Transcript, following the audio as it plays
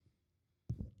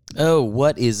Oh,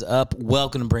 what is up?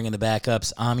 Welcome to Bringing the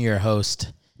Backups. I'm your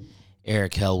host,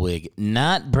 Eric Helwig.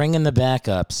 Not bringing the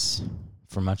backups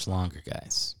for much longer,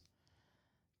 guys.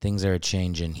 Things are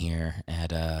changing here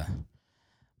at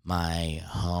my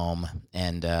home,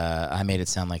 and I made it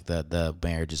sound like the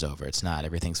marriage is over. It's not.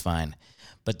 Everything's fine.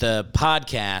 But the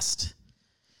podcast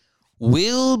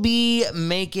will be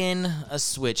making a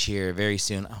switch here very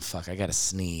soon. Oh, fuck, I got to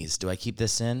sneeze. Do I keep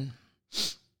this in?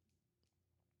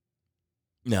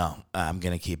 No, I'm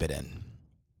going to keep it in.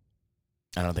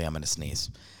 I don't think I'm going to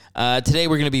sneeze. Today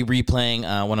we're going to be replaying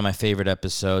one of my favorite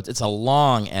episodes. It's a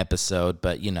long episode,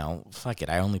 but, you know, fuck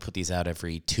it. I only put these out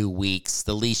every 2 weeks.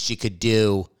 The least you could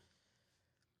do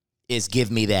is give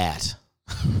me that.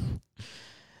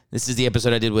 This is the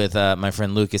episode I did with my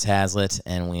friend Lucas Hazlitt,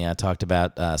 and we talked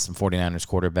about some 49ers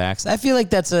quarterbacks. I feel like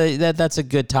that's a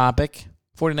good topic.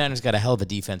 49ers got a hell of a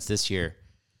defense this year.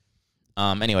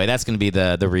 Anyway, that's going to be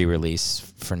the re-release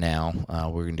for now.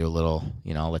 We're going to do a little,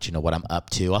 I'll let you know what I'm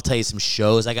up to. I'll tell you some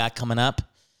shows I got coming up.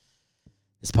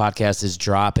 This podcast is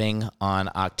dropping on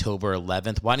October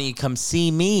 11th. Why don't you come see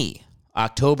me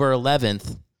October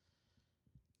 11th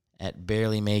at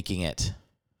Barely Making It,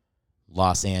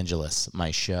 Los Angeles,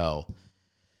 my show.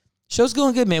 Show's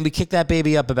going good, man. We kicked that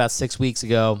baby up about 6 weeks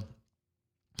ago.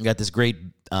 We got this great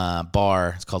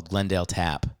bar. It's called Glendale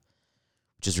Tap,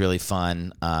 which is really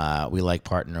fun. We like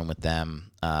partnering with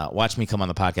them. Watch me come on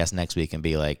the podcast next week and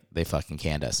be like, they fucking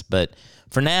canned us. But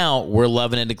for now, we're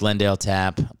loving it at Glendale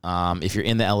Tap. If you're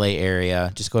in the LA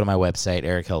area, just go to my website,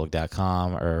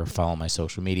 erichelwig.com, or follow my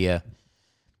social media,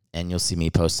 and you'll see me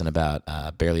posting about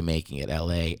Barely Making It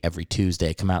LA every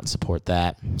Tuesday. Come out and support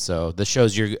that. So the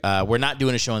shows we're not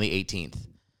doing a show on the 18th.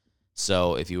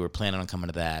 So if you were planning on coming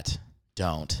to that,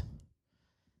 don't,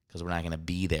 because we're not going to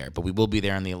be there. But we will be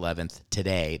there on the 11th,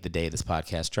 today, the day this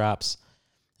podcast drops,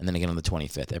 and then again on the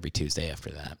 25th, every Tuesday after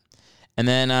that. And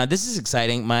then this is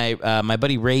exciting. My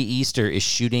buddy Ray Easter is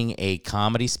shooting a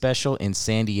comedy special in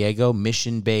San Diego,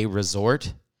 Mission Bay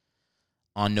Resort,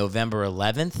 on November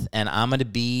 11th, and I'm going to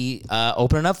be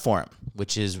opening up for him,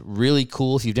 which is really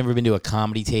cool. If you've never been to a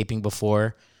comedy taping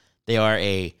before, they are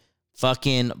a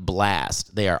fucking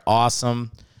blast. They are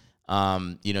awesome.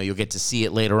 You'll get to see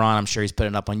it later on. I'm sure he's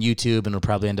putting it up on YouTube, and it'll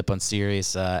probably end up on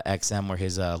Sirius XM, where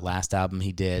his last album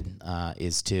he did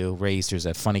is too. Ray Easter's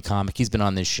a funny comic. He's been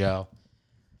on this show.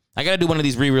 I got to do one of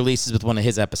these re-releases with one of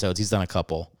his episodes. He's done a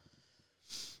couple.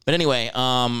 But anyway,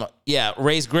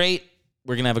 Ray's great.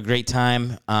 We're going to have a great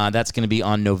time. That's going to be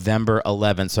on November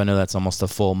 11th, so I know that's almost a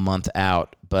full month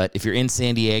out. But if you're in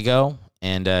San Diego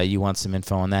and you want some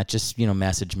info on that, just,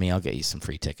 message me. I'll get you some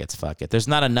free tickets. Fuck it. There's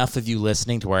not enough of you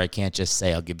listening to where I can't just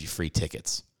say I'll give you free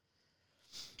tickets.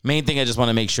 Main thing, I just want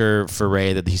to make sure for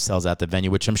Ray that he sells out the venue,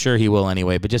 which I'm sure he will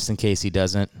anyway. But just in case he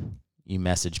doesn't, you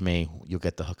message me. You'll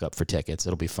get the hookup for tickets.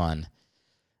 It'll be fun.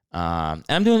 And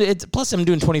I'm doing it. Plus, I'm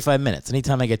doing 25 minutes.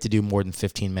 Anytime I get to do more than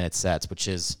 15-minute sets, which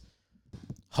is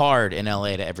hard in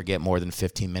LA to ever get more than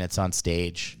 15 minutes on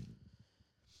stage.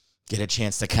 Get a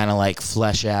chance to kind of like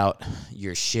flesh out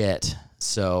your shit.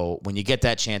 So when you get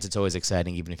that chance, it's always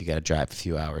exciting, even if you got to drive a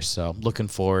few hours. So looking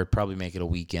forward, probably make it a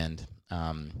weekend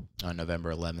on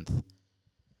November 11th.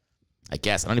 I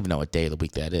guess. I don't even know what day of the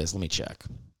week that is. Let me check.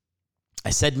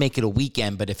 I said make it a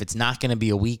weekend, but if it's not going to be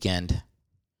a weekend,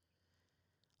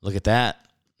 look at that.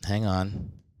 Hang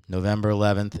on. November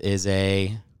 11th is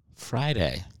a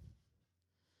Friday.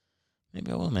 Maybe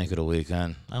I will make it a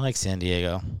weekend. I like San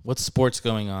Diego. What's sports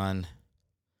going on?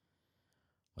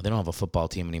 Well, they don't have a football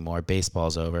team anymore.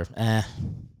 Baseball's over.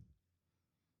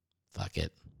 Fuck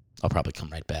it. I'll probably come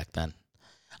right back then.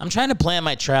 I'm trying to plan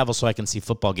my travel so I can see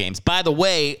football games. By the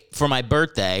way, for my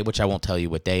birthday, which I won't tell you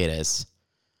what day it is,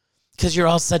 because you're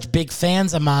all such big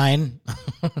fans of mine.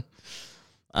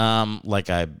 Like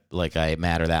I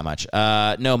matter that much.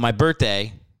 No, my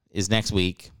birthday is next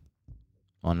week.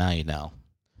 Well, now you know.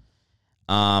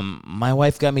 My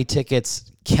wife got me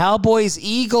tickets. Cowboys,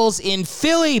 Eagles in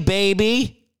Philly,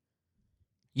 baby.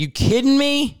 You kidding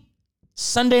me?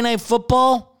 Sunday Night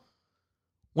Football.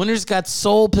 Winners got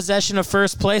sole possession of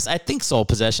first place. I think sole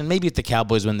possession. Maybe if the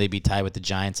Cowboys win, they'd be tied with the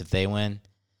Giants if they win.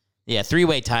 Yeah,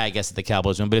 three-way tie, I guess, if the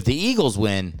Cowboys win. But if the Eagles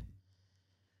win,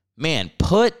 man,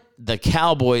 put the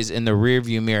Cowboys in the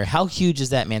rearview mirror. How huge is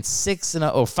that, man?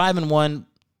 6-0 or 5-1,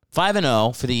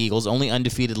 5-0 for the Eagles, only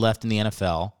undefeated left in the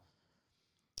NFL.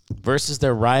 Versus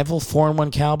their rival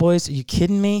 4-1 Cowboys. Are you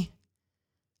kidding me?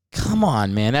 Come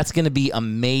on, man. That's going to be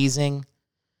amazing.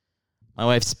 My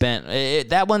wife spent...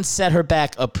 that one set her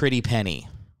back a pretty penny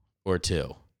or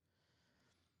two.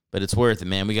 But it's worth it,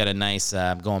 man. We got a nice...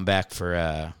 going back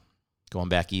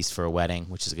east for a wedding,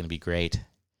 which is going to be great.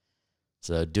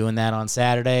 So doing that on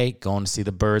Saturday, going to see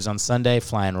the birds on Sunday,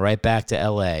 flying right back to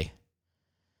L.A.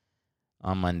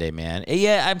 on Monday, man.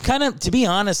 Yeah, I'm kind of, to be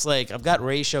honest, like, I've got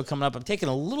Ray's show coming up. I'm taking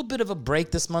a little bit of a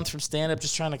break this month from stand-up,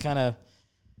 just trying to kind of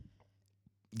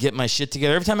get my shit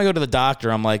together. Every time I go to the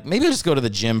doctor, I'm like, maybe I'll just go to the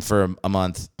gym for a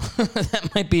month.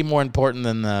 That might be more important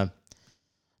than the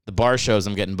bar shows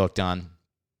I'm getting booked on.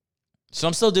 So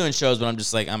I'm still doing shows, but I'm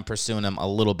just like, I'm pursuing them a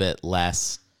little bit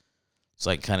less. So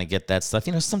I can kind of get that stuff.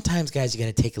 You know, sometimes, guys, you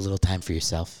got to take a little time for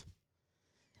yourself.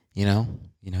 You know,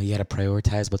 you got to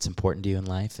prioritize what's important to you in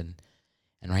life. And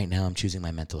right now, I'm choosing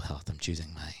my mental health. I'm choosing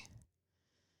my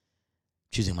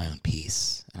own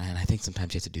peace. And I think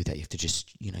sometimes you have to do that. You have to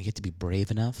just, you have to be brave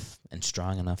enough and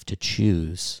strong enough to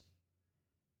choose.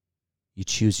 You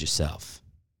choose yourself.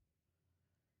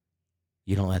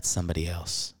 You don't let somebody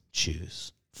else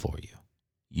choose for you.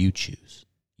 You choose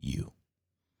you.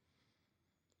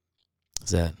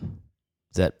 Is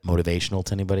that motivational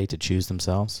to anybody to choose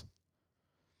themselves?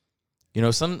 You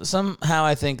know, somehow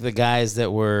I think the guys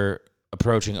that were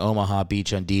approaching Omaha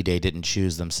Beach on D-Day didn't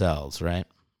choose themselves, right?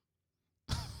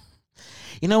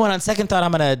 You know what? On second thought,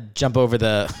 I'm going to jump over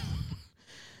I'm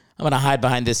going to hide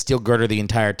behind this steel girder the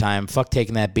entire time. Fuck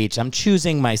taking that beach. I'm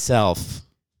choosing myself.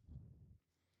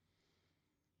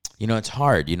 You know, it's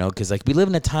hard, because like we live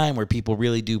in a time where people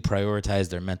really do prioritize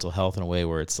their mental health in a way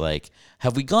where it's like,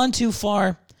 have we gone too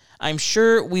far? I'm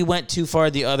sure we went too far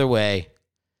the other way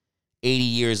 80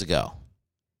 years ago.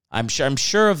 I'm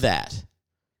sure of that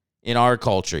in our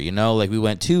culture, like we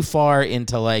went too far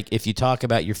into like, if you talk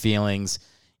about your feelings,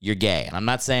 you're gay. And I'm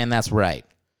not saying that's right.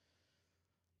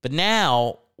 But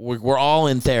now we're all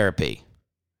in therapy.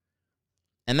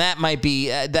 And that might be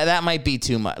that might be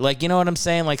too much. Like, you know what I'm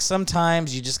saying? Like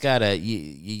sometimes you just gotta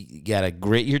you gotta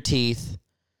grit your teeth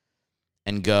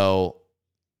and go,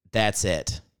 that's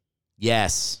it.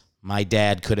 Yes, my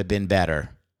dad could have been better,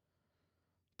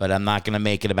 but I'm not gonna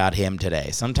make it about him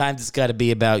today. Sometimes it's gotta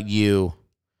be about you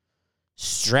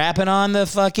strapping on the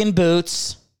fucking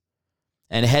boots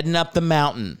and heading up the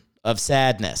mountain of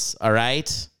sadness, all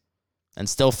right? And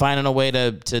still finding a way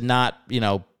to not,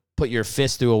 put your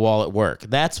fist through a wall at work.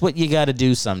 That's what you got to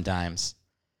do sometimes.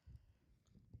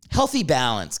 Healthy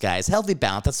balance, guys. Healthy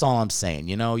balance. That's all I'm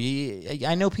saying.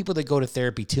 I know people that go to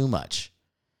therapy too much.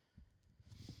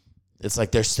 It's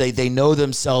like they know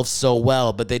themselves so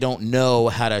well, but they don't know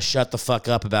how to shut the fuck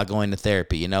up about going to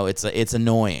therapy. It's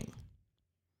annoying.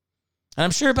 And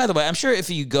I'm sure, by the way, if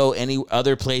you go any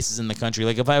other places in the country,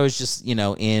 like if I was just,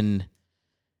 in,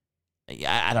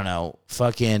 I don't know,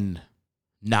 fucking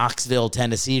Knoxville,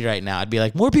 Tennessee right now, I'd be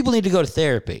like, more people need to go to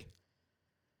therapy.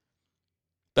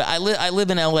 But I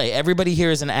live in LA. Everybody here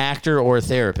is an actor or a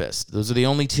therapist. Those are the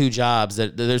only two jobs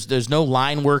that there's no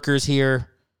line workers here.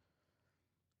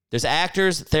 There's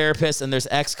actors, therapists, and there's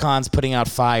ex-cons putting out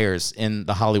fires in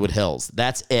the Hollywood Hills.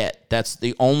 That's it. That's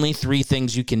the only three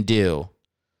things you can do.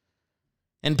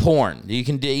 And porn. You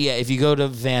can do, if you go to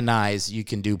Van Nuys, you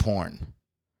can do porn.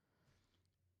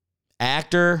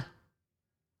 Actor,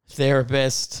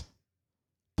 therapist,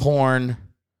 porn,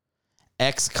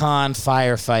 ex-con,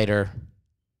 firefighter.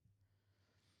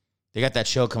 They got that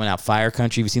show coming out, Fire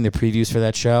Country. Have you seen the previews for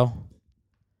that show?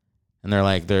 And they're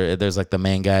like, there's like the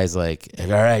main guy's like, all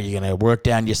right, you're going to work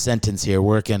down your sentence here,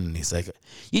 working. And he's like,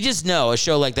 you just know a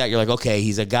show like that, you're like, okay,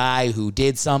 he's a guy who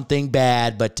did something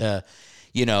bad, but to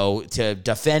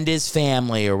defend his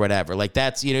family or whatever. Like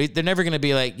that's, they're never going to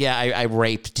be like, yeah, I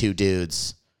raped two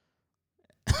dudes.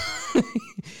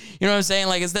 You know what I'm saying?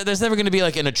 Like, there's never going to be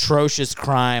like an atrocious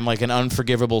crime, like an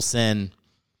unforgivable sin.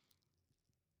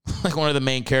 Like one of the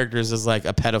main characters is like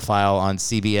a pedophile on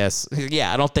CBS.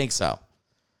 Yeah, I don't think so.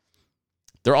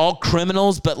 They're all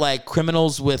criminals, but like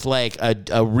criminals with like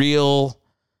a real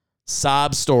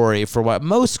sob story for what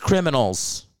most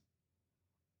criminals.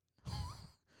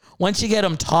 Once you get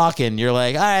them talking, you're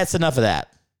like, all right, that's enough of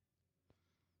that.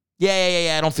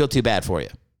 Yeah, I don't feel too bad for you.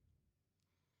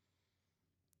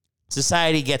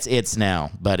 Society gets its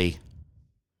now, buddy.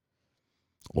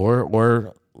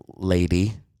 Or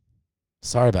lady.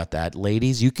 Sorry about that.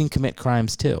 Ladies, you can commit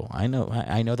crimes too. I know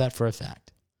that for a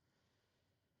fact.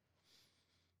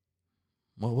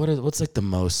 Well, what's like the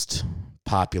most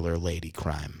popular lady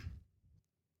crime?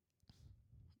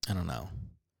 I don't know.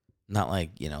 Not like,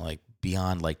 like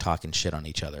beyond like talking shit on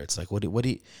each other. It's like what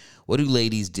do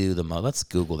ladies do the most? Let's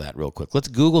Google that real quick. Let's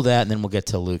Google that and then we'll get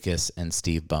to Lucas and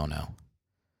Steve Bono.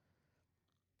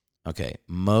 Okay,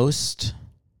 most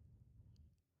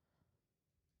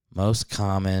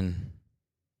common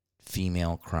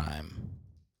female crime.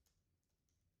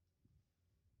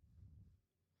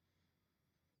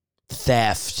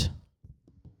 Theft.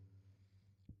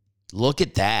 Look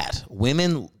at that.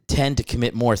 Women tend to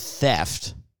commit more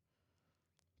theft.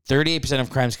 38% of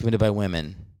crimes committed by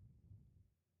women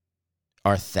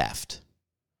are theft.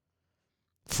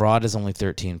 Fraud is only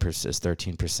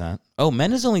 13%. Oh,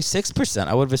 men is only 6%.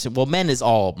 I would have assumed, well, men is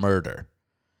all murder.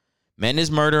 Men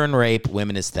is murder and rape.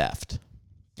 Women is theft.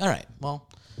 All right. Well,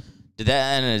 is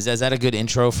that a good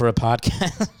intro for a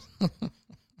podcast?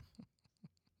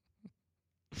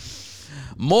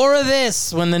 More of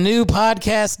this when the new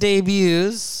podcast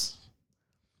debuts.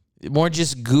 More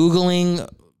just Googling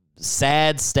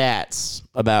sad stats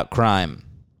about crime.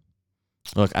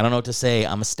 Look, I don't know what to say.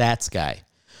 I'm a stats guy.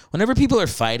 Whenever people are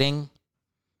fighting,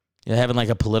 having like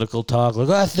a political talk, like,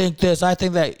 I think this, I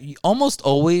think that, almost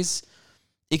always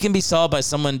it can be solved by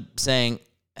someone saying,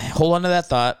 hold on to that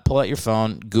thought, pull out your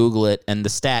phone, Google it, and the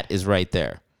stat is right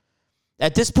there.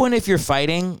 At this point, if you're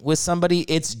fighting with somebody,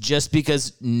 it's just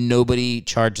because nobody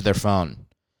charged their phone.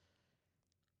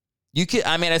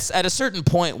 At a certain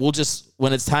point,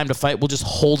 when it's time to fight, we'll just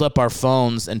hold up our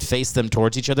phones and face them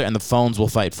towards each other, and the phones will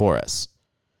fight for us.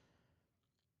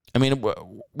 I mean,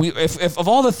 if of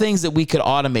all the things that we could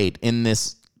automate in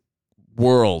this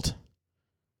world,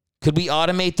 could we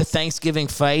automate the Thanksgiving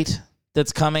fight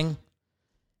that's coming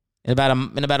in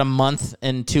about a month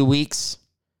and 2 weeks?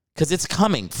 Because it's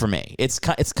coming for me. It's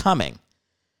coming.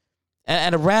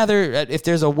 And I'd rather, if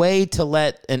there's a way to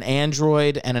let an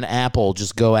Android and an Apple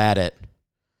just go at it,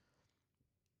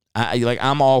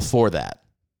 I'm all for that.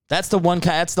 That's the one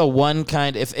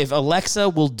kind. If Alexa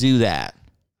will do that,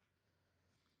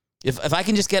 if I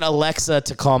can just get Alexa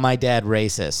to call my dad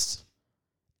racist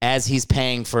as he's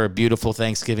paying for a beautiful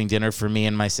Thanksgiving dinner for me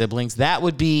and my siblings, that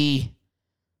would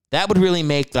really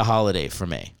make the holiday for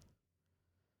me.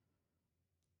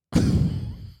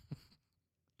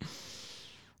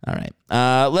 All right.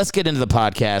 Let's get into the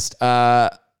podcast.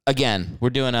 Again,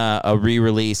 we're doing a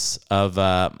re-release of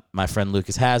my friend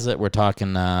Lucas Has It. We're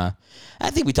talking, I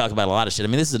think we talk about a lot of shit. I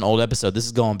mean, this is an old episode. This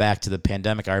is going back to the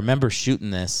pandemic. I remember shooting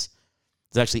this.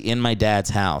 It's actually in my dad's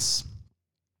house.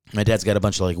 My dad's got a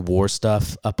bunch of like war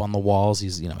stuff up on the walls.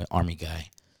 He's, an army guy.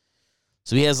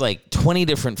 So he has like 20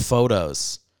 different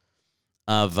photos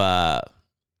of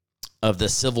the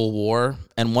Civil War.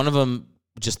 And one of them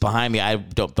just behind me, I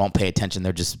don't pay attention.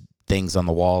 They're just things on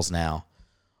the walls now.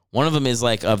 One of them is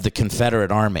like of the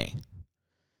Confederate Army.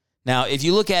 Now, if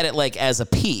you look at it like as a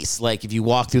piece, like if you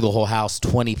walk through the whole house,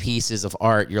 20 pieces of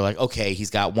art, you're like, okay, he's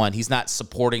got one. He's not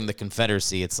supporting the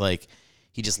Confederacy. It's like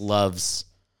he just loves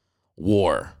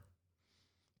war.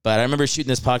 But I remember shooting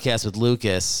this podcast with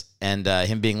Lucas and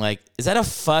him being like, is that a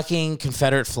fucking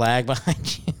Confederate flag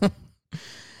behind you?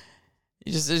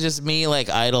 It's just me like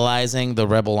idolizing the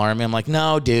rebel army. I'm like,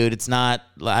 no, dude, it's not.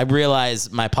 I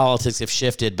realize my politics have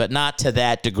shifted, but not to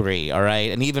that degree, all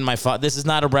right? And even this is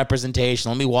not a representation.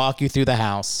 Let me walk you through the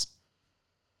house.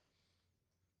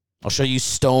 I'll show you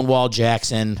Stonewall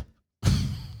Jackson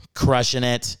crushing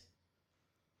it.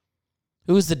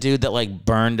 Who was the dude that like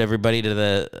burned everybody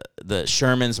to the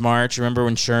Sherman's March? Remember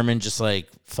when Sherman just like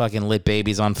fucking lit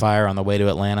babies on fire on the way to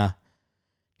Atlanta?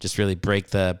 Just really break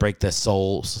the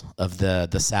souls of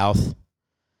the South.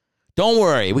 Don't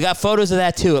worry. We got photos of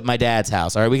that too at my dad's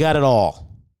house. All right, we got it all.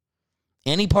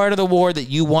 Any part of the war that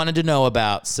you wanted to know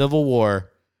about, Civil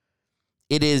War,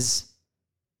 it is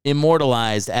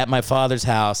immortalized at my father's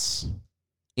house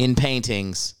in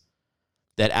paintings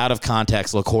that out of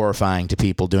context look horrifying to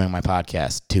people doing my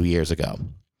podcast 2 years ago.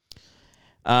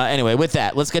 Anyway, with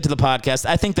that, let's get to the podcast.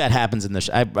 I think that happens in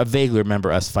I vaguely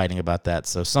remember us fighting about that.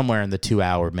 So somewhere in the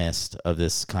 2-hour mist of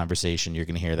this conversation, you're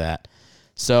going to hear that.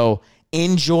 So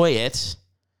enjoy it.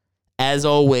 As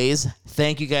always,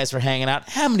 thank you guys for hanging out.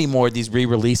 How many more of these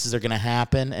re-releases are going to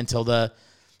happen until the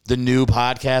new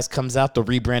podcast comes out, the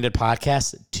rebranded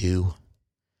podcast? 2,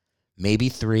 maybe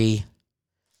 3.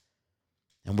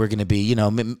 And we're going to be,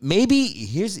 maybe,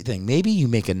 here's the thing. Maybe you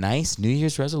make a nice New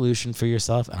Year's resolution for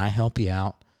yourself, and I help you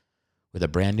out with a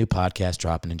brand new podcast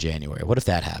dropping in January. What if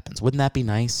that happens? Wouldn't that be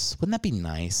nice? Wouldn't that be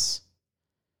nice?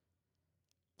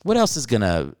 What else is going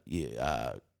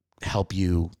to help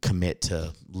you commit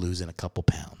to losing a couple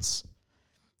pounds,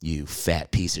 you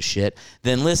fat piece of shit,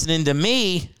 than listening to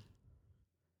me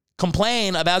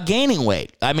complain about gaining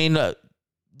weight? I mean,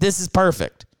 this is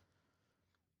perfect.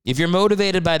 If you're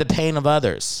motivated by the pain of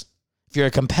others, if you're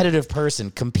a competitive person,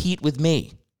 compete with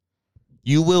me.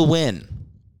 You will win.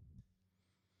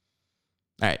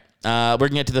 All right. We're going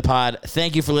to get to the pod.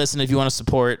 Thank you for listening. If you want to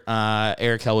support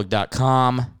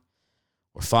EricHellwig.com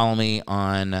or follow me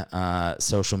on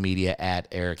social media at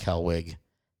Eric Hellwig.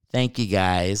 Thank you,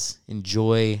 guys.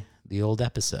 Enjoy the old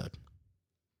episode.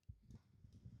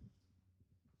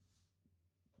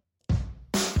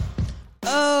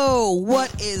 Yo,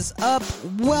 what is up?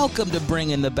 Welcome to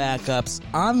Bringing the Backups.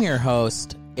 I'm your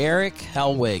host, Eric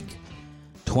Helwig.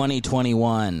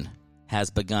 2021 has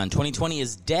begun. 2020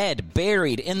 is dead,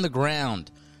 buried in the ground.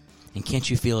 And can't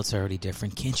you feel it's already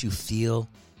different? Can't you feel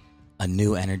a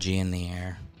new energy in the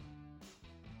air?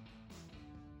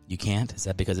 You can't? Is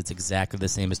that because it's exactly the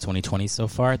same as 2020 so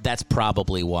far? That's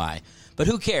probably why. But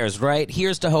who cares, right?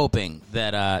 Here's to hoping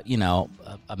that,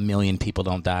 a million people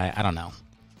don't die. I don't know.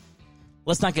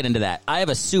 Let's not get into that. I have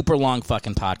a super long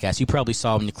fucking podcast. You probably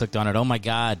saw when you clicked on it. Oh, my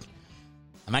God.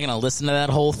 Am I going to listen to that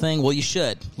whole thing? Well, you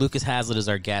should. Lucas Hazlitt is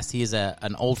our guest. He is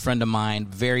an old friend of mine,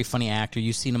 very funny actor.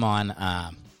 You've seen him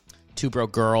on Two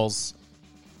Broke Girls.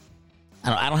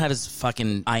 I don't have his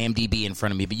fucking IMDb in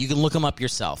front of me, but you can look him up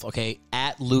yourself, okay?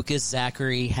 At Lucas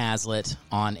Zachary Hazlitt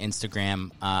on Instagram.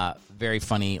 Very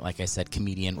funny, like I said,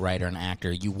 comedian, writer, and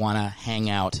actor. You want to hang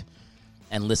out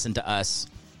and listen to us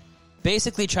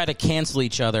basically try to cancel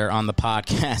each other on the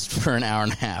podcast for an hour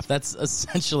and a half. That's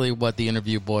essentially what the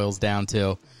interview boils down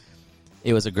to.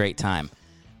 It was a great time.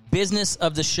 Business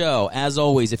of the show. As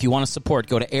always, if you want to support,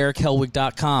 go to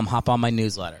erichelwig.com. Hop on my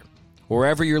newsletter.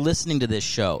 Wherever you're listening to this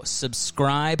show,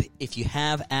 subscribe. If you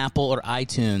have Apple or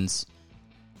iTunes,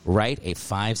 write a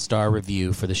 5-star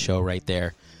review for the show right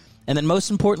there. And then most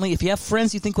importantly, if you have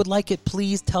friends you think would like it,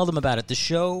 please tell them about it. The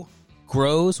show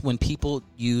grows when people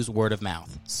use word of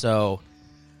mouth. So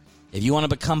if you want to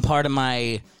become part of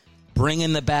my Bring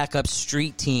in the Backup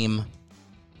street team,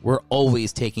 we're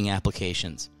always taking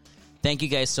applications. Thank you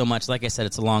guys so much. Like I said,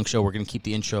 it's a long show. We're going to keep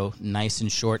the intro nice and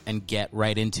short and get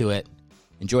right into it.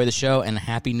 Enjoy the show, and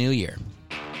Happy New Year.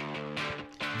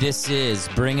 This is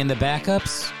Bring in the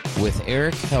Backups with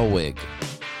Eric Helwig.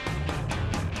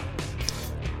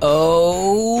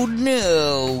 Oh,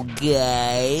 no,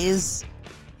 guys.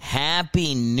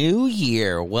 Happy New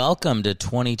Year. Welcome to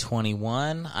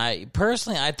 2021. I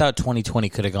thought 2020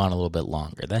 could have gone a little bit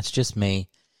longer. That's just me.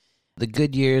 The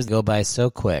good years go by so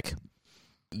quick.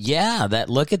 Yeah,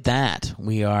 look at that.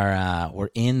 We're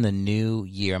in the new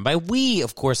year. And by we,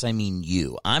 of course, I mean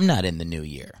you. I'm not in the new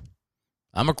year.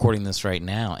 I'm recording this right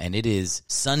now, and it is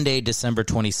Sunday, December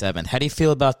 27th. How do you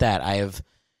feel about that? I have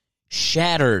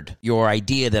shattered your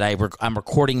idea that I'm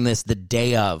recording this the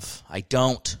day of. I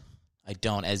don't.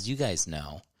 As you guys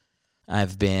know,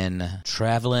 I've been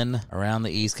traveling around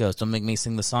the East Coast. Don't make me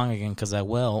sing the song again, because I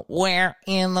will. Where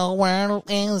in the world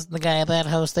is the guy that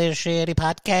hosts this shitty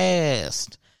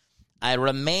podcast? I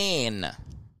remain at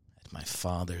my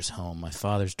father's home, my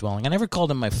father's dwelling. I never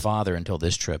called him my father until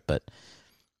this trip, but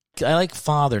I like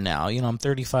father now. You know, I'm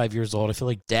 35 years old. I feel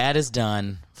like dad is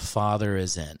done, father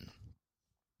is in.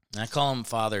 And I call him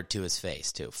father to his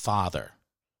face, too. Father.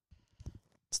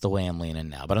 It's the way I'm leaning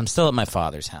now. But I'm still at my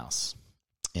father's house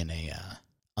in a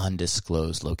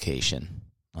undisclosed location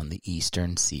on the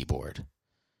eastern seaboard.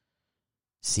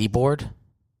 Seaboard?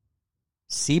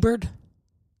 Seabird?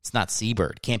 It's not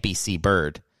seabird. Can't be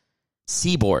seabird.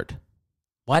 Seaboard.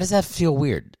 Why does that feel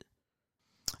weird?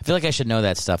 I feel like I should know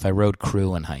that stuff. I rode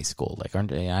crew in high school.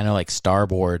 I know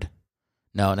starboard.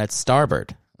 No, that's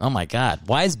starboard. Oh my God.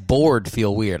 Why does board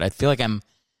feel weird? I feel like I'm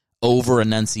over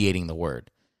enunciating the word.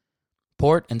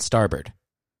 Port and starboard.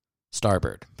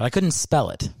 Starboard. But I couldn't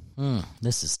spell it.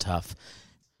 This is tough.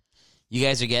 You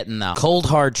guys are getting the cold,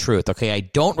 hard truth, okay? I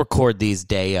don't record these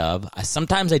day of.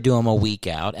 Sometimes I do them a week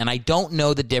out, and I don't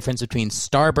know the difference between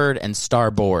starboard and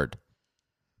starboard.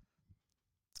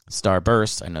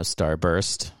 Starburst. I know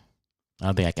Starburst. I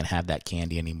don't think I can have that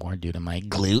candy anymore due to my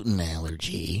gluten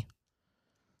allergy.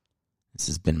 This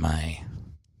has been my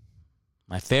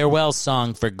farewell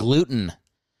song for gluten.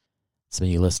 Some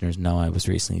of you listeners know I was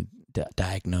recently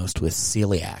diagnosed with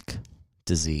celiac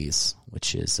disease,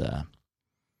 which is,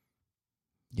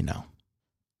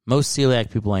 most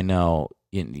celiac people I know,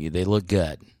 they look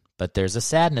good, but there's a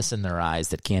sadness in their eyes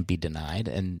that can't be denied,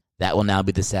 and that will now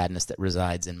be the sadness that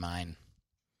resides in mine.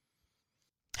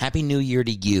 Happy New Year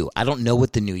to you. I don't know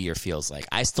what the new year feels like.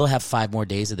 I still have 5 more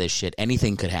days of this shit.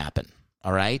 Anything could happen,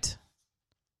 all right?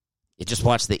 You just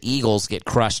watched the Eagles get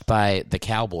crushed by the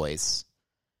Cowboys,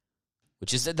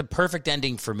 which is the perfect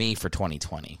ending for me for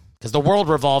 2020, because the world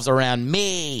revolves around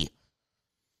me.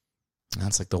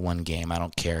 That's like the one game. I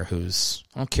don't care if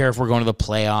we're going to the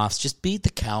playoffs. Just beat the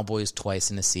Cowboys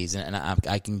twice in a season, and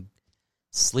I can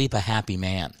sleep a happy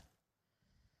man.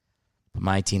 But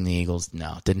my team, the Eagles,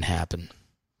 no, it didn't happen.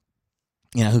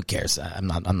 Who cares? I'm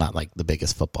not like the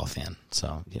biggest football fan,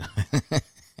 so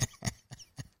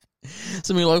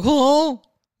Some of you are like, oh,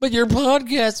 but your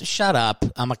podcast. Shut up.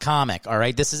 I'm a comic, all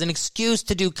right? This is an excuse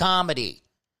to do comedy.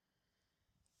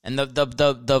 And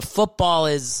the football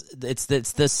is it's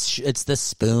the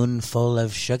spoonful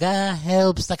of sugar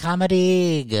helps the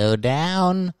comedy go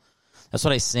down. That's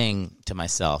what I sing to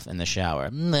myself in the shower.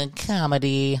 The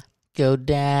comedy go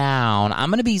down. I'm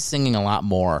gonna be singing a lot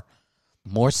more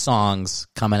songs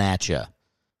coming at you,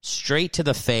 straight to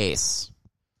the face.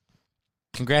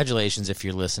 Congratulations if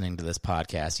you're listening to this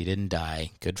podcast. You didn't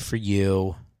die. Good for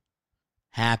you.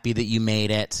 Happy that you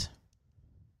made it.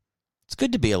 It's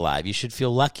good to be alive. You should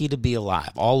feel lucky to be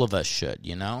alive. All of us should,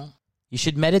 you know? You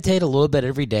should meditate a little bit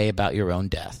every day about your own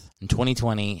death. And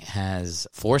 2020 has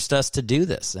forced us to do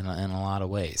this in a lot of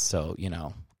ways. So, you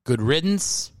know, good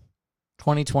riddance,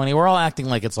 2020. We're all acting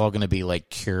like it's all going to be, like,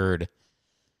 cured.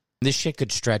 This shit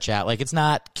could stretch out. Like, it's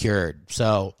not cured.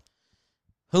 So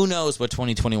who knows what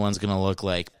 2021 is going to look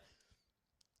like.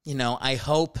 You know, I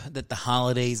hope that the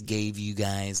holidays gave you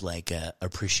guys, like, a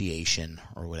appreciation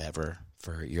or whatever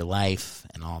for your life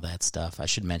and all that stuff. I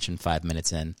should mention 5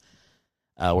 minutes in,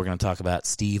 we're going to talk about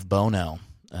Steve Bono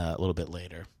a little bit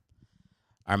later.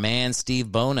 Our man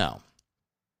Steve Bono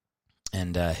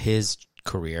and his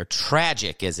career,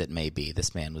 tragic as it may be,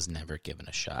 this man was never given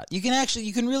a shot. You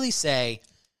can really say,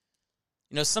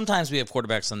 you know, sometimes we have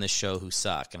quarterbacks on this show who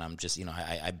suck, and I'm just, you know,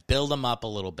 I build them up a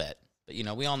little bit. But, you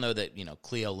know, we all know that, you know,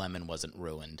 Cleo Lemon wasn't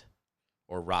ruined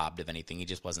or robbed of anything. He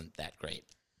just wasn't that great.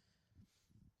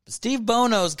 But Steve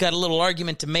Bono's got a little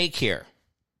argument to make here.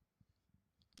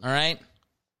 All right?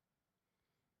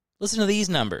 Listen to these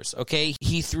numbers, okay?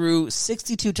 He threw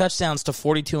 62 touchdowns to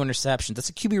 42 interceptions. That's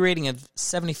a QB rating of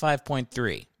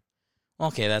 75.3.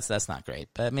 Okay, that's not great,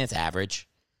 but I mean, it's average.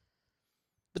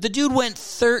 But the dude went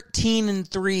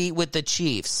 13-3 with the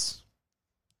Chiefs.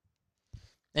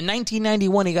 In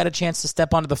 1991, he got a chance to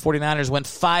step onto the 49ers, went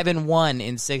 5-1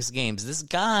 in 6 games. This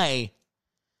guy,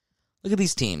 look at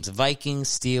these teams: Vikings,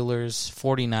 Steelers,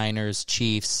 49ers,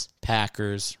 Chiefs,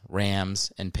 Packers,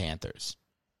 Rams, and Panthers.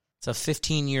 It's a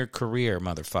 15-year career,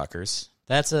 motherfuckers.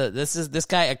 This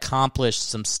guy accomplished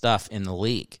some stuff in the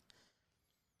league.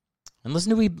 And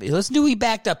listen to who he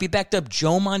backed up. He backed up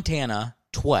Joe Montana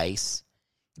twice.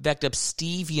 He backed up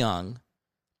Steve Young,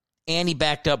 and he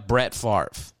backed up Brett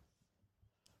Favre.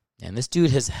 And this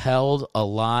dude has held a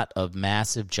lot of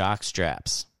massive jock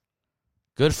straps.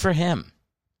 Good for him.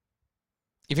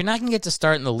 If you're not going to get to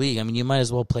start in the league, I mean, you might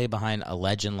as well play behind a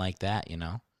legend like that, you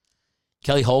know?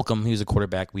 Kelly Holcomb, who's a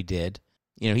quarterback we did,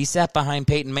 you know, he sat behind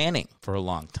Peyton Manning for a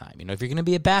long time. You know, if you're going to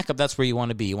be a backup, that's where you want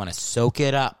to be. You want to soak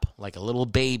it up like a little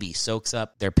baby soaks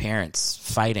up their parents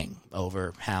fighting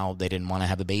over how they didn't want to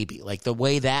have a baby. Like the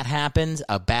way that happens,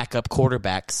 a backup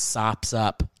quarterback sops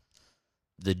up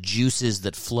the juices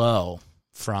that flow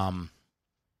from.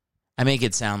 I make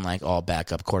it sound like all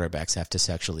backup quarterbacks have to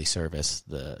sexually service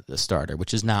the starter,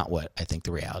 which is not what I think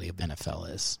the reality of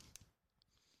NFL is.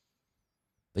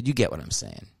 But you get what I'm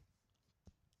saying.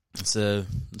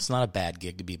 It's not a bad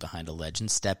gig to be behind a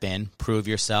legend. Step in, prove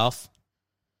yourself,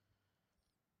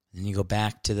 and you go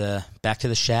back to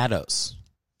the shadows,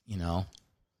 you know,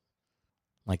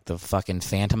 like the fucking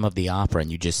Phantom of the Opera,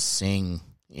 and you just sing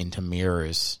into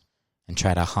mirrors and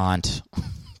try to haunt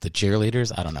the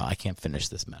cheerleaders. I don't know. I can't finish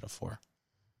this metaphor,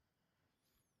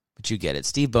 but you get it.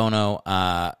 Steve Bono,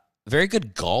 very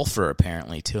good golfer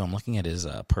apparently too. I'm looking at his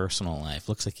personal life.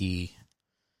 Looks like he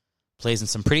plays in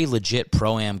some pretty legit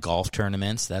Pro-Am golf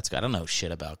tournaments. I don't know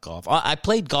shit about golf. I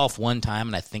played golf one time,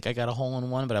 and I think I got a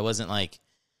hole-in-one, but I wasn't like...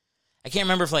 I can't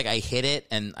remember if like I hit it,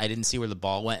 and I didn't see where the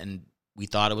ball went, and we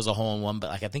thought it was a hole-in-one,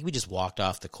 but like I think we just walked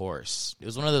off the course. It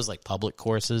was one of those like public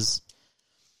courses,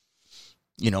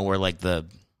 you know, where like the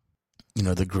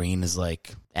green is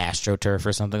like AstroTurf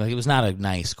or something. Like it was not a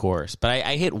nice course, but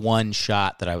I hit one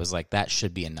shot that I was like, that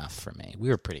should be enough for me. We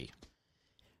were pretty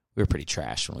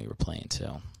trash when we were playing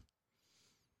too.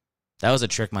 That was a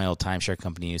trick my old timeshare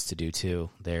company used to do,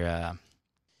 too.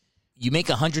 You make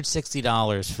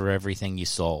 $160 for everything you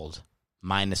sold,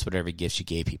 minus whatever gifts you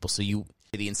gave people. So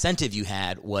the incentive you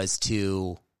had was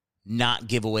to not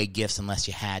give away gifts unless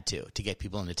you had to get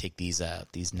people in to take these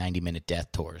 90-minute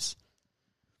death tours,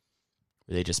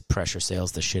 where they just pressure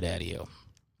sales the shit out of you.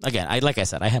 Again, like I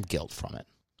said, I have guilt from it.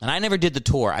 And I never did the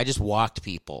tour. I just walked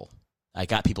people. I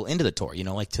got people into the tour, you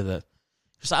know, like so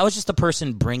I was just the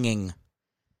person bringing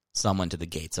someone to the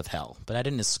gates of hell, but I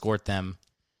didn't escort them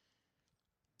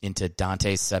into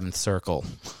Dante's Seventh Circle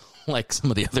like some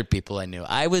of the other people I knew.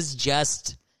 I was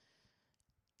just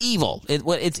evil.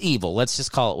 It's evil. Let's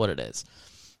just call it what it is.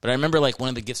 But I remember like one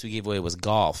of the gifts we gave away was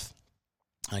golf.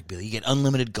 Like, Billy, you get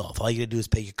unlimited golf. All you got to do is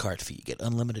pay your card fee. You get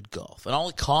unlimited golf. And all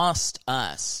it cost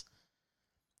us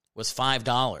was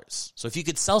 $5. So if you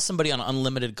could sell somebody on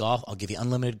unlimited golf, I'll give you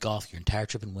unlimited golf your entire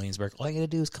trip in Williamsburg. All you got to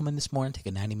do is come in this morning, take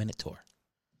a 90-minute tour.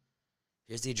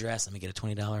 Here's the address. Let me get a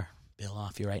 $20 bill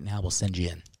off you right now. We'll send you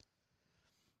in.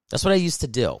 That's what I used to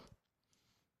do.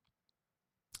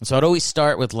 And so I'd always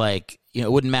start with like,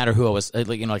 it wouldn't matter who I was, like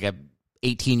a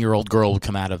 18-year-old girl would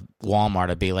come out of Walmart.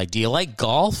 I'd be like, do you like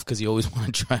golf? Because you always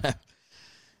want to try to.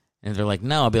 And they're like,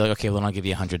 no. I'll be like, okay, well, then I'll give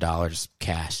you $100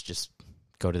 cash. Just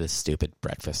go to this stupid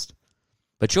breakfast.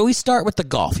 But you always start with the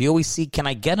golf. You always see, can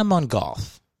I get them on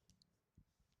golf?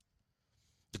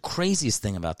 The craziest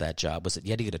thing about that job was that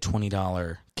you had to get a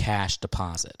 $20 cash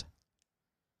deposit.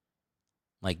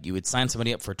 Like, you would sign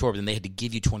somebody up for a tour, but then they had to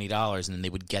give you $20, and then they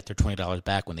would get their $20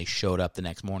 back when they showed up the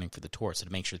next morning for the tour. So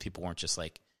to make sure that people weren't just,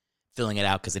 like, filling it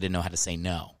out because they didn't know how to say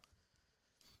no.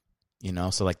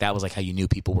 So, like, that was, like, how you knew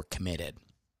people were committed.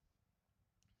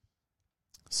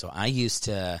 So I used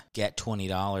to get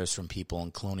 $20 from people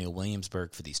in Colonial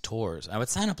Williamsburg for these tours. I would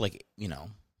sign up, like,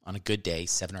 on a good day,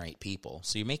 7 or 8 people.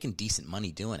 So you're making decent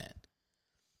money doing it.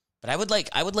 But I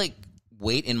would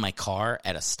wait in my car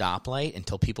at a stoplight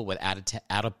until people with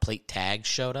out-of-plate tags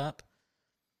showed up.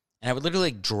 And I would literally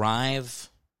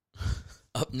drive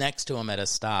up next to them at a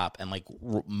stop and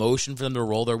motion for them to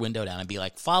roll their window down and be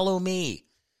like, follow me.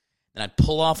 And I'd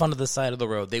pull off onto the side of the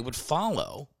road. They would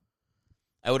follow.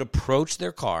 I would approach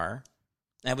their car.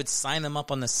 And I would sign them up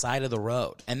on the side of the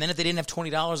road. And then if they didn't have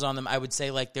 $20 on them, I would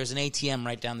say, like, there's an ATM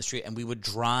right down the street. And we would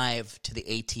drive to the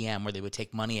ATM where they would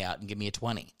take money out and give me a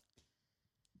 20.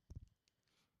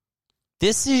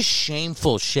 This is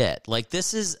shameful shit. Like,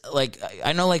 this is, like,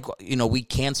 I know, like, we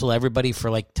cancel everybody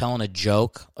for, like, telling a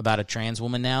joke about a trans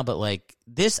woman now, but, like,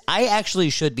 this, I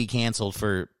actually should be canceled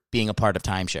for being a part of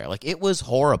timeshare. Like, it was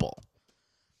horrible.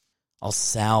 I'll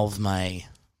salve my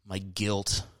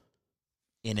guilt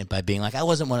in it by being like, I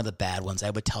wasn't one of the bad ones.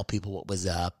 I would tell people what was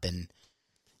up, and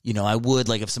I would,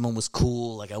 like, if someone was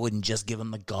cool, like, I wouldn't just give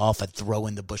them the golf. I'd throw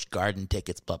in the Busch Garden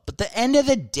tickets. But at the end of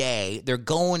the day, they're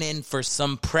going in for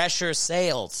some pressure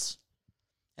sales.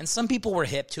 And some people were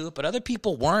hip to it, but other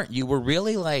people weren't. You were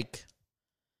really, like,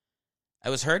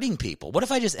 I was hurting people. What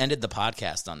if I just ended the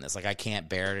podcast on this? Like, I can't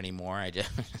bear it anymore. I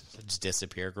just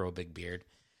disappear, grow a big beard.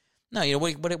 No, what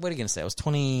are you going to say? I was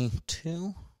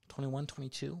 22, 21,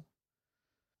 22?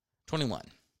 21.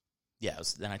 Yeah,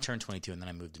 then I turned 22, and then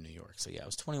I moved to New York. So, yeah, I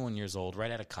was 21 years old, right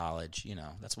out of college.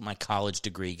 That's what my college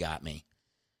degree got me,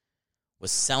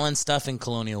 was selling stuff in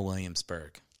Colonial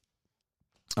Williamsburg.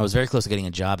 I was very close to getting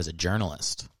a job as a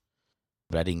journalist,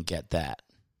 but I didn't get that.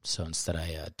 So instead,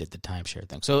 I did the timeshare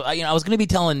thing. So, I was going to be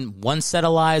telling one set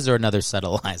of lies or another set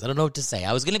of lies. I don't know what to say.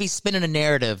 I was going to be spinning a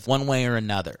narrative one way or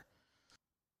another.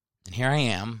 And here I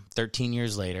am, 13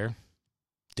 years later,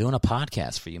 doing a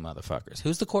podcast for you motherfuckers.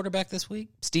 Who's the quarterback this week?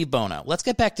 Steve Bono. Let's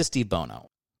get back to Steve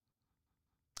Bono.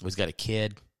 He's got a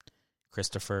kid,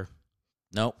 Christopher.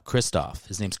 No, Christoph.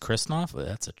 His name's Christoph? Well,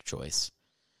 that's a choice.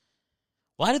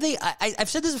 Why do they, I've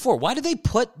said this before, why do they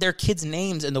put their kids'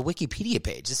 names in the Wikipedia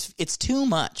page? It's too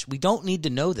much. We don't need to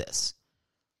know this.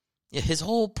 His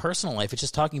whole personal life, it's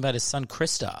just talking about his son,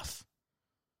 Christoph.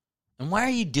 And why are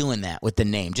you doing that with the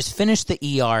name? Just finish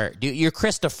the ER. You're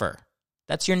Christopher.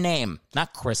 That's your name,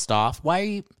 not Christoph.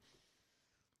 Why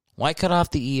cut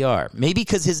off the ER? Maybe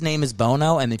because his name is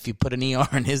Bono, and if you put an ER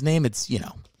in his name, it's,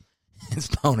 it's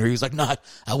Bono. He was like, no,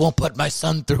 I won't put my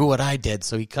son through what I did.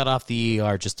 So he cut off the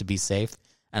ER just to be safe.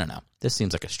 I don't know. This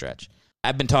seems like a stretch.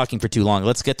 I've been talking for too long.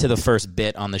 Let's get to the first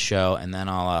bit on the show, and then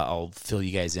I'll fill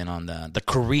you guys in on the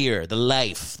career, the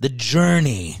life, the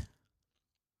journey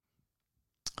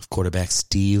of quarterback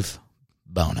Steve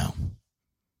Bono.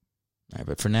 All right,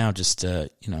 but for now, just,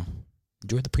 enjoy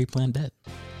the pre-planned bit.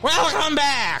 Welcome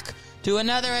back to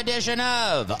another edition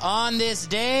of On This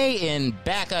Day in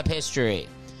Backup History.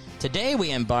 Today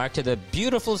we embark to the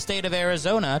beautiful state of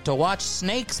Arizona to watch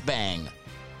snakes bang.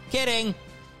 Kidding.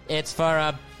 It's for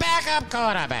a backup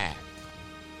quarterback.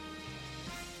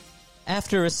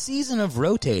 After a season of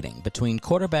rotating between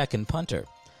quarterback and punter,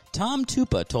 Tom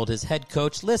Tupa told his head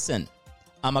coach, listen,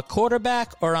 I'm a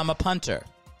quarterback or I'm a punter.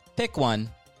 Pick one.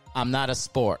 I'm not a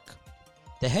spork.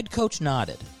 The head coach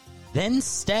nodded, then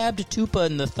stabbed Tupa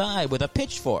in the thigh with a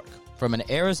pitchfork from an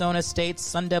Arizona State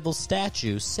Sun Devil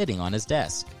statue sitting on his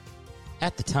desk.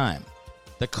 At the time,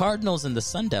 the Cardinals and the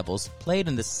Sun Devils played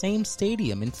in the same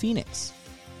stadium in Phoenix.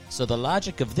 So the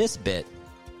logic of this bit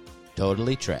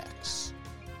totally tracks.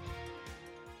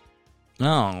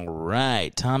 All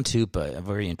right, Tom Tupa, a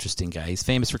very interesting guy. He's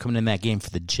famous for coming in that game for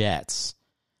the Jets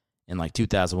in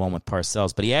 2001 with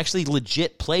Parcells, but he actually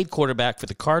legit played quarterback for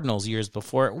the Cardinals years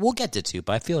before. We'll get to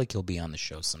Tupa. I feel like he'll be on the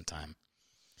show sometime.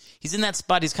 He's in that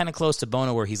spot. He's kind of close to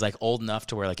Bono where he's like old enough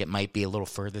to where like it might be a little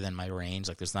further than my range.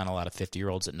 Like there's not a lot of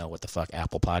 50-year-olds that know what the fuck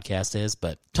Apple Podcast is.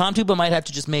 But Tom Tuba might have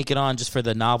to just make it on just for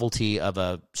the novelty of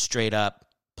a straight up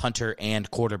punter and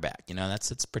quarterback. You know,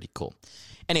 it's pretty cool.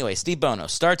 Anyway, Steve Bono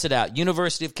starts it out.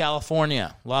 University of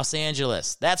California, Los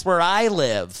Angeles. That's where I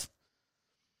live.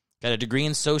 Got a degree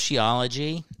in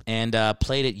sociology and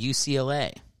played at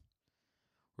UCLA.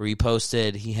 Where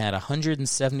he had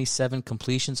 177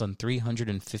 completions on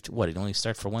 350. What, he'd only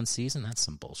start for one season? That's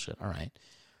some bullshit. All right.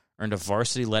 Earned a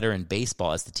varsity letter in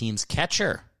baseball as the team's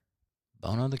catcher.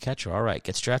 Bono the catcher. All right.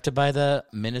 Gets drafted by the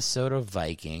Minnesota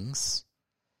Vikings.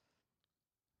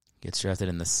 Gets drafted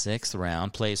in the 6th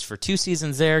round. Plays for 2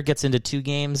 seasons there. Gets into 2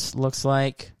 games, looks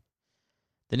like.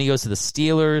 Then he goes to the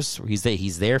Steelers, where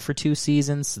he's there for 2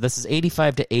 seasons. So this is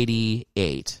 85 to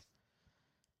 88.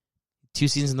 2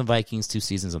 seasons on the Vikings, 2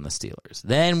 seasons on the Steelers.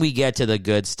 Then we get to the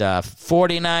good stuff.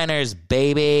 49ers,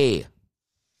 baby.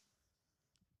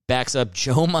 Backs up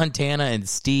Joe Montana and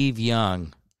Steve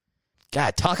Young.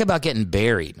 God, talk about getting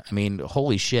buried. I mean,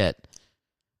 holy shit.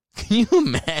 Can you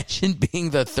imagine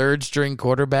being the 3rd-string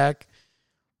quarterback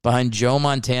behind Joe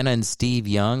Montana and Steve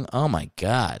Young? Oh, my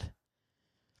God.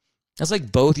 That's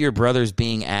like both your brothers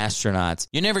being astronauts.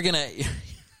 You're never going to...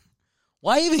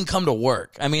 Why even come to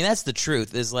work? I mean, that's the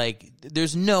truth. Is like,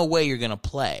 there's no way you're going to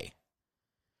play.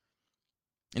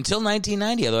 Until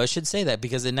 1990, although I should say that,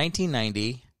 because in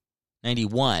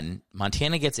 91,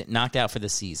 Montana gets knocked out for the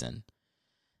season.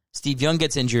 Steve Young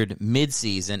gets injured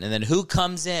mid-season, and then who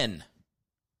comes in?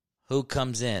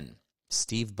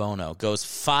 Steve Bono goes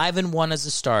 5-1 as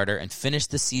a starter and finished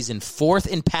the season 4th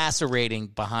in passer rating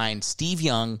behind Steve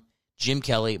Young, Jim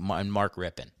Kelly, and Mark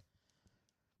Rippon.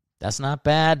 That's not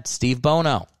bad. Steve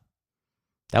Bono.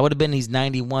 That would have been, he's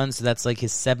 91, so that's like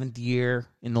his 7th year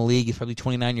in the league. He's probably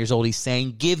 29 years old. He's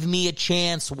saying, give me a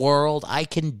chance, world. I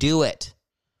can do it.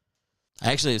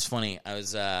 Actually, it's funny.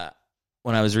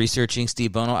 When I was researching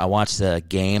Steve Bono, I watched a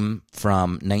game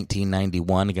from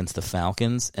 1991 against the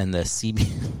Falcons, and the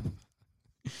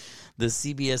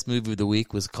CBS movie of the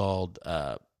week was called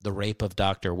The Rape of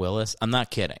Dr. Willis. I'm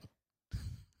not kidding.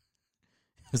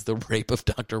 It was The Rape of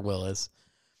Dr. Willis.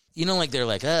 You know, like they're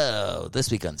like, oh,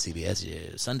 this week on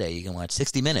CBS, Sunday, you can watch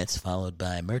 60 Minutes, followed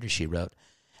by Murder, She Wrote.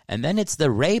 And then it's The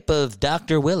Rape of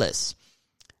Dr. Willis.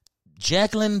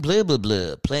 Jacqueline blah, blah,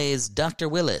 blah plays Dr.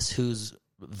 Willis, who's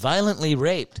violently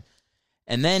raped,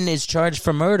 and then is charged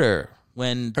for murder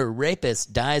when her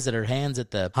rapist dies at her hands at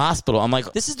the hospital. I'm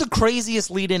like, this is the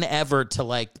craziest lead-in ever to,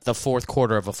 like, the 4th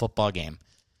quarter of a football game.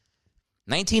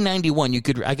 1991, you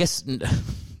could, I guess...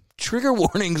 Trigger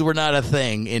warnings were not a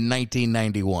thing in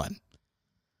 1991.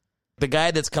 The guy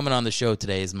that's coming on the show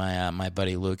today is my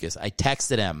buddy Lucas. I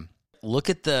texted him, look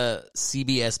at the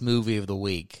CBS movie of the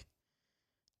week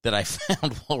that I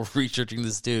found while researching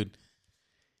this dude.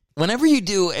 Whenever you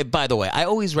do, by the way, I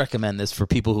always recommend this for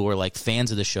people who are like fans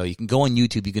of the show. You can go on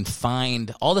YouTube. You can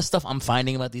find all the stuff I'm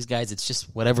finding about these guys. It's just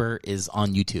whatever is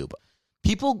on YouTube.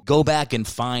 People go back and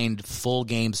find full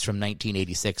games from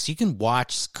 1986. You can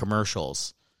watch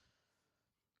commercials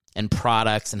and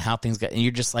products and how things got, and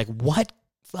you're just like, what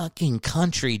fucking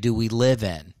country do we live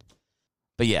in?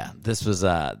 But yeah, this was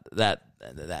that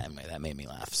made me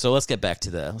laugh. So let's get back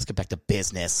to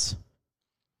business.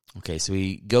 Okay, so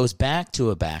he goes back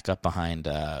to a backup behind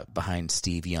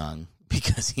Steve Young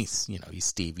because he's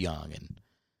Steve Young,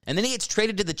 and then he gets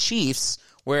traded to the Chiefs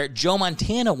where Joe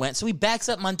Montana went. So he backs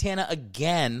up Montana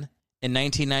again in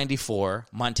 1994.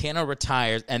 Montana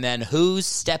retires, and then who's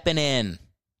stepping in?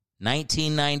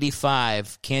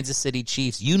 1995, Kansas City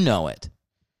Chiefs, you know it.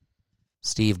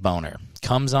 Steve Bono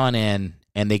comes on in,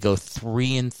 and they go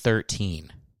 3-13.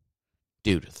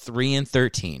 Dude,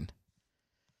 3-13.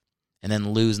 And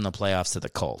then lose in the playoffs to the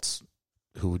Colts,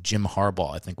 who Jim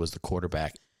Harbaugh, I think, was the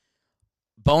quarterback.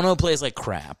 Bono plays like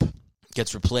crap,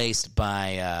 gets replaced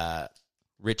by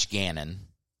Rich Gannon,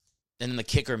 and then the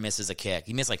kicker misses a kick.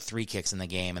 He missed like 3 kicks in the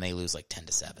game, and they lose like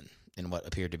 10-7. In what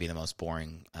appeared to be the most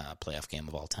boring playoff game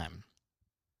of all time.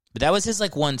 But that was his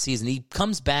like one season. He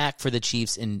comes back for the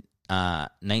Chiefs in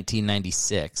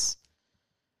 1996.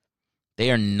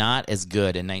 They are not as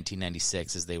good in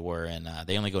 1996 as they were in.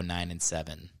 They only go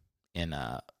 9-7 in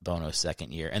Bono's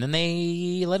 2nd year, and then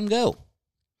they let him go.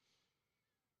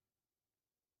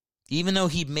 Even though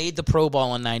he made the Pro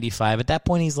Bowl in 95, at that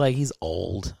point he's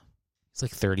old. He's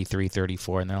like 33,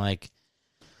 34, and they're like,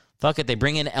 fuck it, they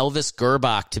bring in Elvis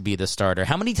Gerbach to be the starter.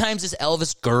 How many times is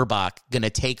Elvis Gerbach going to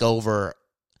take over?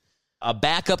 A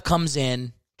backup comes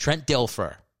in, Trent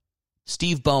Dilfer,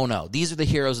 Steve Bono. These are the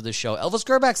heroes of the show. Elvis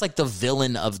Gerbach's like the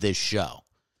villain of this show.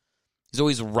 He's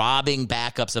always robbing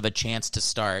backups of a chance to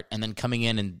start and then coming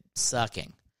in and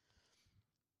sucking.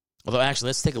 Although, actually,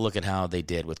 let's take a look at how they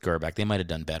did with Gerbach. They might have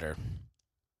done better.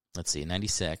 Let's see,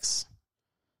 96.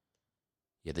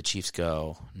 Yeah, the Chiefs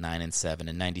go 9-7.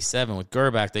 In 97, with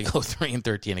Gerbach, they go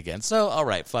 3-13 again. So, all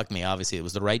right, fuck me. Obviously, it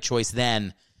was the right choice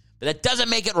then. But that doesn't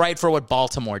make it right for what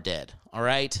Baltimore did, all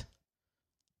right?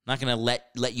 I'm not going to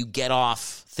let you get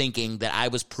off thinking that I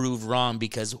was proved wrong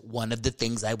because one of the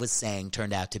things I was saying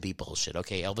turned out to be bullshit.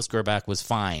 Okay, Elvis Gerbach was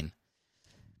fine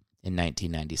in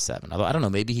 1997. Although, I don't know,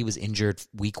 maybe he was injured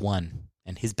week 1,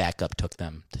 and his backup took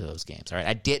them to those games, all right?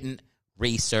 I didn't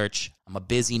research. I'm a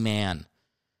busy man.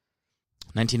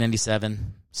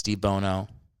 1997, Steve Bono,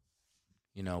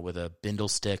 with a bindle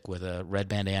stick with a red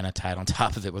bandana tied on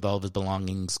top of it with all of his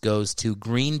belongings, goes to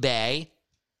Green Bay,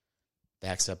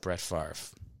 backs up Brett Favre.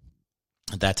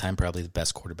 At that time, probably the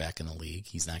best quarterback in the league.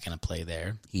 He's not going to play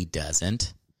there. He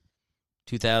doesn't.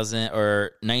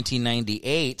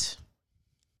 1998,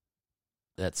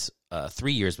 that's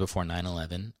 3 years before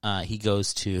 9/11, he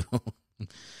goes to,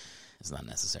 it's not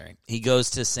necessary, he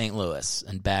goes to St. Louis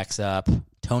and backs up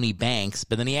Tony Banks,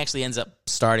 but then he actually ends up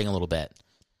starting a little bit.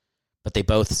 But they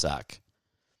both suck.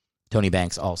 Tony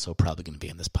Banks also probably going to be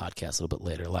in this podcast a little bit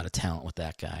later. A lot of talent with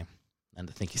that guy. And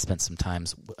I think he spent some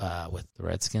times with the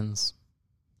Redskins,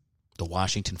 the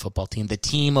Washington football team, the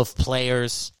team of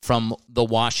players from the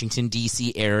Washington,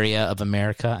 D.C. area of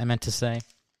America, I meant to say. And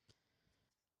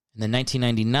then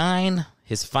 1999,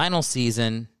 his final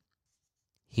season,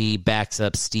 he backs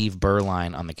up Steve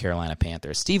Berline on the Carolina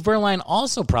Panthers. Steve Berline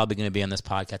also probably going to be on this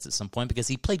podcast at some point because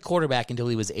he played quarterback until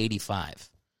he was 85.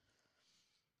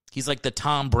 He's like the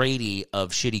Tom Brady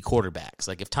of shitty quarterbacks.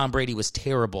 Like if Tom Brady was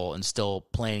terrible and still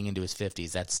playing into his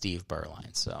 50s, that's Steve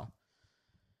Berline. So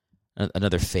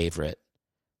another favorite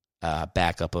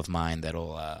backup of mine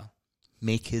that'll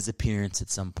make his appearance at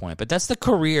some point. But that's the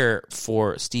career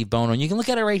for Steve Bono. And you can look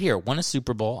at it right here. Won a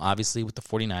Super Bowl, obviously, with the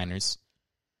 49ers.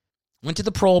 Went to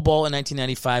the Pro Bowl in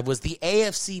 1995. Was the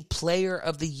AFC Player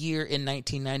of the Year in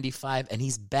 1995. And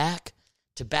he's back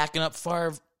to backing up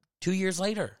Favre 2 years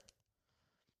later.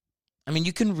 I mean,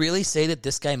 you can really say that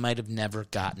this guy might have never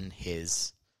gotten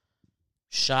his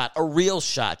shot, a real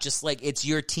shot, just like it's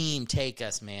your team, take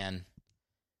us, man.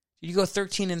 You go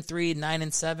 13-3,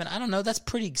 9-7. I don't know. That's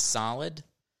pretty solid.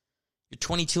 You're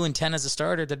 22-10 as a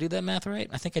starter. Did I do that math right?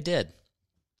 I think I did.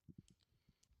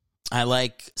 I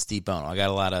like Steve Bono. I got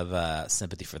a lot of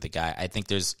sympathy for the guy. I think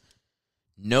there's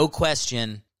no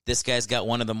question this guy's got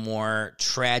one of the more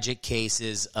tragic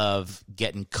cases of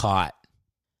getting caught.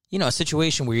 A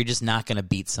situation where you're just not going to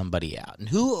beat somebody out. And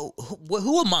who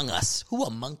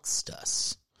amongst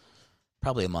us,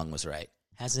 probably among was right,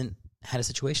 hasn't had a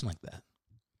situation like that?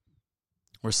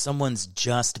 Where someone's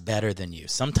just better than you.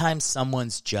 Sometimes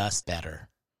someone's just better.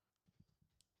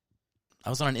 I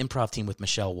was on an improv team with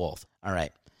Michelle Wolf. All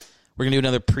right. We're going to do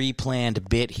another pre-planned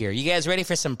bit here. You guys ready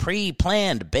for some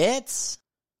pre-planned bits?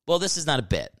 Well, this is not a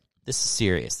bit. This is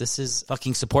serious. This is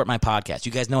fucking support my podcast.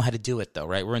 You guys know how to do it, though,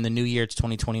 right? We're in the new year. It's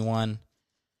 2021.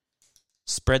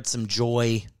 Spread some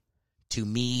joy to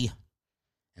me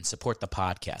and support the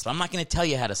podcast. But I'm not going to tell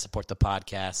you how to support the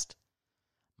podcast.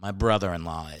 My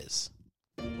brother-in-law is.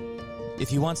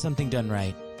 If you want something done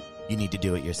right, you need to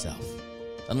do it yourself.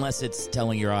 Unless it's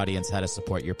telling your audience how to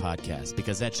support your podcast,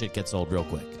 because that shit gets old real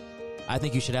quick. I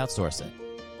think you should outsource it.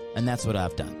 And that's what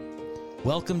I've done.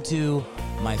 Welcome to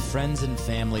My Friends and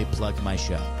Family Plug My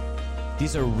Show.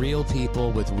 These are real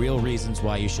people with real reasons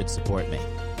why you should support me.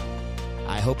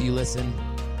 I hope you listen,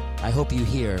 I hope you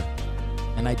hear,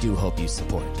 and I do hope you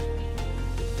support.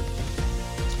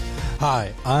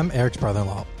 Hi, I'm Eric's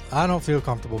brother-in-law. I don't feel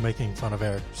comfortable making fun of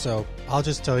Eric, so I'll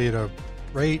just tell you to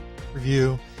rate,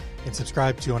 review, and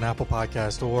subscribe to an Apple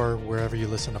Podcast or wherever you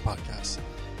listen to podcasts.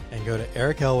 And go to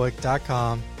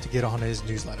erichelwig.com to get on his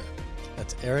newsletter.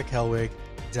 That's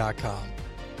erichelwig.com.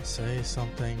 Say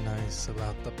something nice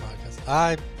about the podcast.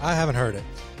 I haven't heard it.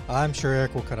 I'm sure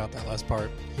Eric will cut out that last part.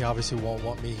 He obviously won't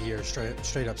want me here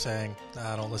straight up saying,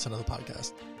 I don't listen to the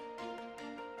podcast.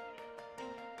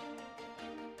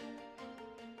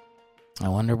 I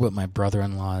wonder what my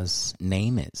brother-in-law's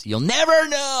name is. You'll never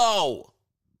know!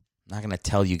 I'm not going to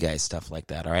tell you guys stuff like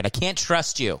that, all right? I can't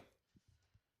trust you.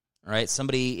 All right?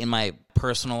 Somebody in my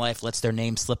personal life lets their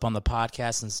name slip on the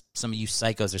podcast, and some of you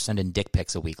psychos are sending dick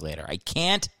pics a week later. I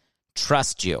can't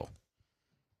trust you.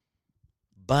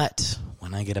 But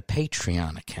when I get a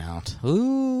Patreon account,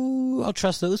 ooh, I'll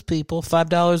trust those people.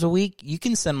 $5 a week, you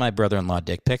can send my brother-in-law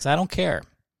dick pics. I don't care.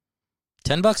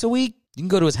 $10 a week, you can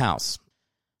go to his house.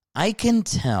 I can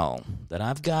tell that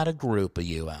I've got a group of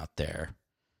you out there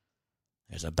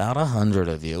There's about 100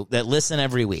 of you that listen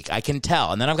every week. I can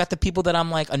tell. And then I've got the people that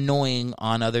I'm like annoying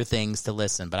on other things to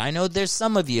listen. But I know there's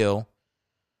some of you,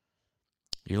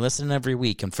 you're listening every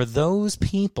week. And for those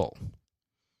people,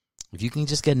 if you can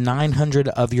just get 900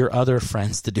 of your other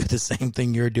friends to do the same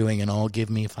thing you're doing and all give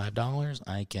me $5,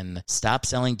 I can stop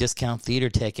selling discount theater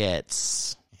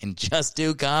tickets and just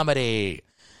do comedy.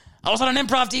 I was on an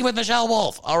improv team with Michelle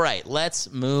Wolf. All right,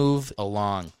 let's move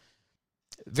along.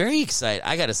 Very excited.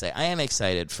 I got to say, I am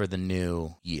excited for the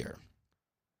new year.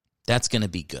 That's going to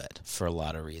be good for a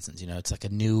lot of reasons. You know, it's like a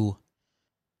new...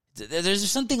 There's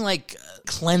something like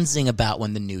cleansing about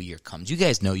when the new year comes. You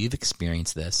guys know, you've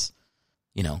experienced this,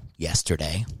 you know,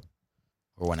 yesterday.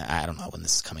 Or when, I don't know when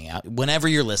this is coming out. Whenever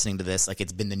you're listening to this, like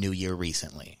it's been the new year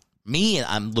recently. Me,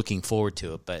 I'm looking forward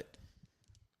to it, but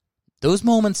those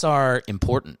moments are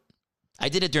important. I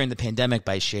did it during the pandemic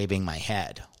by shaving my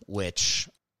head, which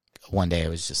one day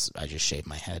I just shaved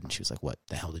my head, and she was like, "What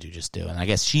the hell did you just do?" And I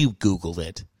guess she Googled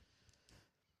it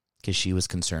because she was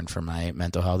concerned for my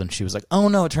mental health, and she was like, "Oh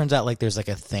no, it turns out like there's like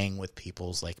a thing with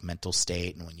people's like mental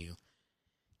state, and when you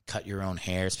cut your own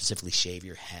hair, specifically shave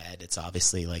your head, it's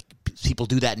obviously like people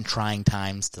do that in trying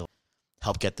times to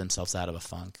help get themselves out of a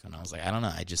funk." And I was like, "I don't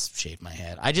know, I just shaved my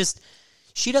head."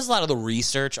 She does a lot of the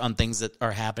research on things that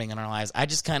are happening in our lives. I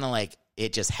just kind of like,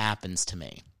 it just happens to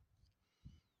me.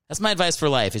 That's my advice for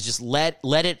life, is just let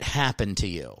it happen to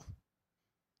you.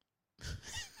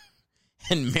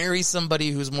 And marry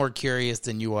somebody who's more curious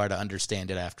than you are to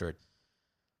understand it after it.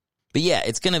 But yeah,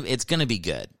 it's gonna be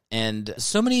good. And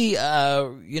so many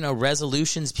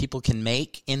resolutions people can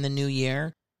make in the new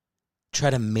year. Try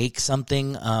to make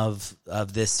something of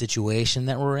this situation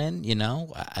that we're in, you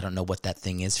know? I don't know what that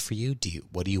thing is for you.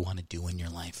 What do you want to do in your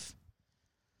life?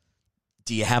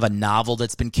 Do you have a novel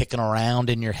that's been kicking around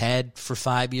in your head for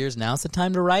 5 years? Now's the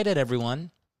time to write it,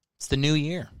 everyone. It's the new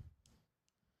year.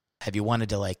 Have you wanted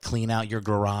to like clean out your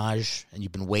garage and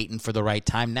you've been waiting for the right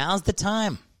time? Now's the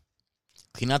time.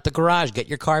 Clean out the garage. Get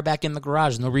your car back in the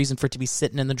garage. No reason for it to be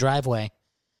sitting in the driveway.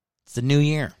 It's the new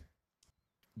year.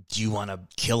 Do you want to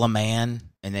kill a man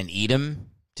and then eat him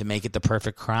to make it the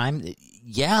perfect crime?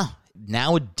 Yeah,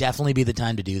 now would definitely be the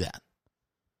time to do that.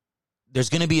 There's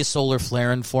going to be a solar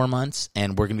flare in 4 months,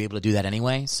 and we're going to be able to do that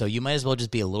anyway, so you might as well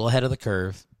just be a little ahead of the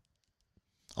curve.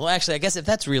 Well, actually, I guess if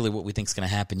that's really what we think is going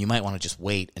to happen, you might want to just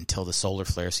wait until the solar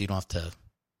flare so you don't have to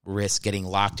risk getting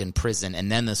locked in prison,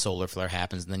 and then the solar flare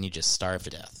happens, and then you just starve to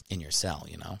death in your cell,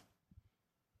 you know?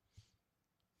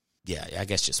 Yeah, I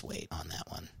guess just wait on that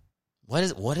one. What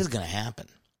is going to happen?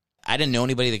 I didn't know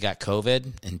anybody that got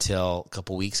COVID until a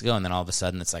couple weeks ago, and then all of a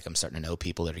sudden it's like I'm starting to know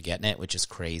people that are getting it, which is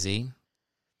crazy.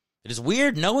 It is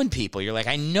weird knowing people. You're like,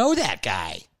 I know that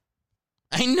guy.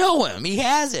 I know him. He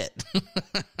has it.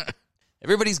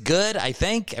 Everybody's good, I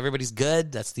think. Everybody's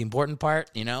good. That's the important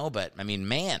part, you know? But, I mean,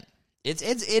 man, it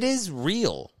is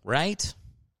real, right?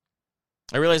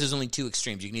 I realize there's only two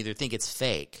extremes. You can either think it's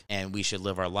fake and we should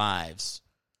live our lives,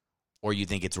 or you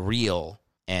think it's real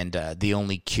and the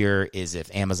only cure is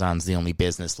if Amazon's the only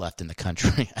business left in the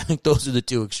country. I think those are the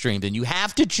two extremes, and you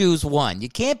have to choose one. You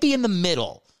can't be in the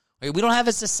middle. We don't have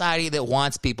a society that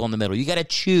wants people in the middle. You got to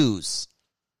choose.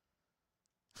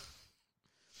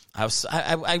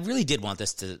 I really did want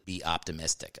this to be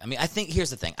optimistic. I mean, I think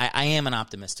here's the thing. I am an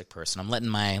optimistic person. I'm letting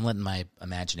my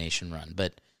imagination run,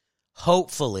 but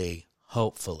hopefully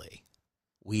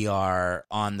we are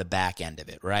on the back end of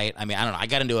it, right? I mean, I don't know. I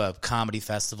got into a comedy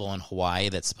festival in Hawaii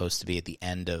that's supposed to be at the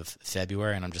end of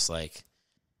February, and I'm just like,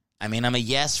 I mean, I'm a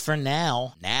yes for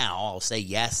now. Now, I'll say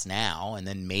yes now, and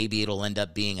then maybe it'll end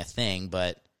up being a thing,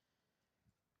 but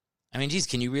I mean, geez,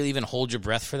 can you really even hold your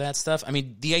breath for that stuff? I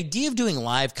mean, the idea of doing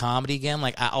live comedy again,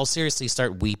 like, I'll seriously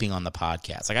start weeping on the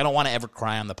podcast. Like, I don't want to ever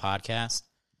cry on the podcast.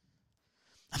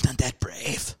 I'm not that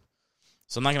brave.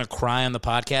 So I'm not going to cry on the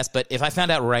podcast, but if I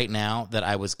found out right now that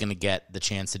I was going to get the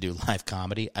chance to do live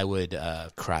comedy, I would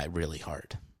cry really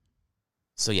hard.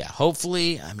 So yeah,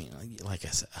 hopefully, I mean, like I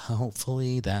said,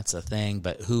 hopefully that's a thing,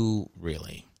 but who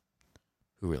really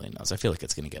knows? I feel like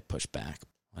it's going to get pushed back.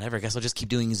 Whatever, I guess I'll just keep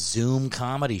doing Zoom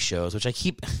comedy shows, which I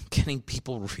keep getting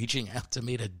people reaching out to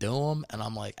me to do them, and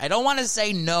I'm like, I don't want to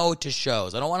say no to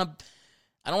shows. I don't want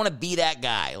to be that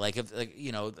guy. Like,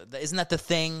 isn't that the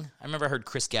thing? I remember I heard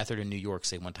Chris Gethard in New York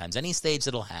say one time, any stage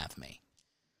that'll have me.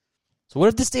 So what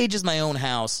if the stage is my own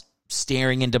house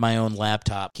staring into my own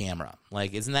laptop camera?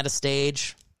 Like, isn't that a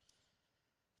stage?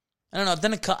 I don't know.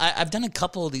 I've done a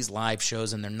couple of these live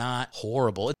shows, and they're not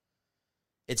horrible.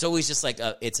 It's always just like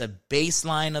it's a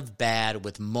baseline of bad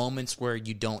with moments where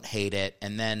you don't hate it.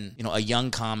 And then, a young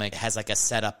comic has like a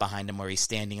setup behind him where he's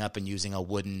standing up and using a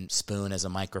wooden spoon as a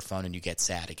microphone and you get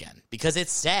sad again. Because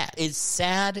it's sad. It's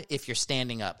sad if you're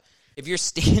standing up. If you're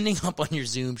standing up on your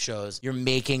Zoom shows, you're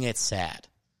making it sad.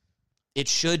 It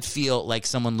should feel like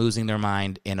someone losing their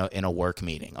mind in a work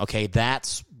meeting. Okay,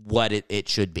 that's what it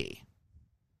should be.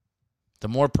 The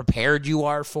more prepared you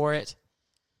are for it,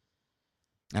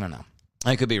 I don't know.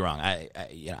 I could be wrong.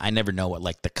 I never know what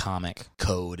like the comic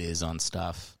code is on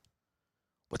stuff.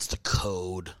 What's the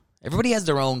code? Everybody has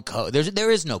their own code. There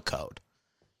is no code.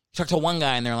 You talk to one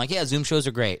guy and they're like, yeah, Zoom shows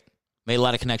are great. Made a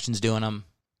lot of connections doing them.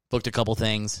 Booked a couple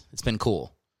things. It's been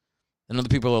cool. And other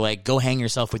people are like, go hang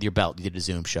yourself with your belt. You did a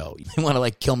Zoom show. You want to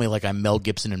like kill me like I'm Mel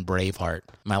Gibson in Braveheart.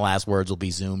 My last words will be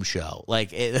Zoom show.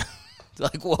 Like,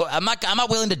 well, I'm not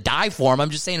willing to die for them. I'm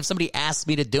just saying if somebody asks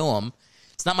me to do them,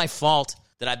 it's not my fault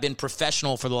that I've been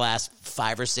professional for the last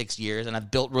 5 or 6 years and I've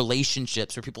built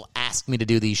relationships where people ask me to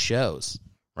do these shows,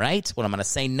 right? What, I'm going to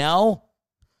say no?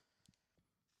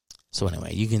 So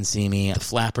anyway, you can see me at the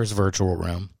Flappers virtual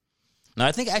room. No,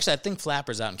 I think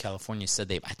Flappers out in California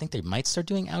said I think they might start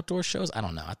doing outdoor shows. I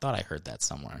don't know. I thought I heard that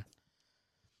somewhere.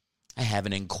 I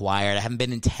haven't inquired. I haven't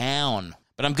been in town.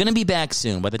 But I'm going to be back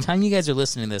soon. By the time you guys are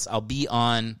listening to this, I'll be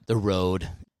on the road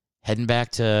heading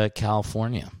back to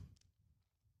California.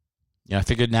 I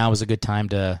figured now was a good time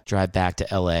to drive back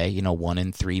to L.A. 1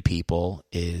 in 3 people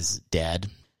is dead.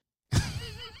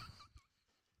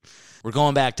 We're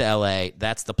going back to L.A.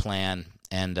 That's the plan.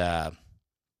 And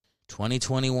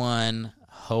 2021,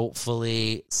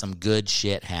 hopefully some good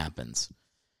shit happens.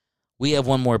 We have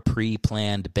one more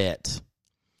pre-planned bit.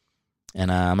 And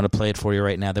I'm going to play it for you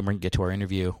right now. Then we're going to get to our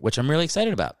interview, which I'm really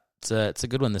excited about. It's a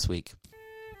good one this week.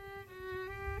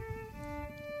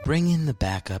 Bring in the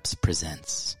Backups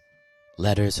presents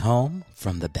Letters Home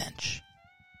from the Bench,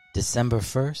 December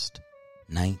 1st,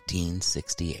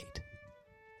 1968.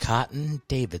 Cotton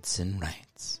Davidson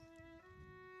writes,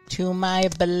 To my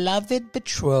beloved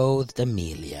betrothed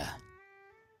Amelia,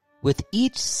 with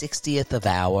each 60th of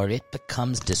hour it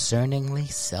becomes discerningly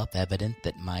self-evident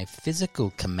that my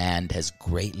physical command has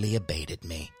greatly abated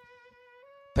me.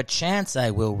 Perchance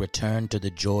I will return to the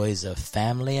joys of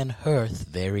family and hearth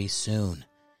very soon,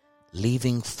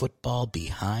 leaving football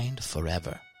behind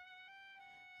forever.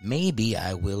 Maybe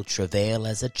I will travail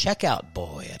as a checkout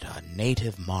boy at our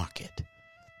native market.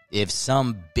 If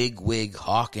some bigwig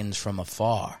hawkens from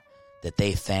afar that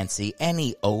they fancy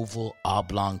any oval,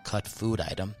 oblong-cut food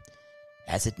item,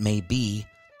 as it may be,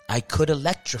 I could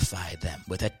electrify them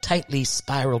with a tightly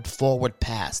spiraled forward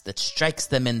pass that strikes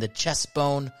them in the chest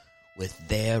bone with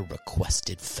their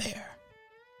requested fare.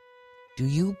 Do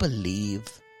you believe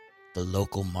the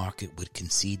local market would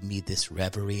concede me this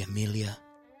reverie, Amelia?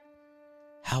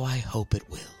 How I hope it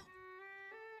will.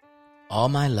 All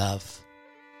my love,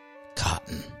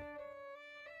 Cotton.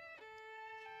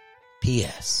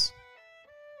 P.S.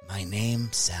 My name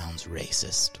sounds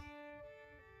racist.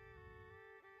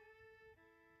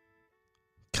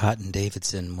 Cotton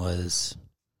Davidson was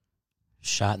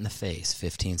shot in the face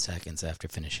 15 seconds after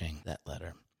finishing that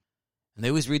letter. And they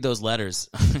always read those letters.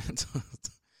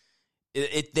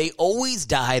 They always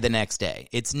die the next day.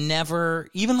 It's never,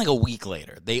 even like a week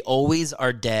later. They always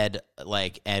are dead,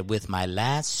 like, with my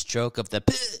last stroke of the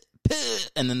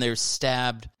and then they're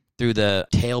stabbed through the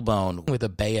tailbone with a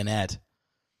bayonet.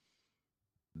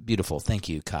 Beautiful. Thank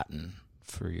you, Cotton,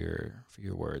 for your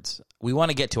words. We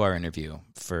want to get to our interview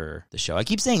for the show. I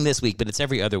keep saying this week, but it's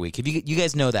every other week. If you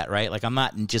guys know that, right? Like, I'm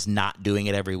not just not doing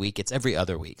it every week. It's every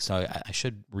other week. So I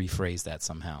should rephrase that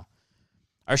somehow.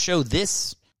 Our show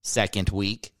this second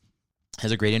week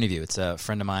has a great interview. It's a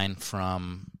friend of mine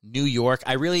from New York.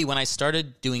 When I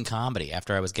started doing comedy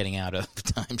after I was getting out of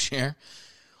timeshare,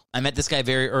 I met this guy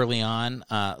very early on.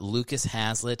 Lucas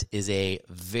Hazlitt is a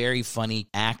very funny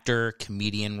actor,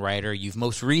 comedian, writer. You've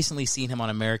most recently seen him on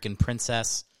American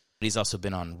Princess. He's also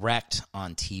been on Wrecked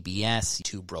on TBS,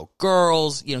 Two Broke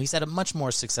Girls. He's had a much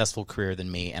more successful career than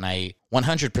me, and I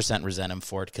 100% resent him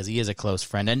for it because he is a close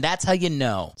friend. And that's how you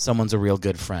know someone's a real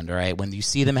good friend, all right? When you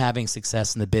see them having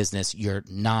success in the business, you're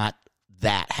not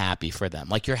that happy for them.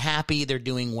 Like, you're happy they're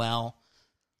doing well,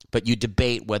 but you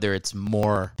debate whether it's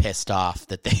more pissed off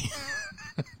that they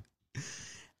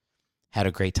had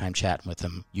a great time chatting with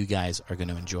him. You guys are going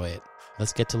to enjoy it.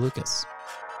 Let's get to Lucas.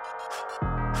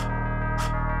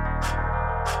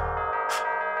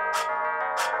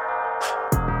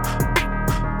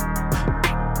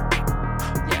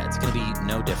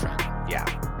 No different. Yeah.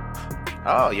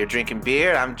 Oh, you're drinking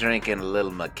beer? I'm drinking a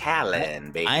little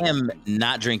Macallan, baby. I am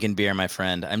not drinking beer, my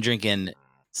friend. I'm drinking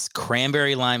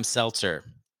cranberry lime seltzer.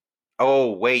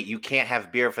 Oh, wait, you can't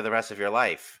have beer for the rest of your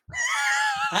life.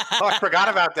 Oh, I forgot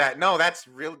about that. No, that's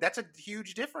real. That's a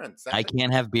huge difference. I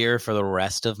can't have beer for the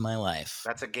rest of my life.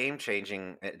 That's a game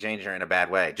changer in a bad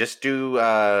way. Just do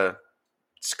don't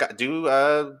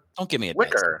give me advice.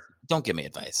 liquor. Don't give me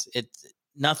advice.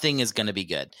 Nothing is going to be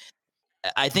good.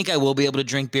 I think I will be able to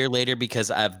drink beer later because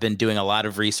I've been doing a lot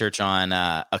of research on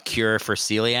a cure for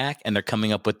celiac, and they're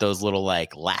coming up with those little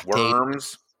like lactate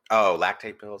Worms. Oh,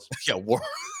 lactate pills. Yeah, worms.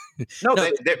 No,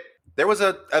 there was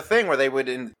a thing where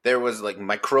there was like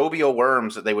microbial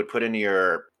worms that they would put into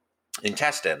your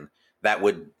intestine that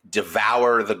would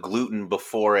devour the gluten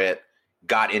before it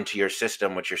got into your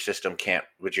system, which your system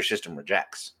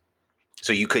rejects.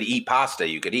 So you could eat pasta,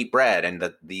 you could eat bread,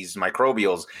 and these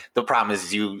microbials. The problem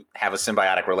is you have a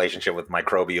symbiotic relationship with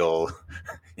microbial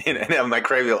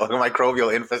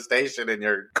infestation in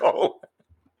your colon.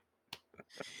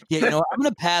 Yeah, I'm going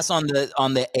to pass on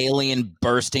the alien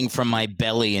bursting from my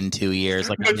belly in 2 years.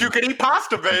 But you can eat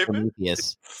pasta, babe.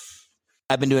 Prometheus.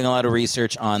 I've been doing a lot of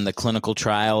research on the clinical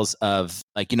trials of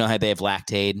how they have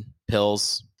lactate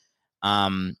pills.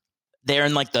 They're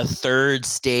in like the third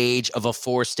stage of a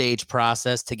 4-stage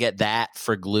process to get that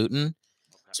for gluten.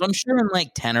 So I'm sure in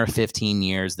like 10 or 15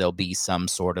 years, there'll be some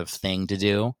sort of thing to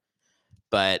do.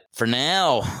 But for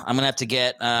now, I'm going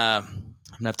to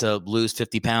have to lose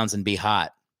 50 pounds and be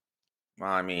hot.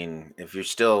 Well, I mean, if you're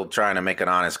still trying to make an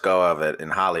honest go of it in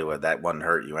Hollywood, that wouldn't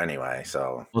hurt you anyway.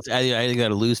 So I either got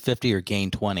to lose 50 or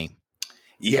gain 20.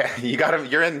 Yeah,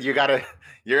 you're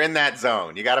in that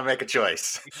zone. You got to make a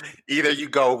choice. Either you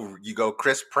go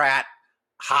Chris Pratt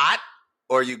hot,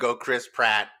 or you go Chris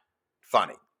Pratt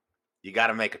funny. You got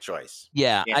to make a choice.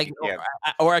 Yeah, I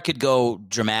could go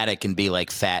dramatic and be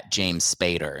like fat James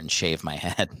Spader and shave my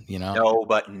head. No,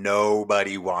 but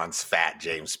nobody wants fat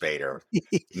James Spader.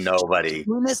 Nobody.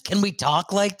 Can we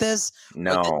talk like this?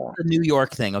 No. The New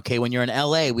York thing. Okay, when you're in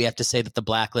LA, we have to say that The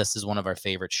Blacklist is one of our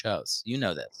favorite shows. You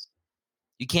know this.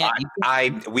 You can't.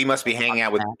 We must be hanging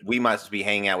out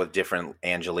with different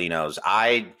Angelinos.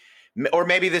 Or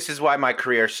maybe this is why my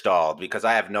career stalled, because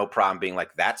I have no problem being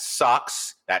like, that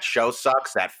sucks, that show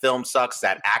sucks, that film sucks,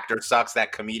 that actor sucks,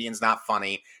 that comedian's not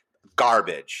funny,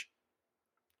 garbage.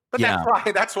 But yeah.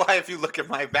 That's why if you look at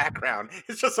my background,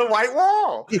 it's just a white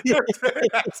wall.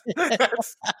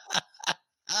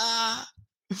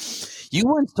 You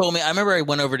once told me, I remember I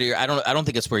went over to I don't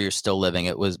think it's where you're still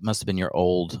living. Must have been your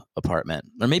old apartment,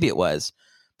 or maybe it was,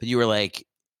 but you were like,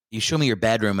 you show me your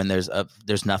bedroom and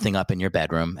there's nothing up in your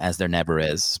bedroom, as there never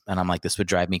is. And I'm like, this would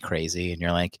drive me crazy. And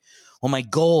you're like, well, my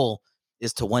goal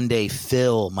is to one day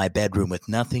fill my bedroom with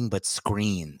nothing but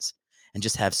screens and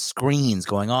just have screens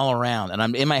going all around. And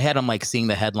I'm in my head, I'm like seeing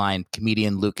the headline,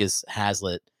 comedian Lucas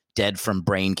Hazlitt dead from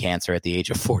brain cancer at the age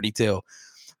of 42.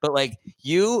 But like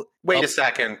wait a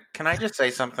second. Can I just say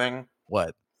something?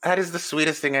 What? That is the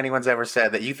sweetest thing anyone's ever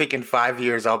said, that you think in 5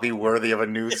 years I'll be worthy of a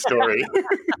news story.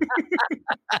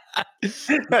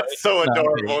 That's so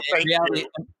adorable.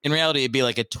 In reality, it'd be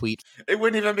like a tweet. It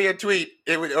wouldn't even be a tweet.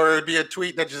 It would be a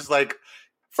tweet that just like,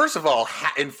 first of all,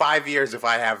 in 5 years, if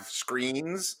I have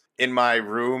screens in my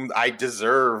room, I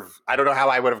don't know how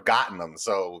I would have gotten them.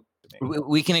 So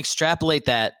we can extrapolate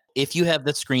that. If you have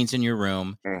the screens in your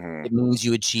room, It means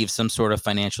you achieve some sort of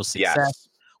financial success. Yes.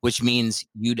 Which means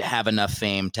you'd have enough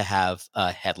fame to have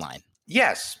a headline.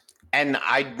 Yes. And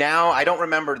I don't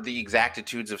remember the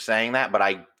exactitudes of saying that, but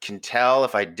I can tell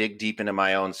if I dig deep into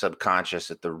my own subconscious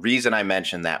that the reason I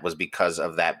mentioned that was because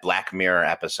of that Black Mirror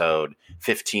episode,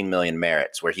 15 Million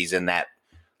Merits, where he's in that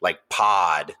like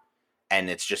pod and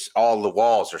it's just all the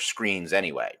walls are screens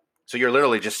anyway. So you're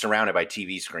literally just surrounded by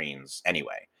TV screens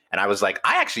anyway. And I was like,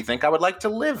 I actually think I would like to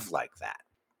live like that,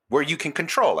 where you can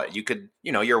control it. You could,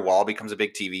 your wall becomes a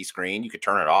big TV screen. You could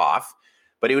turn it off,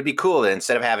 but it would be cool that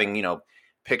instead of having,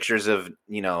 pictures of,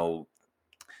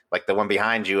 like the one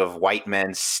behind you of white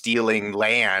men stealing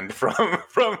land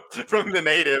from the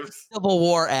natives. Civil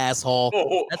War, asshole.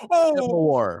 Civil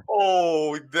War.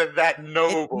 Oh, that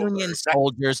noble. Union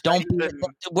soldiers.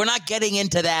 We're not getting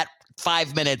into that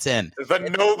 5 minutes in. The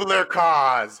nobler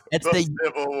cause. It's the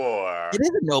Civil War. It is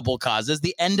a noble cause. It's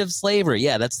the end of slavery.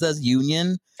 Yeah, that's the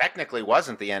Union. Technically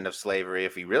wasn't the end of slavery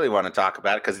if you really want to talk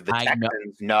about it, because the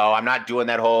Texans, no, I'm not doing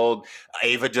that whole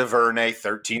Ava DuVernay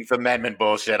 13th Amendment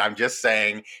bullshit. I'm just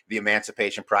saying the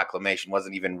Emancipation Proclamation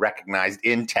wasn't even recognized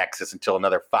in Texas until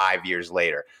another 5 years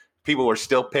later. People were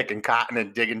still picking cotton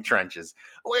and digging trenches.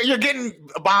 Well, you're getting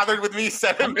bothered with me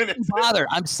 7 minutes. Bothered.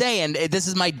 I'm saying this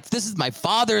is my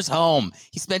father's home.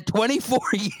 He spent 24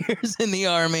 years in the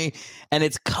Army, and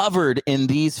it's covered in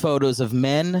these photos of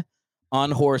men on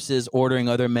horses ordering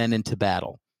other men into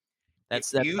battle.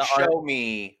 You show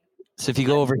me So if you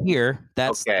go over here,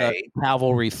 that's Okay. the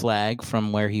cavalry flag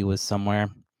from where he was somewhere.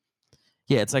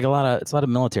 Yeah, it's like a lot of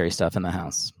military stuff in the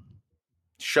house.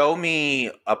 Show me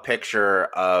a picture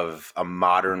of a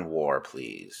modern war,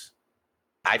 please.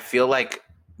 I feel like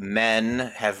men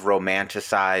have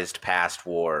romanticized past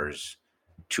wars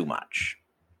too much.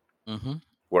 Mm-hmm.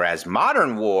 Whereas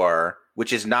modern war,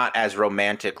 which is not as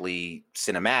romantically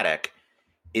cinematic,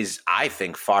 is, I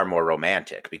think, far more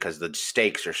romantic because the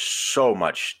stakes are so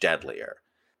much deadlier.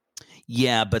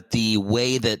 Yeah, but the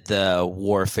way that the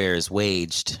warfare is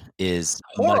waged is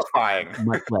Horrifying.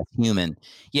 much less human.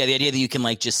 Yeah, the idea that you can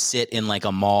like just sit in like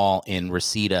a mall in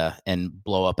Reseda and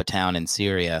blow up a town in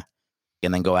Syria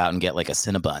and then go out and get like a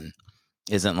Cinnabon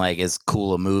isn't like as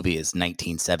cool a movie as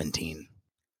 1917.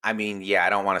 I mean, yeah, I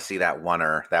don't want to see that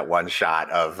one shot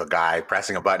of a guy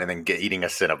pressing a button and then eating a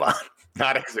Cinnabon.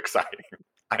 Not as exciting.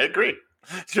 I agree.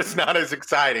 It's just not as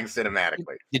exciting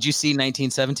cinematically. Did you see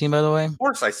 1917, by the way? Of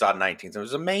course, I saw 19. It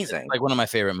was amazing. Like one of my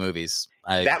favorite movies.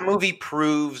 That movie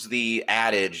proves the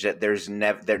adage that there's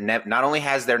not only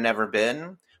has there never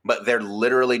been, but there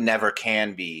literally never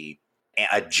can be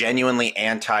a genuinely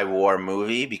anti-war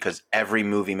movie because every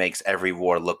movie makes every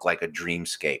war look like a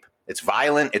dreamscape. It's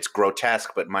violent, it's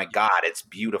grotesque, but my God, it's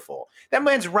beautiful. That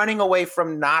man's running away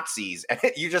from Nazis, and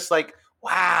you're just like,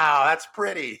 wow, that's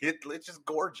pretty. It's just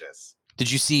gorgeous.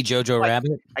 Did you see Jojo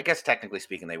Rabbit? I guess technically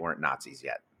speaking, they weren't Nazis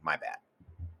yet. My bad.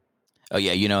 Oh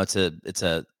yeah, you know it's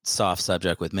a soft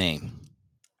subject with me.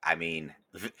 I mean,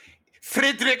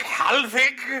 Friedrich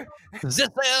Halvig,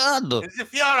 The the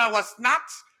Führer was not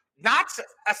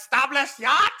established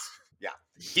yet. Yeah,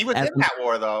 he was in that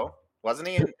war though, wasn't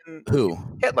he? Who?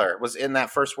 Hitler was in that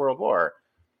First World War.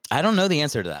 I don't know the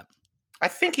answer to that. I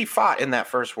think he fought in that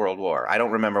First World War. I don't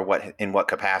remember in what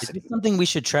capacity. Is this something we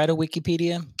should try to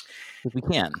Wikipedia? If we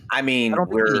can. I mean,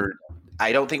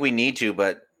 I don't think we need to,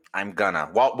 but I'm gonna.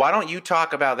 Why don't you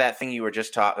talk about that thing you were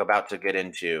just about to get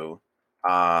into?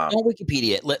 Don't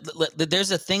Wikipedia.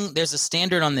 There's a thing. There's a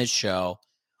standard on this show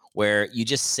where you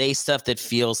just say stuff that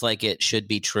feels like it should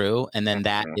be true, and then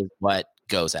that is what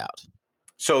goes out.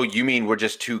 So you mean we're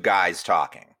just two guys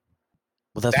talking?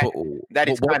 Well, that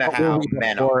is kind of how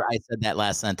men are. I said that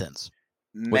last sentence.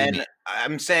 Men,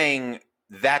 I'm saying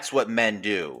that's what men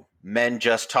do. Men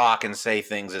just talk and say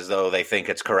things as though they think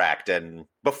it's correct. And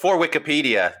before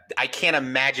Wikipedia, I can't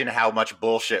imagine how much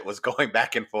bullshit was going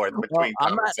back and forth between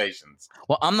conversations.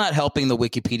 I'm not helping the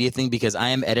Wikipedia thing because I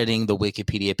am editing the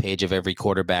Wikipedia page of every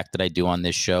quarterback that I do on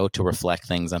this show to reflect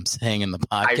things I'm saying in the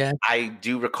podcast. I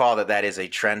do recall that is a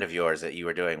trend of yours that you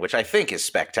were doing, which I think is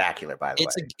spectacular, by the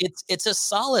way. It's a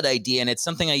solid idea, and it's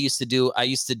something I used to do. I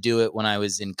used to do it when I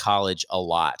was in college a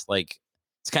lot. Like,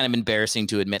 it's kind of embarrassing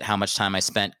to admit how much time I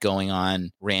spent going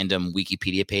on random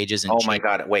Wikipedia pages. And my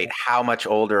God. Wait, how much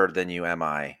older than you am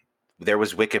I? There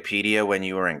was Wikipedia when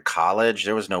you were in college?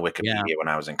 There was no Wikipedia when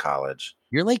I was in college.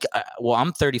 You're like, well,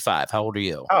 I'm 35. How old are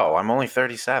you? Oh, I'm only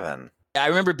 37. I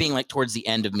remember being like towards the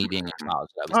end of me being in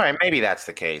college. All right, maybe that's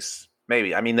the case.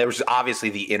 Maybe. I mean, there was obviously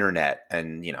the internet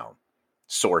and,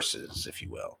 sources, if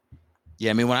you will. Yeah,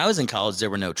 I mean, when I was in college,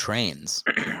 there were no trains.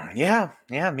 Yeah,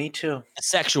 me too. A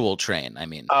sexual train, I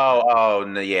mean. Oh,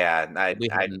 no, yeah. I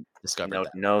discovered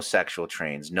that. No sexual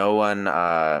trains. No one.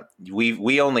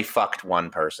 We only fucked one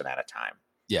person at a time.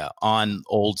 Yeah, on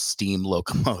old steam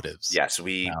locomotives. Yes,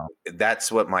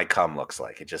 That's what my cum looks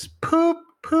like. It just poop,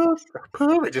 poop,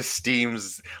 poop. It just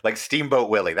steams like Steamboat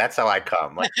Willie. That's how I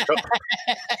come. Like,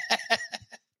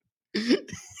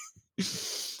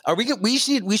 We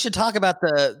should talk about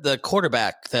the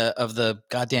quarterback of the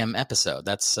goddamn episode.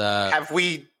 That's have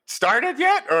we started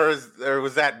yet, or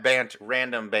was that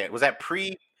random banter? Was that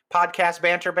pre-podcast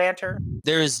banter?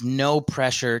 There is no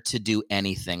pressure to do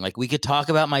anything. Like, we could talk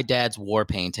about my dad's war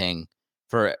painting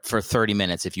for 30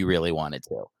 minutes if you really wanted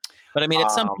to. But I mean, at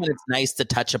some point, it's nice to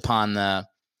touch upon the.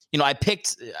 I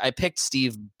picked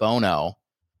Steve Bono.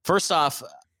 First off,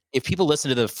 if people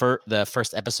listen to the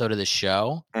first episode of the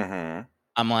show. Mm-hmm.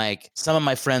 I'm like, some of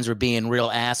my friends were being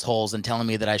real assholes and telling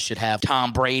me that I should have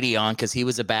Tom Brady on because he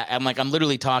was I'm like, I'm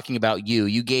literally talking about you.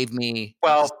 You gave me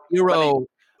zero.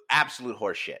 Absolute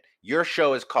horseshit. Your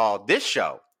show is called, this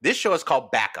show is called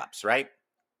Backups, right?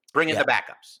 Bring in the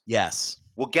backups. Yes.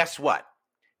 Well, guess what?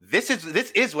 This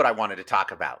is what I wanted to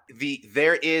talk about.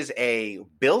 There is a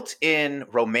built-in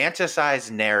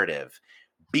romanticized narrative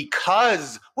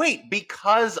because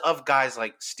of guys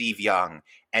like Steve Young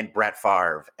and Brett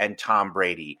Favre and Tom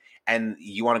Brady. And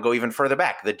you want to go even further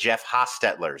back, the Jeff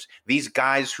Hostetlers, these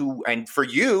guys who, and for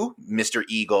you, Mr.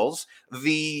 Eagles,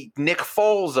 the Nick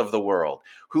Foles of the world,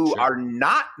 who are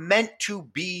not meant to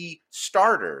be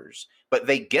starters, but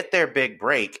they get their big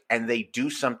break and they do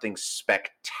something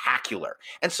spectacular.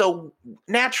 And so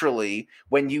naturally,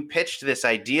 when you pitched this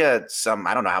idea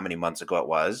I don't know how many months ago it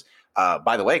was,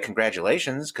 by the way,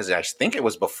 congratulations, because I think it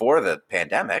was before the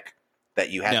pandemic that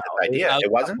you had this idea.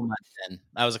 It wasn't?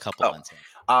 I was a couple months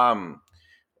in.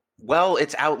 Well,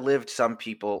 it's outlived some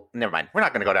people. Never mind. We're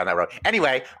not going to go down that road.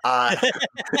 Anyway. Say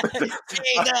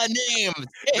the name.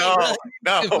 No,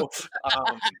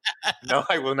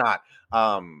 I will not.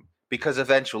 Because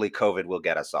eventually COVID will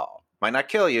get us all. Might not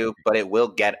kill you, but it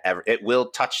will it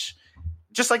will touch,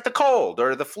 just like the cold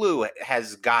or the flu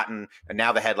has gotten. And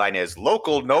now the headline is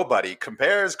 "Local Nobody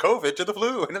Compares COVID to the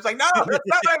Flu," and it's like, no, that's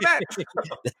not what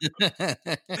I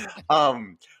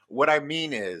meant. What I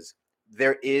mean is,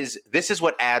 this is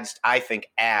what I think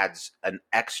adds an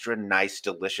extra nice,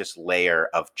 delicious layer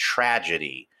of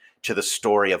tragedy to the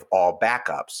story of all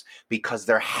backups, because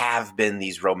there have been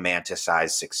these romanticized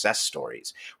success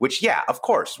stories, which, yeah, of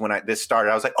course, when this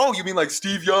started, I was like, oh, you mean like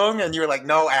Steve Young? And you're like,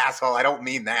 no, asshole, I don't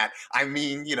mean that. I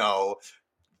mean,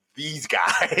 these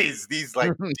guys, these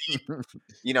like deep,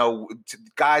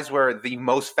 guys where the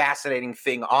most fascinating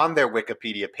thing on their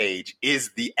Wikipedia page is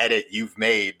the edit you've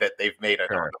made that they've made on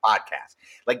the podcast.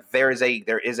 Like there is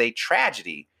a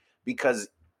tragedy, because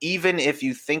even if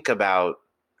you think about,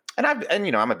 I'm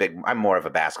more of a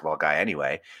basketball guy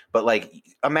anyway, but like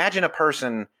imagine a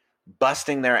person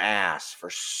busting their ass for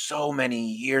so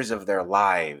many years of their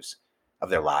life.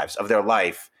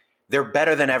 They're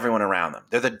better than everyone around them.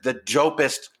 They're the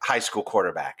dopest high school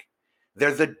quarterback.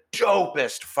 They're the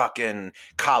dopest fucking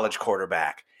college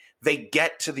quarterback. They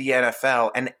get to the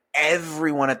NFL and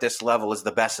everyone at this level is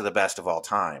the best of all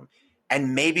time.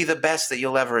 And maybe the best that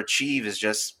you'll ever achieve is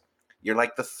just, you're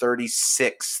like the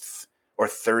 36th or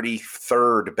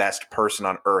 33rd best person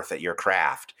on earth at your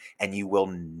craft. And you will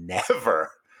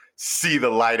never see the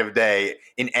light of day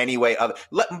in any way other.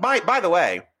 By the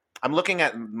way, I'm looking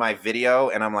at my video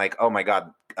and I'm like, oh my God,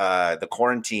 the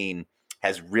quarantine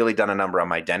has really done a number on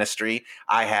my dentistry.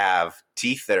 I have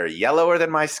teeth that are yellower than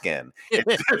my skin.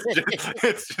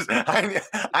 It's just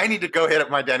I need to go hit up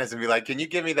my dentist and be like, can you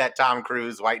give me that Tom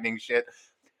Cruise whitening shit?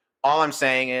 All I'm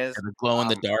saying is glow in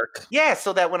the dark. Yeah,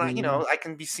 so that when I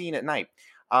can be seen at night.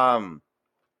 I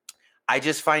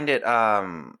just find it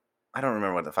I don't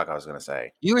remember what the fuck I was going to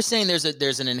say. You were saying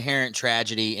there's an inherent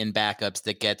tragedy in backups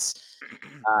that gets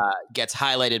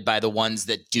highlighted by the ones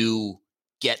that do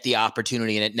get the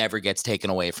opportunity and it never gets taken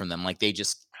away from them. Like they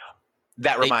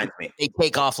reminds me. They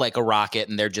take off like a rocket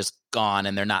and they're just gone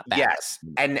and they're not back. Yes.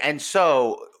 And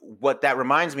so what that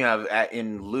reminds me of not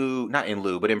in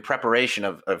lieu, but in preparation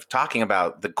of talking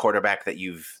about the quarterback that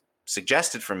you've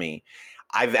suggested for me,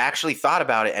 I've actually thought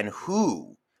about it, and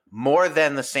who more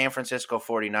than the San Francisco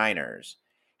 49ers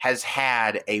has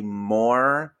had a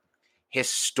more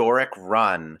historic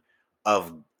run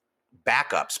of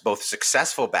backups, both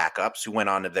successful backups who went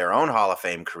on to their own Hall of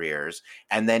Fame careers,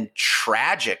 and then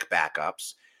tragic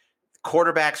backups,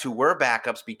 quarterbacks who were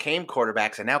backups became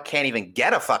quarterbacks and now can't even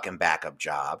get a fucking backup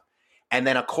job, and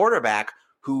then a quarterback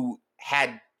who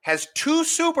has 2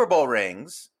 Super Bowl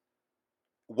rings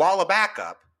while a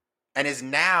backup and is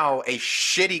now a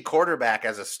shitty quarterback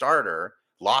as a starter,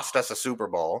 lost us a Super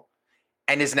Bowl,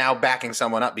 and is now backing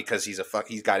someone up because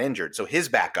he's got injured. So his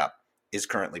backup is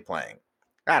currently playing.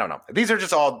 I don't know. These are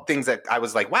just all things that I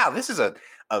was like, wow, this is a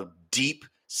deep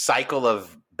cycle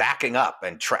of backing up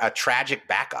and tragic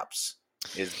backups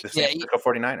is the San Francisco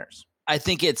 49ers. I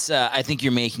think I think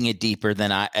you're making it deeper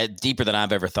than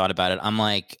I've ever thought about it. I'm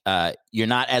like, you're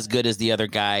not as good as the other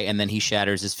guy, and then he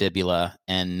shatters his fibula,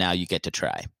 and now you get to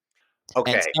try.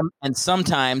 Okay. And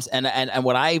sometimes, and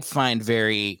what I find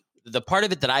the part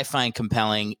of it that I find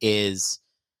compelling is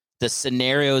the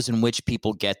scenarios in which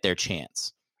people get their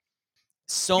chance.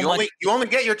 You only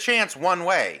get your chance one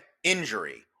way: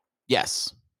 injury.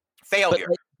 Yes. Failure.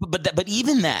 But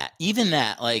even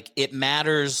that, like, it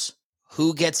matters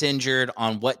who gets injured,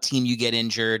 on what team you get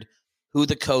injured, who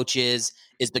the coach is.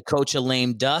 Is the coach a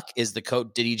lame duck?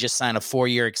 Did he just sign a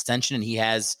 4-year extension and he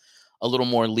has a little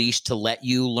more leash to let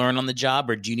you learn on the job,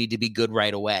 or do you need to be good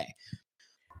right away?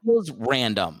 It was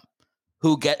random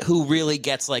who really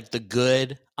gets like the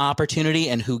good opportunity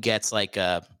and who gets like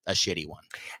a shitty one.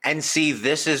 And see,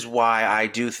 this is why I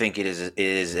do think it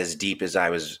is as deep as I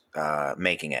was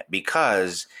making it,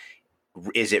 because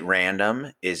is it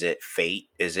random? Is it fate?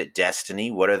 Is it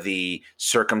destiny? What are the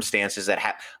circumstances that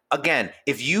have? Again,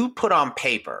 if you put on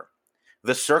paper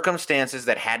the circumstances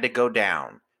that had to go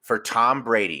down for Tom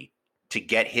Brady to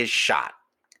get his shot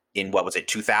in, what was it,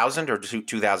 2000 or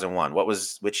 2001?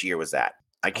 Which year was that?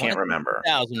 I can't remember.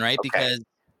 2000, right? Okay.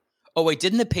 Because,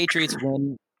 didn't the Patriots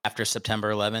win After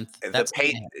September 11th?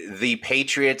 The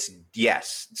Patriots,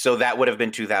 yes. So that would have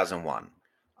been 2001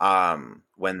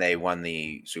 when they won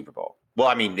the Super Bowl. Well,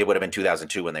 I mean, it would have been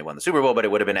 2002 when they won the Super Bowl, but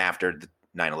it would have been after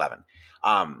 9/11.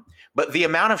 But the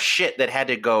amount of shit that had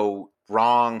to go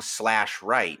wrong /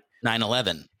 right.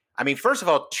 9/11. I mean, first of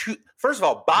all,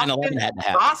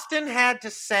 Boston had to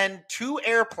send 2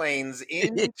 airplanes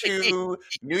into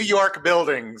New York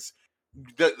buildings.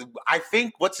 I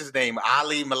think, what's his name?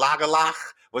 Ali Malagalach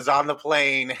was on the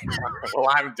plane. Well,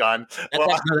 I'm done.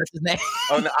 That's his name.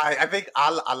 I think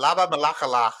Alaba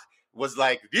Malagalach was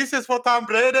like, "This is for Tom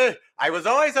Brady. I was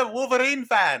always a Wolverine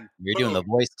fan." You're doing the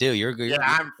voice too. You're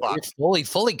I'm fucked. You're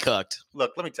fully cooked.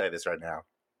 Look, let me tell you this right now.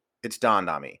 It's dawned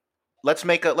on me. Let's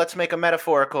make a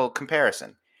metaphorical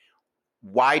comparison.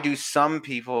 Why do some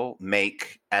people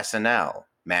make SNL,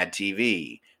 Mad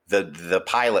TV, the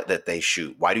pilot that they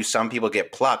shoot? Why do some people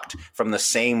get plucked from the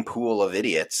same pool of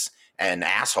idiots and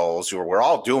assholes who we're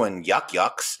all doing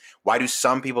yucks? Why do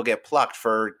some people get plucked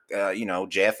for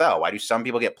JFL? Why do some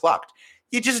people get plucked?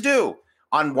 You just do.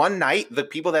 On one night, the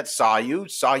people that saw you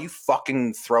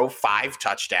fucking throw 5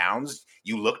 touchdowns.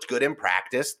 You looked good in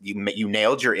practice. You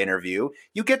nailed your interview.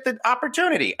 You get the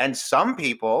opportunity. And some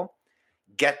people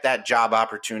get that job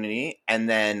opportunity and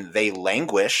then they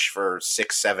languish for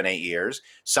 6, 7, 8 years.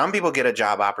 Some people get a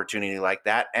job opportunity like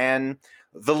that and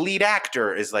the lead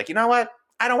actor is like, you know what?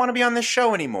 I don't want to be on this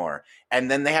show anymore.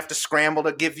 And then they have to scramble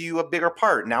to give you a bigger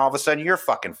part. Now all of a sudden you're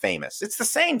fucking famous. It's the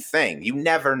same thing. You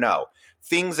never know.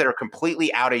 Things that are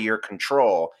completely out of your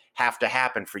control have to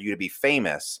happen for you to be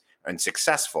famous and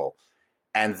successful.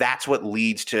 And that's what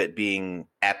leads to it being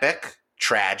epic,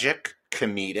 tragic,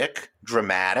 comedic,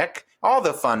 dramatic, all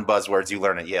the fun buzzwords you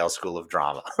learn at Yale School of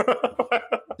Drama.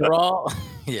 They're all,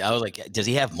 yeah, I was like, does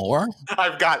he have more?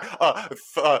 I've got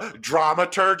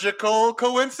dramaturgical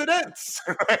coincidence.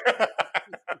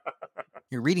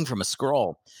 You're reading from a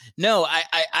scroll. No,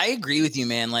 I agree with you,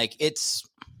 man. Like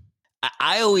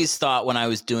I always thought when I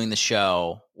was doing the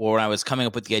show or when I was coming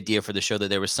up with the idea for the show that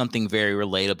there was something very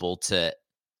relatable to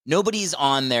nobody's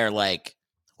on there like,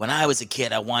 when I was a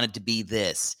kid, I wanted to be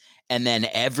this. And then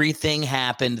everything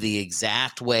happened the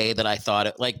exact way that I thought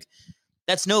it. Like,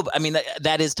 that's I mean,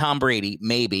 that is Tom Brady,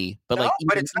 maybe. But no, like,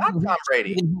 but it's not Tom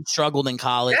Brady. Even he struggled in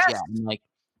college. Yes.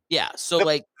 Yeah. So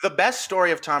the best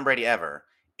story of Tom Brady ever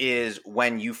is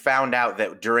when you found out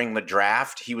that during the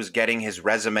draft, he was getting his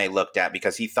resume looked at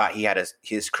because he thought he had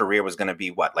his career was going to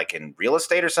be what, like in real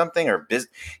estate or something, or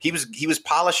he was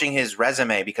polishing his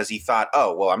resume because he thought,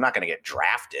 oh, well, I'm not going to get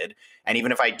drafted. And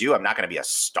even if I do, I'm not going to be a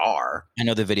star. I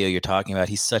know the video you're talking about.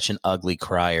 He's such an ugly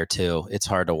crier too. It's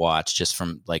hard to watch just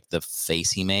from like the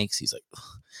face he makes. He's like,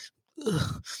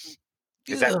 ugh.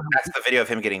 That's the video of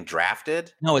him getting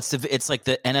drafted? No, it's like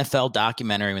the NFL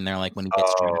documentary when they're like when he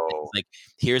gets drafted. It's like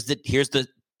here's the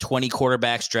 20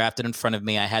 quarterbacks drafted in front of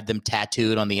me. I had them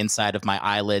tattooed on the inside of my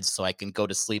eyelids so I can go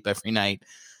to sleep every night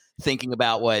thinking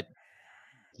about what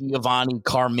Giovanni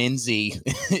Carminzi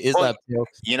is up to.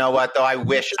 You know what though? I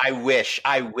wish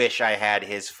I had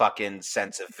his fucking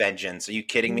sense of vengeance. Are you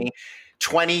kidding me?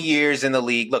 20 years in the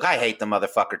league. Look, I hate the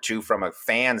motherfucker too from a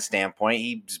fan standpoint.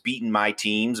 He's beaten my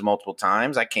teams multiple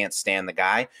times. I can't stand the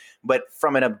guy. But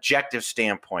from an objective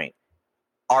standpoint,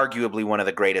 arguably one of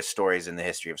the greatest stories in the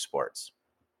history of sports.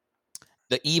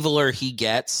 The eviler he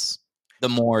gets, the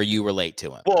more you relate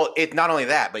to him. Well, it's not only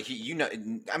that, but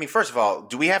first of all,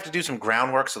 do we have to do some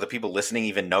groundwork so the people listening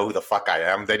even know who the fuck I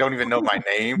am? They don't even know my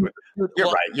name.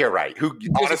 You're right.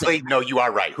 Honestly, no, you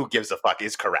are right. Who gives a fuck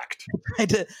is correct.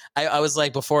 I was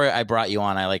like, before I brought you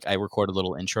on, I recorded a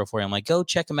little intro for you. I'm like, go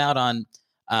check him out on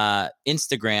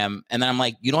Instagram. And then I'm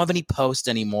like, you don't have any posts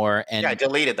anymore. And yeah, I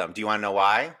deleted them. Do you want to know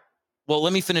why? Well,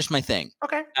 let me finish my thing.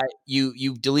 Okay.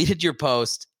 You deleted your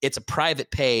post. It's a private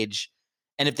page.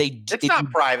 And it's not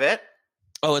private.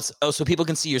 So people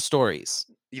can see your stories.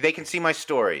 They can see my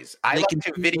stories. I like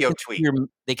to video tweet.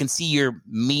 They can see your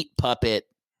meat puppet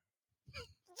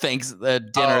dinner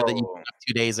that you had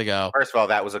 2 days ago. First of all,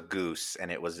 that was a goose,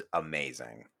 and it was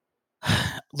amazing.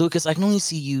 Lucas, I can only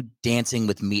see you dancing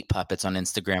with meat puppets on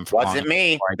Instagram. Wasn't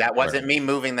me. That wasn't me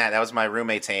moving that. That was my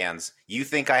roommate's hands. You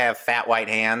think I have fat white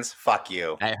hands? Fuck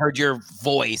you. I heard your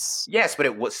voice. Yes, but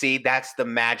that's the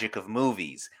magic of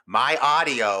movies. My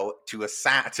audio to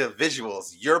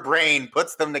visuals, your brain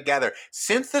puts them together,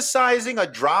 synthesizing a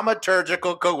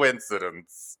dramaturgical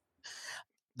coincidence.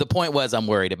 The point was, I'm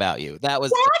worried about you. That was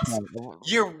what?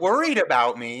 You're worried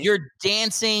about me. You're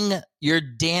dancing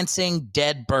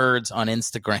dead birds on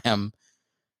Instagram.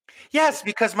 Yes,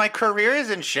 because my career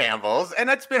is in shambles, and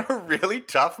it's been a really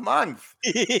tough month.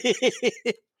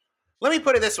 Let me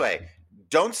put it this way.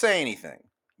 Don't say anything.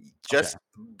 Just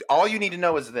all you need to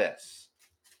know is this.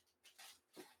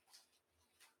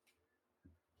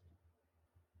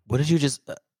 What did you just?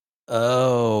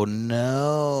 Oh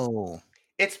no!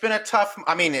 It's been a tough.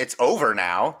 I mean, it's over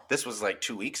now. This was like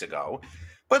 2 weeks ago,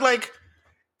 but like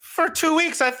for 2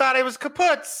 weeks, I thought it was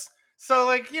kaputs. So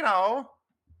like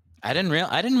I didn't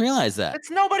realize that. it's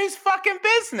nobody's fucking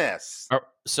business.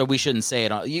 So we shouldn't say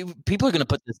it. People are going to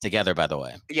put this together, by the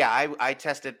way. Yeah, I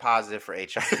tested positive for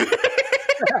HIV.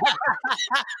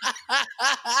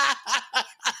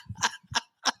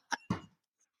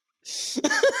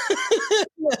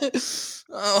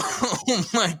 Oh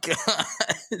my god!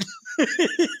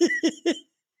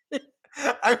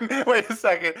 Wait a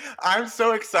second. I'm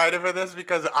so excited for this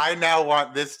because I now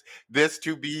want this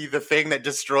to be the thing that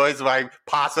destroys my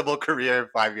possible career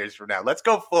 5 years from now. Let's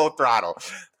go full throttle.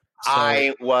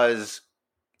 I was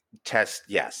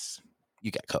yes.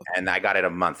 You got COVID. And I got it a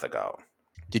month ago.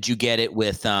 Did you get it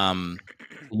with you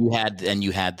had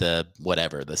the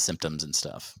whatever, the symptoms and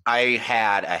stuff? I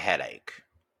had a headache.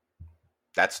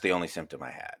 That's the only symptom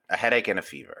I had. A headache and a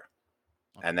fever.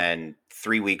 And then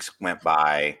 3 weeks went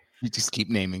by. You just keep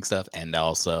naming stuff, and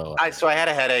also So I had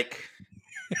a headache,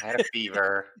 I had a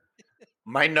fever,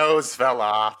 my nose fell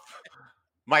off,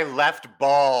 my left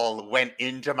ball went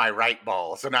into my right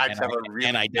ball, so now I have a really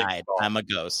and I big died. ball. I'm a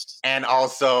ghost, and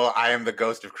also I am the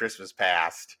ghost of Christmas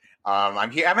past. I'm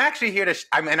here. I'm actually here to.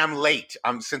 I'm late.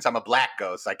 Since I'm a black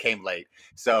ghost, I came late.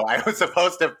 So I was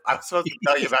supposed to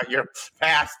tell you about your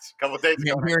past a couple of days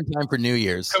ago. I'm here in time for New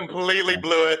Year's. Completely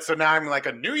blew it. So now I'm like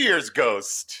a New Year's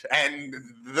ghost, and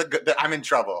I'm in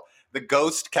trouble. The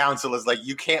ghost council is like,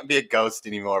 you can't be a ghost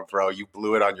anymore, bro. You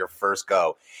blew it on your first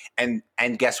go. And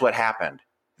guess what happened?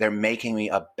 They're making me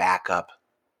a backup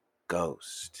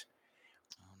ghost.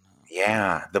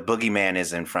 Yeah, the boogeyman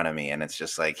is in front of me, and it's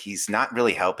just like he's not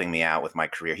really helping me out with my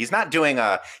career. He's not being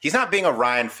a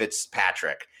Ryan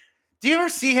Fitzpatrick. Do you ever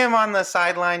see him on the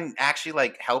sideline actually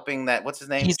like helping that? What's his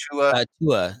name? Tua.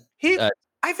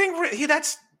 I think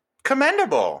that's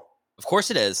commendable. Of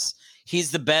course it is.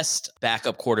 He's the best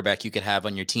backup quarterback you could have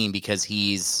on your team because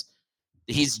he's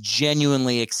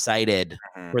genuinely excited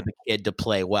for the kid to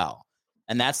play well.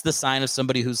 And that's the sign of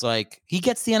somebody who's like, he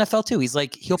gets the NFL too. He's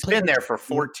like, he's been there for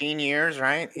 14 years,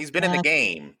 right? He's been in the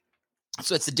game.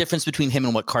 So it's the difference between him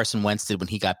and what Carson Wentz did when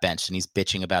he got benched and he's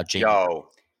bitching about Jalen. Yo,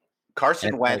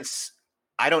 Carson Wentz,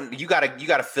 you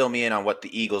gotta fill me in on what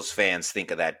the Eagles fans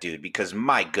think of that dude, because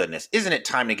my goodness, isn't it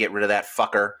time to get rid of that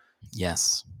fucker?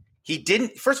 Yes.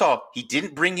 First of all, he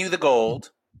didn't bring you the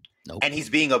gold. Nope. And he's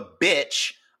being a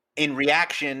bitch in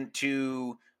reaction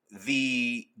to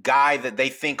the guy that they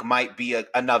think might be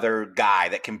another guy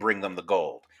that can bring them the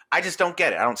gold. I just don't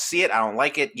get it. I don't see it. I don't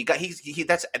like it.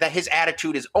 His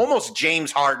attitude is almost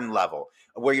James Harden level,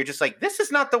 where you're just like, this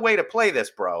is not the way to play this,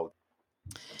 bro.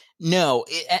 No,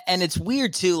 and it's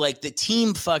weird too. Like the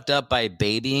team fucked up by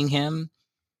babying him.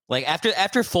 Like after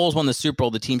Foles won the Super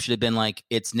Bowl, the team should have been like,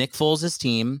 it's Nick Foles'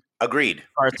 team. Agreed.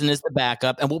 Carson is the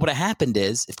backup. And what would have happened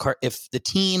is if the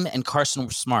team and Carson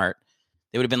were smart,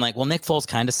 they would have been like, well, Nick Foles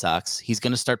kind of sucks. He's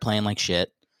going to start playing like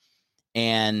shit,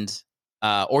 and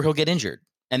or he'll get injured.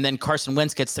 And then Carson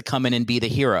Wentz gets to come in and be the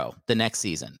hero the next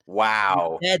season.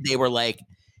 Wow. Instead, they were like,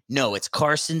 no, it's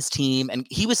Carson's team. And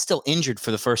he was still injured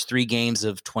for the first 3 games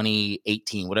of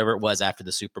 2018, whatever it was after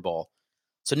the Super Bowl.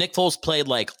 So Nick Foles played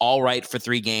like all right for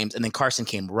 3 games, and then Carson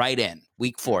came right in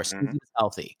week 4. So he was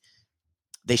healthy.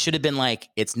 They should have been like,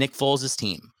 it's Nick Foles'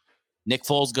 team. Nick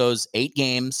Foles goes 8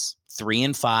 games,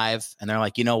 3-5, and they're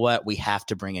like, you know what? We have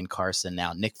to bring in Carson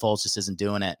now. Nick Foles just isn't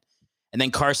doing it. And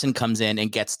then Carson comes in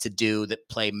and gets to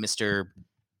play Mr.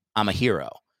 I'm a hero.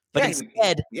 But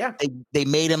instead, they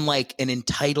made him like an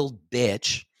entitled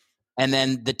bitch, and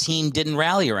then the team didn't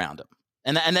rally around him.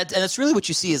 And that's really what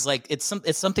you see is like it's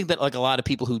something that like a lot of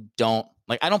people who don't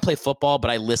like. I don't play football, but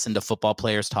I listen to football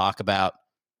players talk about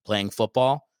playing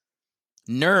football.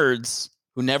 Nerds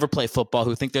who never play football,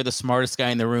 who think they're the smartest guy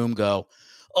in the room, go,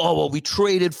 oh, well, we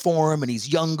traded for him and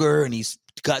he's younger and he's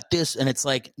got this. And it's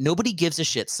like, nobody gives a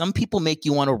shit. Some people make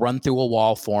you want to run through a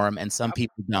wall for him and some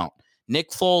people don't.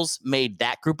 Nick Foles made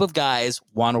that group of guys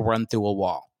want to run through a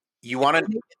wall. You want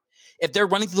to? If they're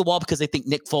running through the wall because they think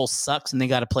Nick Foles sucks and they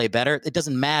got to play better, it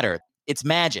doesn't matter. It's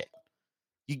magic.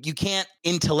 You can't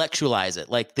intellectualize it.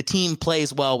 Like the team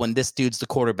plays well when this dude's the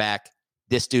quarterback,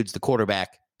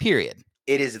 period.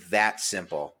 It is that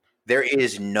simple. There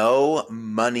is no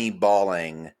money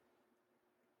balling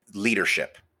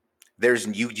leadership. There's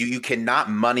you cannot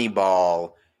money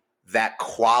ball that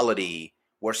quality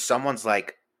where someone's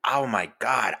like, oh my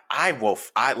God,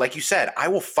 like you said, I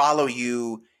will follow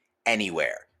you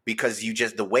anywhere. because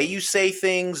the way you say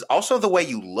things, also the way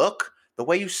you look, the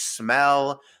way you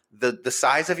smell, the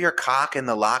size of your cock in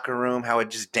the locker room, how it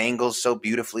just dangles so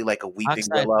beautifully like a weeping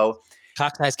willow.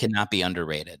 Cock size cannot be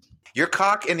underrated. Your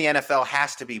cock in the NFL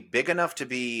has to be big enough to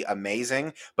be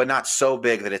amazing, but not so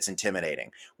big that it's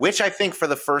intimidating, which I think for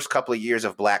the first couple of years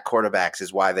of black quarterbacks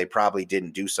is why they probably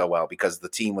didn't do so well, because the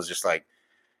team was just like,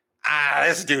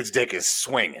 this dude's dick is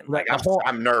swinging. Like,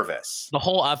 I'm nervous. The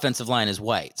whole offensive line is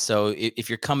white. So if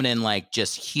you're coming in like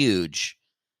just huge,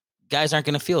 guys aren't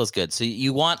going to feel as good. So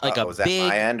you want like a big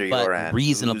my end or but your end?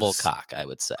 reasonable cock, I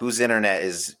would say. Whose internet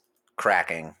is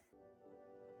cracking?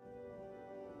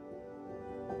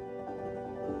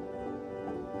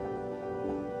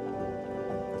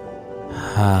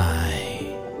 Hi.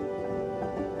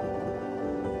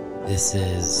 This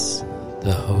is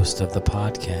the host of the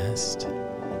podcast,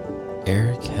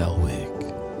 Eric Helwig,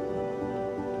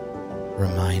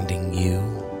 reminding you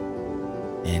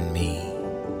and me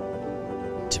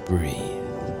to breathe.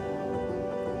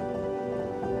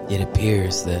 It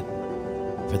appears that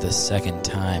for the second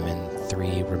time in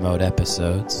 3 remote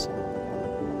episodes,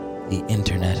 the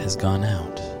internet has gone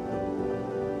out,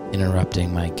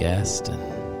 interrupting my guest and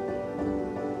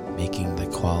making the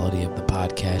quality of the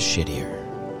podcast shittier.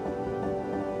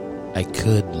 I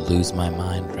could lose my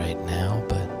mind right now,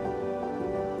 but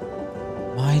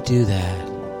why do that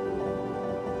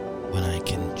when I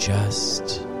can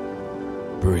just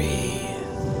breathe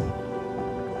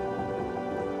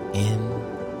in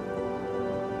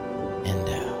and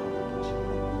out?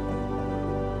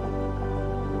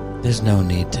 There's no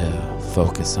need to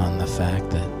focus on the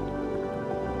fact that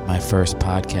my first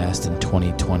podcast in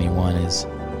 2021 is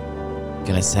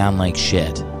gonna sound like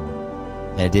shit.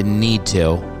 That I didn't need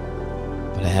to,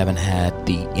 but I haven't had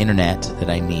the internet that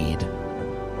I need.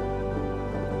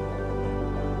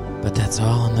 But that's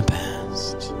all in the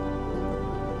past.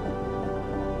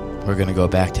 We're gonna go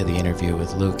back to the interview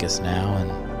with Lucas now,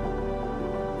 and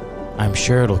I'm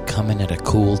sure it'll come in at a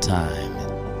cool time.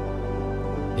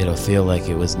 It'll feel like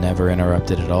it was never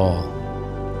interrupted at all.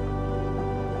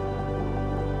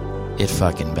 It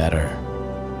fucking better.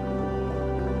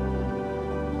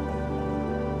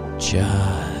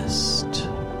 Just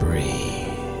breathe.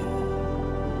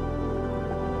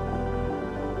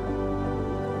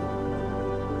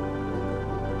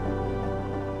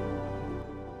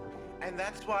 And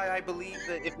that's why I believe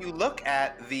that if you look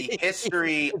at the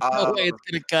history No of way it's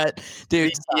gonna cut,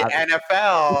 dude. the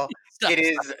NFL, it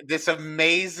is this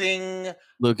amazing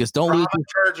Lucas, don't lose.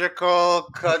 dramaturgical,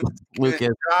 Lucas.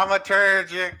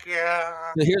 dramaturgic.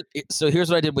 So here's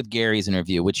what I did with Gary's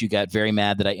interview, which you got very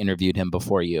mad that I interviewed him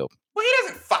before you. Well, he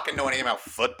doesn't fucking know anything about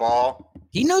football.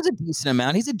 He knows a decent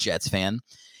amount. He's a Jets fan.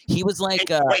 He was like,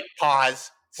 wait,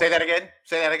 pause. Say that again.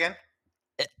 Say that again.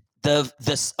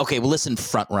 Okay, well, listen,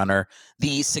 front runner.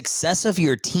 The success of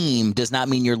your team does not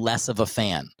mean you're less of a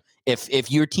fan. If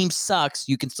your team sucks,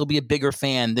 you can still be a bigger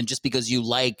fan than just because you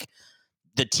like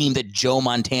the team that Joe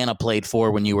Montana played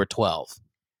for when you were 12.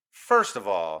 First of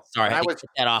all, sorry, I get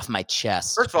that off my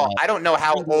chest. First of all, I don't know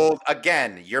how old.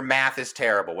 Again, your math is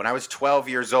terrible. When I was 12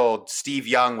 years old, Steve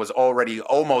Young was already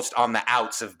almost on the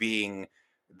outs of being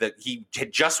he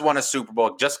had just won a Super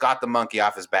Bowl, just got the monkey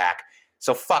off his back.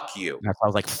 So fuck you. I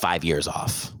was like 5 years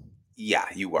off. Yeah,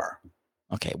 you were.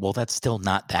 Okay, well, that's still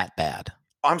not that bad.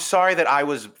 I'm sorry that I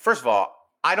was. First of all,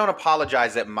 I don't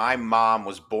apologize that my mom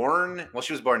was born. Well,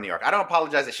 she was born in New York. I don't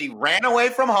apologize that she ran away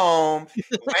from home,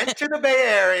 went to the Bay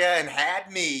Area, and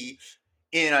had me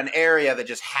in an area that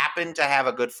just happened to have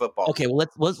a good football. Okay, well,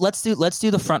 let's do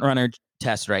the front runner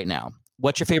test right now.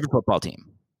 What's your favorite football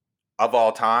team of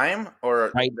all time?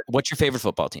 Or right? What's your favorite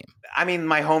football team? I mean,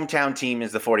 my hometown team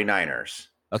is the 49ers.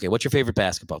 Okay, what's your favorite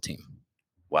basketball team?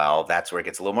 Well, that's where it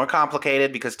gets a little more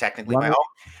complicated because technically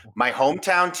my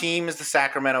hometown team is the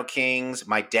Sacramento Kings.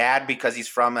 My dad, because he's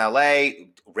from LA,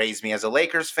 raised me as a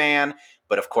Lakers fan.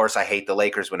 But of course, I hate the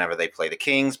Lakers whenever they play the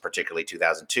Kings, particularly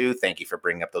 2002. Thank you for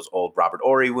bringing up those old Robert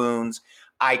Horry wounds.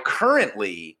 I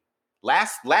currently,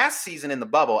 last season in the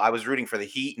bubble, I was rooting for the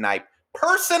Heat, and I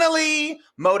personally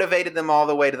motivated them all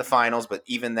the way to the finals. But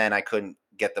even then, I couldn't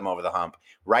get them over the hump.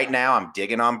 Right now, I'm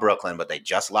digging on Brooklyn, but they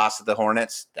just lost to the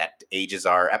Hornets. That ages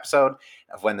our episode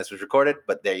of when this was recorded,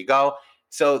 but there you go.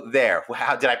 So there.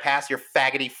 Wow, did I pass your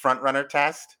faggoty front runner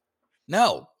test?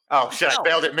 No. Oh, shit, I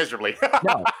failed it miserably.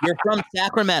 No, you're from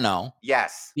Sacramento.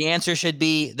 Yes. The answer should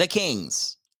be the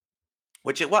Kings.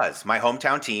 Which it was. My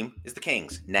hometown team is the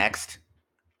Kings. Next.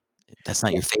 That's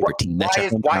not your favorite team.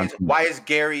 That's why is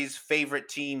Gary's favorite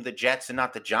team the Jets and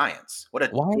not the Giants? Why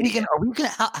are we gonna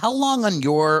how long on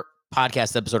your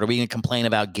podcast episode are we gonna complain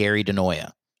about Gary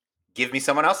DeNoia? Give me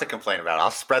someone else to complain about.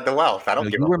 I'll spread the wealth. I don't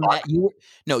give a fuck.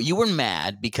 You were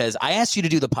mad because I asked you to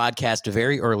do the podcast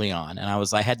very early on, and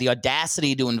I had the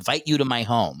audacity to invite you to my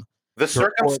home. The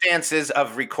circumstances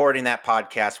of recording that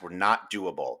podcast were not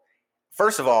doable.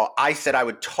 First of all, I said I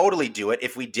would totally do it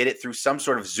if we did it through some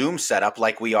sort of Zoom setup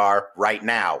like we are right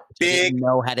now. Didn't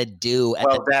know how to do.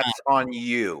 Well, that's on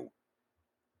you.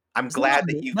 I'm glad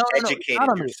that you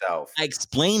educated yourself. I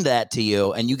explained that to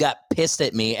you, and you got pissed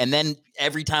at me. And then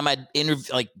every time I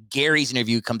interview, like Gary's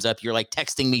interview comes up, you're like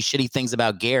texting me shitty things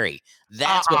about Gary.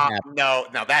 That's what happened. No,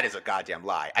 that is a goddamn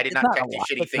lie. I did not text you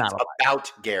shitty things about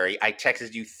Gary. I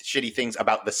texted you shitty things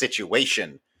about the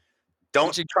situation.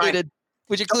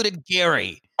 Which included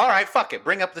Gary. All right, fuck it.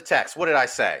 Bring up the text. What did I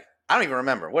say? I don't even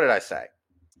remember. What did I say?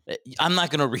 I'm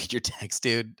not gonna read your text,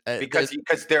 dude. Because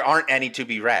there aren't any to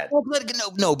be read.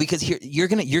 No, because you're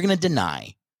gonna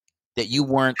deny that you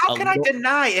weren't. How can I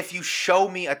deny if you show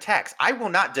me a text? I will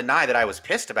not deny that I was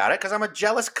pissed about it because I'm a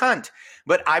jealous cunt.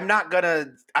 But I'm not gonna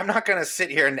sit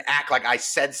here and act like I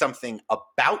said something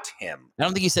about him. I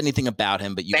don't think you said anything about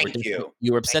him, but you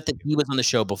were upset that he was on the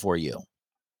show before you.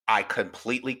 I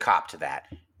completely copped to that.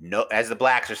 No, as the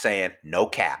blacks are saying, no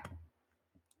cap.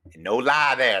 No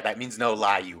lie there. That means no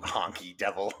lie, you honky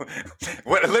devil.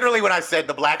 Literally, when I said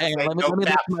the black, let me look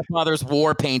at my father's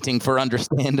war painting for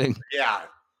understanding. Yeah.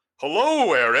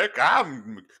 Hello, Eric.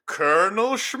 I'm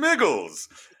Colonel Schmiggles.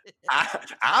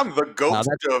 I'm the ghost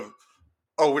of.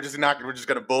 Oh, we're just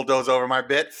gonna bulldoze over my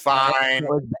bit. Fine.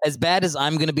 As bad as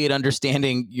I'm gonna be at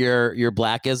understanding your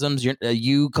blackisms,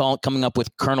 coming up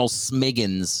with Colonel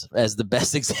Smiggins as the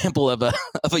best example of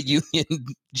a Union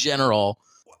general.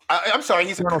 I'm sorry,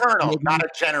 he's a colonel, not a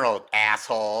general,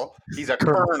 asshole. He's a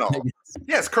colonel.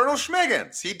 Yes, Colonel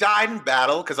Schmiggins. He died in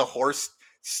battle because a horse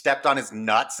stepped on his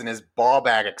nuts and his ball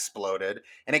bag exploded,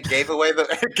 and it gave away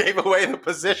the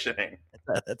positioning.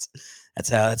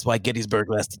 That's why Gettysburg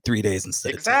lasted 3 days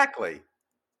instead. Exactly.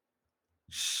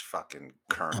 Fucking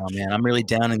Colonel. Oh man, I'm really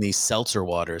down in these seltzer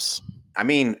waters. I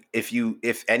mean,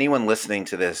 if anyone listening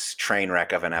to this train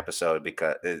wreck of an episode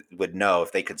would know,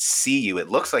 if they could see you, it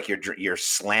looks like you're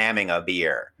slamming a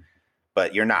beer,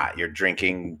 but you're not. You're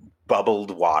drinking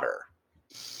bubbled water.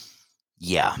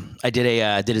 Yeah, I did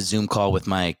a Zoom call with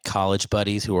my college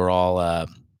buddies who are all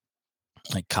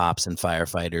like cops and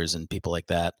firefighters and people like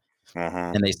that,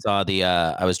 and they saw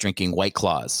I was drinking White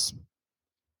Claws.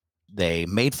 They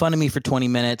made fun of me for 20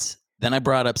 minutes. Then I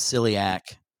brought up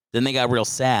celiac. Then they got real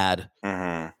sad.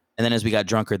 And then as we got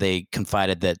drunker, they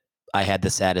confided that I had the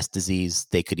saddest disease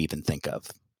they could even think of.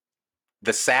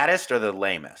 The saddest or the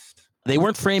lamest? They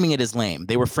weren't framing it as lame.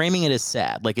 They were framing it as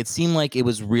sad. Like, it seemed like it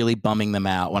was really bumming them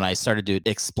out when I started to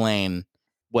explain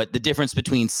what the difference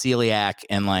between celiac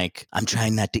and, like, I'm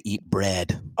trying not to eat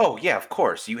bread. Oh, yeah, of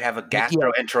course. You have a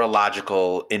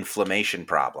gastroenterological inflammation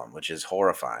problem, which is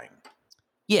horrifying.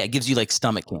 Yeah, it gives you, like,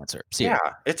 stomach cancer. Yeah,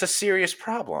 it's a serious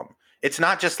problem. It's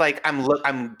not just like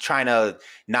I'm trying to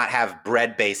not have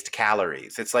bread-based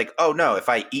calories. It's like, oh no, if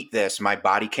I eat this, my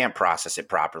body can't process it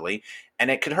properly,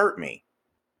 and it could hurt me.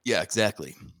 Yeah,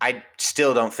 exactly. I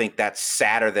still don't think that's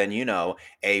sadder than,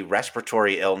 a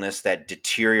respiratory illness that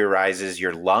deteriorizes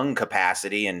your lung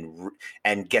capacity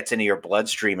and gets into your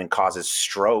bloodstream and causes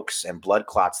strokes and blood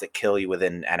clots that kill you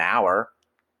within an hour.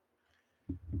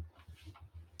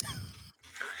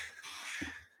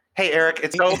 Hey, Eric,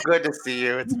 it's so good to see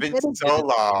you. It's been so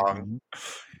long.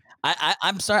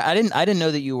 I'm sorry. I didn't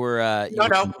know that you were.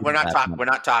 No, we're not talking. We're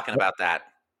not talking about that.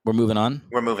 We're moving on.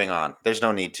 We're moving on. There's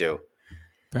no need to.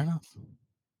 Fair enough.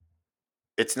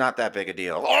 It's not that big a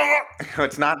deal.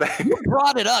 It's not that. You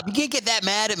brought it up. You can't get that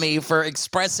mad at me for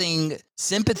expressing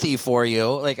sympathy for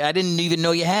you. Like, I didn't even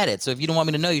know you had it. So if you don't want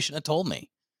me to know, you shouldn't have told me.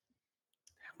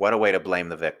 What a way to blame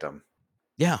the victim.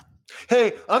 Yeah.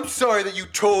 Hey, I'm sorry that you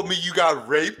told me you got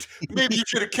raped. Maybe you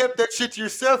should have kept that shit to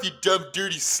yourself, you dumb,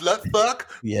 dirty slut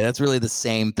fuck. Yeah, that's really the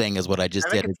same thing as what I just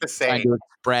did. It's the same. Trying to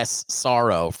express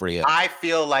sorrow for you. I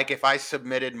feel like if I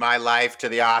submitted my life to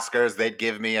the Oscars, they'd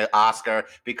give me an Oscar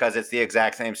because it's the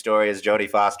exact same story as Jodie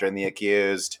Foster and The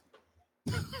Accused.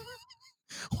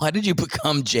 Why did you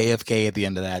become JFK at the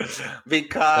end of that?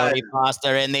 Because Jodie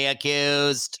Foster and The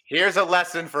Accused. Here's a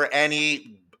lesson for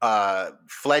any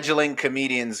fledgling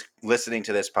comedians listening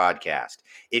to this podcast.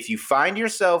 If you find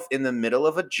yourself in the middle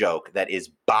of a joke that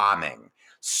is bombing,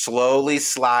 slowly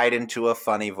slide into a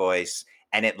funny voice,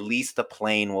 and at least the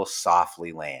plane will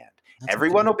softly land.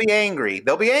 Everyone will be angry.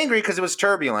 They'll be angry because it was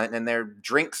turbulent and their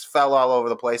drinks fell all over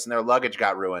the place and their luggage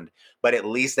got ruined, but at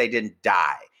least they didn't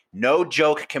die. No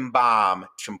joke can bomb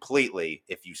completely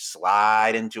if you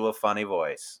slide into a funny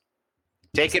voice.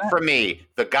 Take it from me,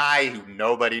 the guy who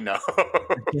nobody knows.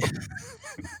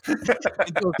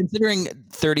 Considering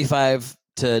 35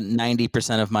 to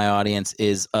 90% of my audience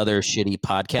is other shitty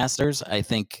podcasters, I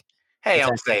think. Hey,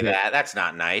 don't say that. That's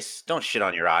not nice. Don't shit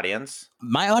on your audience.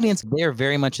 My audience, they are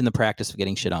very much in the practice of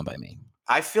getting shit on by me.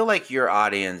 I feel like your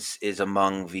audience is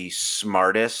among the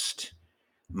smartest,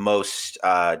 most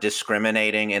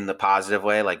discriminating in the positive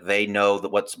way. Like they know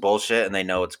what's bullshit and they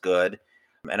know it's good.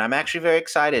 And I'm actually very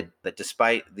excited that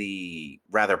despite the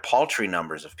rather paltry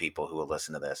numbers of people who will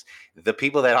listen to this, the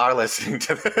people that are listening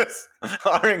to this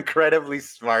are incredibly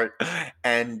smart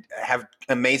and have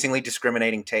amazingly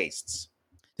discriminating tastes.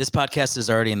 This podcast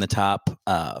is already in the top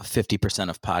 50%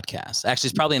 of podcasts. Actually,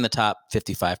 it's probably in the top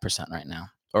 55% right now,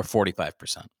 or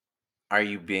 45%.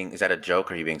 Is that a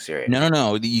joke or are you being serious?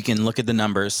 No. You can look at the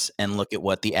numbers and look at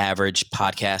what the average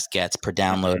podcast gets per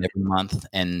download every month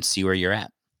and see where you're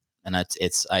at. And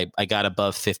I got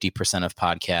above 50% of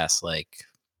podcasts like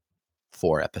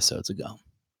 4 episodes ago.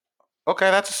 Okay,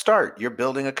 that's a start. You're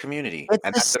building a community,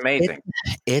 and that's amazing.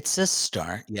 It's a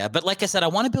start, yeah. But like I said, I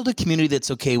want to build a community that's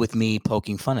okay with me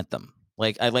poking fun at them.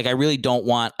 I really don't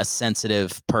want a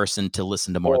sensitive person to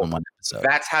listen to more than one episode.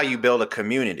 That's how you build a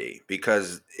community,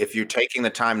 because if you're taking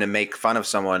the time to make fun of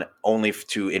someone only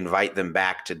to invite them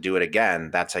back to do it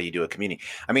again, that's how you do a community.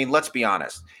 I mean, let's be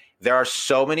honest. There are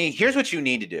so many. Here's what you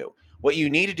need to do. What you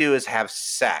need to do is have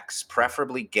sex,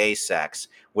 preferably gay sex,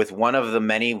 with one of the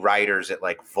many writers at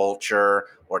like Vulture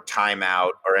or Time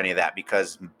Out or any of that.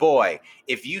 Because, boy,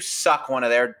 if you suck one of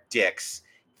their dicks,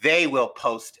 they will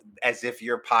post as if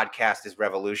your podcast is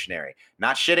revolutionary.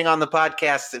 Not shitting on the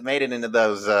podcasts that made it into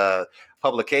those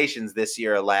publications this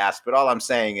year or last, but all I'm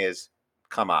saying is,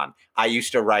 come on. I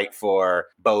used to write for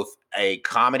both a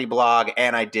comedy blog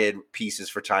and I did pieces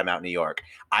for Time Out New York.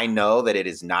 I know that it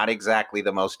is not exactly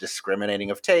the most discriminating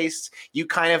of tastes. You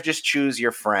kind of just choose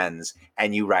your friends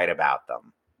and you write about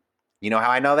them. You know how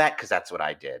I know that? Because that's what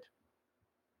I did.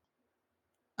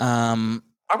 Are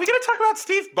we going to talk about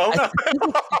Steve Bono?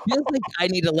 I feel like I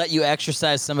need to let you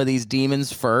exercise some of these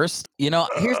demons first. Here's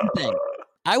the thing.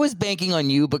 I was banking on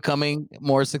you becoming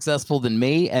more successful than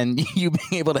me and you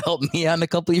being able to help me out in a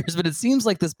couple of years. But it seems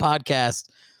like this podcast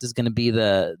is going to be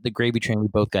the gravy train we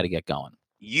both got to get going.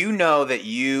 You know that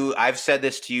I've said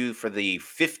this to you for the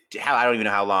I don't even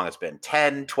know how long it's been,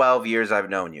 10, 12 years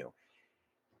I've known you.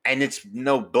 And it's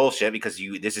no bullshit because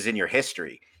this is in your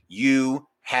history. You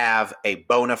have a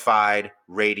bona fide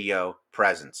radio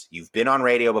presence. You've been on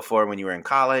radio before when you were in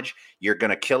college. You're going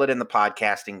to kill it in the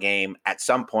podcasting game at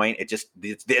some point.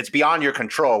 It's beyond your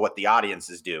control what the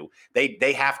audiences do.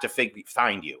 They have to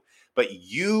find you. But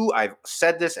I've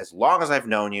said this as long as I've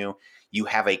known you, you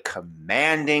have a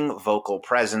commanding vocal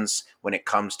presence when it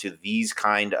comes to these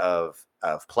kind of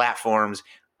platforms.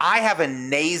 I have a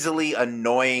nasally,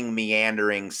 annoying,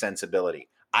 meandering sensibility.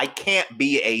 I can't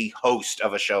be a host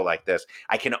of a show like this.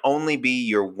 I can only be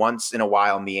your once in a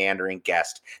while meandering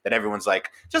guest that everyone's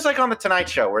like, just like on the Tonight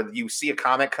Show, where you see a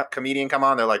comedian come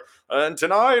on, they're like, and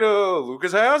tonight,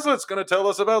 Lucas Haslett's going to tell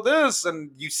us about this. And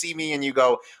you see me and you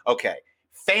go, okay,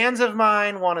 fans of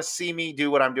mine want to see me do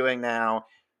what I'm doing now.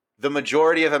 The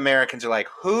majority of Americans are like,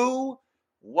 who,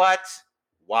 what,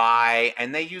 why?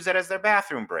 And they use that as their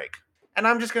bathroom break. And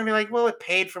I'm just going to be like, well, it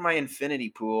paid for my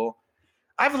infinity pool.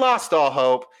 I've lost all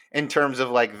hope in terms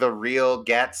of like the real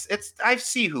gets. I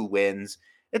see who wins.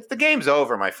 The game's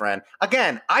over, my friend.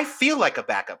 Again, I feel like a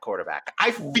backup quarterback. I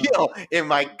feel in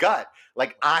my gut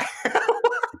like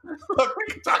look, we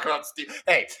can talk about Steve.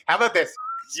 Hey, how about this?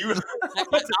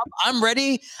 I'm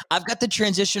ready. I've got the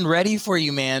transition ready for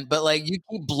you, man. But like you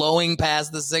keep blowing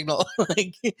past the signal.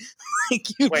 like you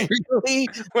really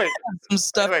have some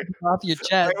stuff off your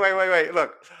chest. Wait.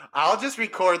 Look, I'll just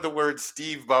record the word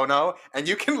Steve Bono, and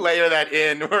you can layer that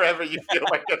in wherever you feel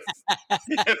like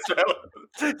it's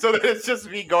relevant. So that it's just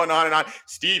me going on and on.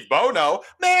 Steve Bono,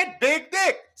 man, big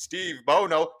dick. Steve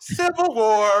Bono, Civil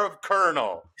War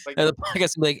Colonel. Like, the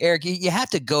podcast will be like, Eric, you have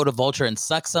to go to Vulture and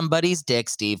suck somebody's dick,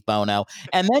 Steve Bono.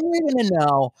 And then you're going to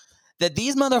know that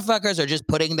these motherfuckers are just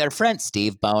putting their friend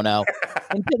Steve Bono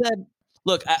into that.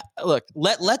 Look,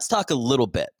 let's talk a little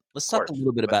bit. Let's talk a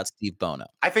little bit about Steve Bono.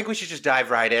 I think we should just dive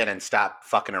right in and stop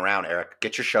fucking around, Eric.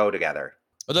 Get your show together.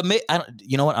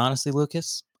 You know what? Honestly,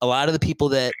 Lucas, a lot of the people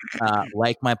that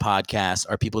like my podcast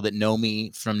are people that know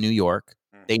me from New York.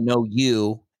 They know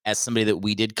you as somebody that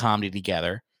we did comedy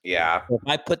together. Yeah. So if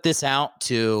I put this out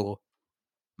to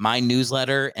my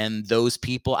newsletter and those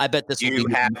people, I bet this will be... You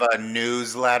have a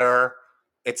newsletter?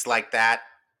 It's like that?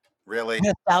 Really? I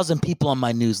have 1,000 people on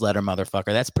my newsletter, motherfucker.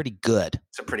 That's pretty good.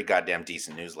 It's a pretty goddamn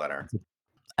decent newsletter.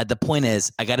 The point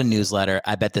is, I got a newsletter.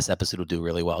 I bet this episode will do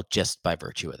really well just by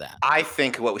virtue of that. I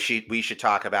think what we should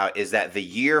talk about is that the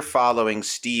year following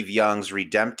Steve Young's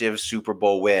redemptive Super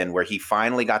Bowl win, where he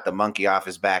finally got the monkey off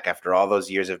his back after all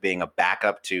those years of being a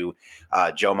backup to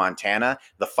Joe Montana,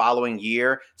 the following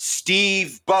year,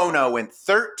 Steve Bono went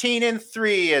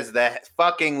 13-3 as the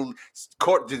fucking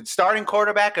starting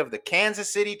quarterback of the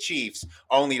Kansas City Chiefs,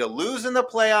 only to lose in the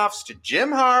playoffs to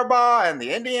Jim Harbaugh and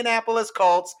the Indianapolis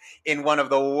Colts in one of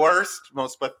the worst,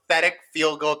 most pathetic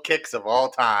field goal kicks of all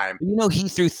time. You know, he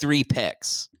threw 3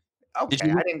 picks. Okay,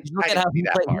 I didn't look at how he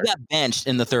played? He got benched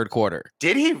in the third quarter.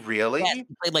 Did he really? Yeah, he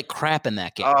played like crap in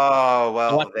that game. Oh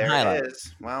well, there it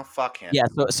is. Well, fuck him. Yeah,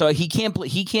 so he can't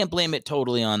blame it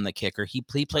totally on the kicker. He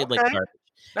played like garbage.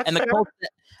 That's and the fair. Colts,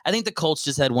 I think the Colts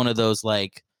just had one of those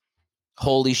like,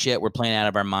 holy shit, we're playing out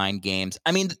of our mind games.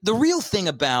 I mean, the real thing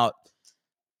about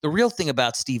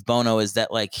Steve Bono is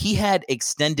that like he had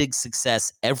extended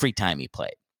success every time he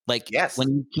played. Like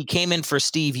when he came in for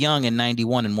Steve Young in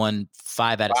 91 and won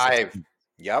 5 out of 6.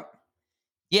 Yep.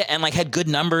 Yeah, and like had good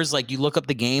numbers. Like you look up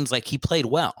the games, like he played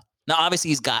well. Now, obviously,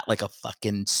 he's got like a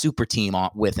fucking super team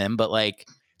with him, but like.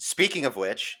 Speaking of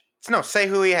which, say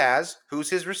who he has. Who's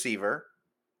his receiver?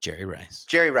 Jerry Rice.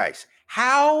 Jerry Rice.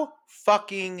 How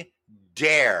fucking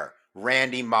dare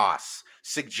Randy Moss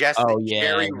suggest that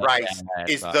Jerry Rice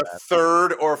is the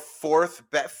third or fourth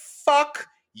best? Fuck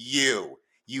you,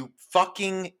 you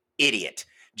fucking idiot.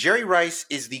 Jerry Rice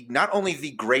is not only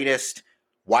the greatest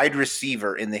wide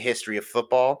receiver in the history of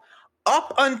football,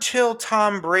 up until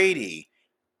Tom Brady,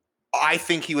 I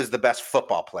think he was the best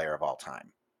football player of all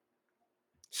time.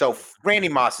 So Randy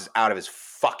Moss is out of his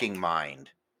fucking mind.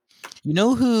 You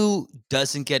know who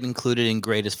doesn't get included in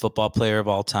greatest football player of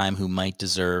all time who might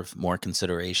deserve more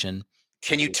consideration?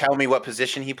 Can you tell me what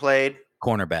position he played?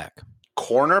 Cornerback.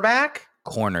 Cornerback?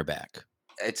 Cornerback.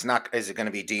 It's not. Is it going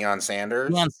to be Deion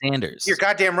Sanders? Deion Sanders. You're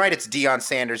goddamn right. It's Deion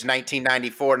Sanders,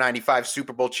 1994-95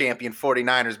 Super Bowl champion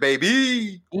 49ers,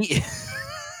 baby.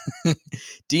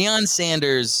 Deion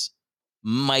Sanders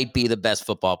might be the best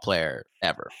football player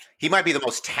ever. He might be the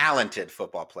most talented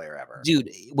football player ever. Dude,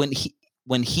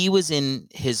 when he was in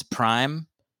his prime,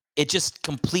 it just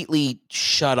completely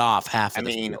shut off half of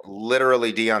the field.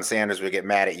 Literally, Deion Sanders would get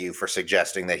mad at you for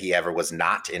suggesting that he ever was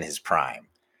not in his prime.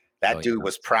 That dude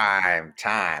was prime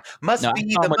time. Must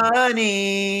be the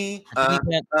money.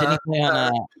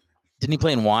 Didn't he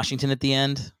play in Washington at the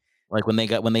end? Like when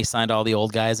they signed all the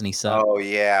old guys and he sucked. Oh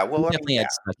yeah, well, he definitely had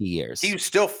sucky years. He was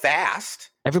still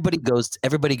fast. Everybody goes to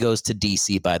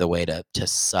DC, by the way, to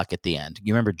suck at the end.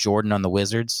 You remember Jordan on the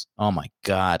Wizards? Oh my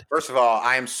God! First of all,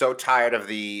 I am so tired of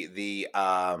the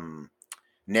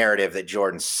narrative that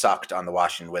Jordan sucked on the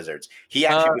Washington Wizards. He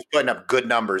actually was putting up good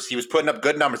numbers.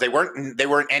 They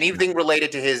weren't anything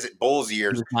related to his Bulls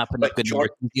years. He was not putting up good numbers.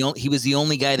 He was the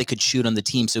only guy that could shoot on the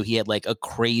team, so he had like a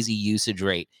crazy usage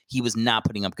rate. He was not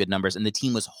putting up good numbers, and the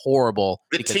team was horrible.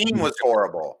 The team was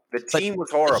horrible.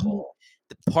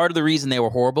 Part of the reason they were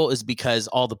horrible is because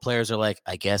all the players are like,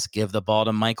 I guess give the ball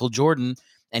to Michael Jordan.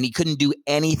 And he couldn't do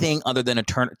anything other than a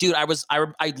turn. Dude, I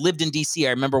lived in DC.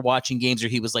 I remember watching games where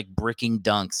he was like bricking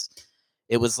dunks.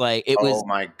 It was like Oh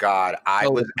my God.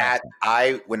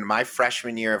 When my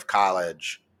freshman year of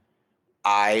college,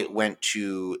 I went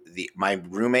to my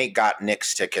roommate got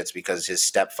Knicks tickets because his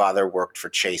stepfather worked for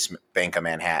Chase Bank of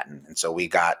Manhattan. And so we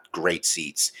got great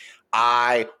seats.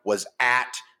 I was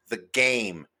at the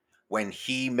game when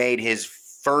he made his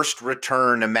first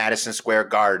return to Madison Square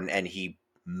Garden and he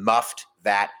muffed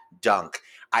that dunk.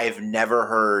 I have never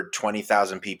heard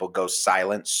 20,000 people go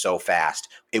silent so fast.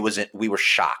 We were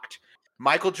shocked.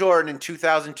 Michael Jordan in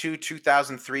 2002,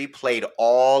 2003 played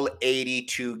all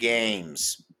 82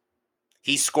 games.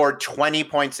 He scored 20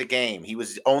 points a game. He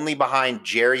was only behind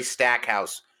Jerry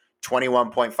Stackhouse,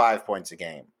 21.5 points a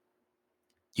game.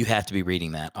 You have to be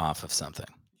reading that off of something.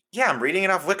 Yeah, I'm reading it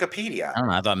off Wikipedia. I don't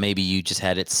know. I thought maybe you just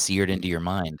had it seared into your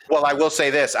mind. Well, I will say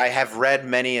this. I have read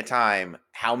many a time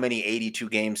how many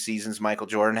 82-game seasons Michael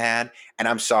Jordan had. And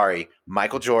I'm sorry,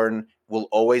 Michael Jordan will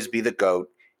always be the GOAT.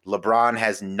 LeBron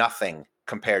has nothing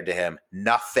compared to him.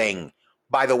 Nothing.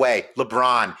 By the way,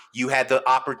 LeBron, you had the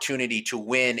opportunity to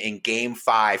win in Game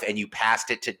 5, and you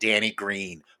passed it to Danny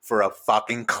Green for a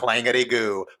fucking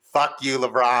clangety-goo. Fuck you,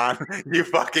 LeBron. You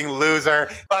fucking loser.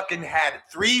 Fucking had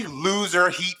 3 loser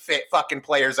heat fit fucking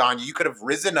players on you. You could have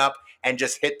risen up and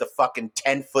just hit the fucking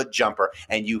 10-foot jumper,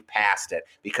 and you passed it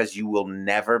because you will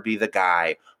never be the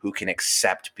guy who can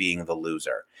accept being the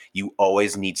loser. You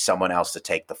always need someone else to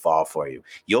take the fall for you.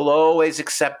 You'll always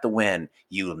accept the win.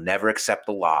 You'll never accept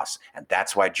the loss. And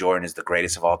that's why Jordan is the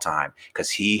greatest of all time, because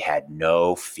he had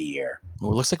no fear.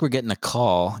 Well, it looks like we're getting a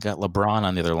call. Got LeBron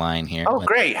on the other line here. Oh,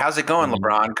 great. How's it going,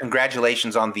 LeBron?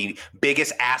 Congratulations on the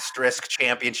biggest asterisk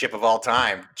championship of all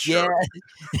time. Yeah.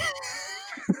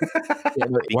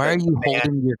 Why are you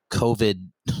holding your COVID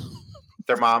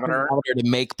thermometer to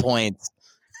make points?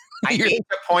 I need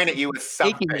to point at you with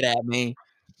something. Taking it at me.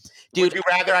 Dude, would you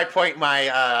rather I point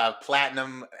my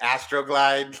platinum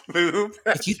Astroglide lube?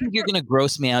 If you think you're going to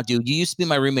gross me out, dude, you used to be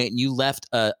my roommate and you left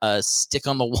a stick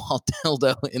on the wall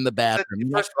dildo in the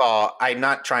bathroom. First of all, I'm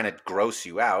not trying to gross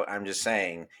you out. I'm just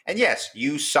saying. And yes,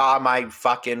 you saw my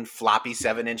fucking floppy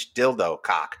 7-inch dildo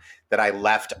cock that I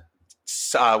left.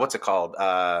 What's it called?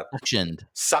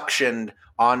 Suctioned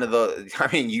onto the. I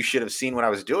mean, you should have seen what I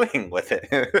was doing with it.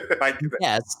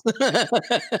 Yes.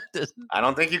 I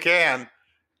don't think you can.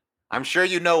 I'm sure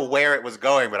you know where it was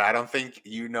going, but I don't think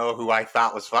you know who I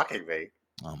thought was fucking me.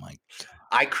 Oh my God.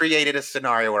 I created a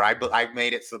scenario where I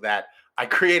made it so that I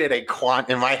created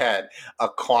in my head a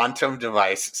quantum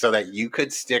device so that you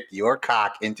could stick your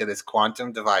cock into this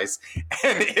quantum device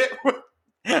and it would.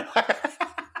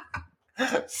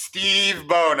 Steve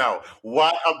Bono,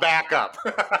 what a backup.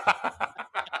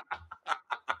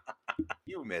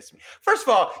 You miss me. First of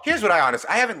all, here's what I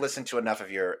haven't listened to enough of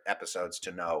your episodes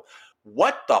to know.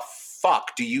 What the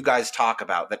fuck do you guys talk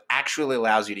about that actually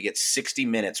allows you to get 60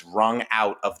 minutes wrung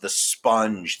out of the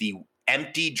sponge, the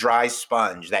empty, dry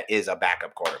sponge that is a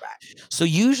backup quarterback? So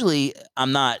usually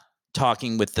I'm not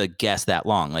talking with the guest that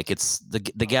long. Like it's the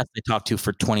guest I talk to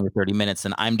for 20 or 30 minutes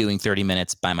and I'm doing 30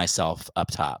 minutes by myself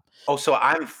up top. Oh, so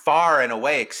I'm far and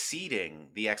away exceeding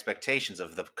the expectations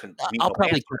of the. I'll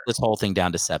probably cut this whole thing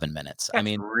down to 7 minutes.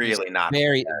 That's really not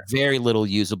very, fair. Very little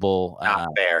usable. Not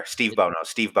fair. Steve Bono.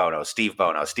 Steve Bono.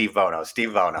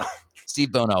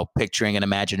 Picturing an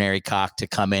imaginary cock to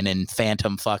come in and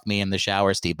phantom fuck me in the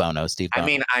shower. Steve Bono. I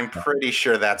mean, I'm pretty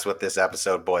sure that's what this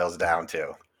episode boils down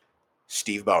to.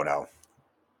 Steve Bono.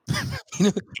 He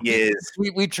is.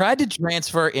 We tried to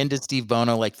transfer into Steve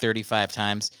Bono like 35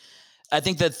 times. I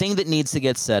think the thing that needs to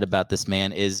get said about this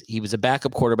man is he was a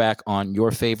backup quarterback on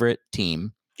your favorite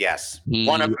team. Yes.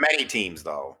 One of many teams,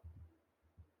 though.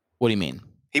 What do you mean?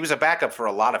 He was a backup for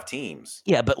a lot of teams.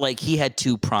 Yeah, but like he had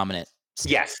two prominent.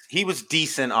 Yes, he was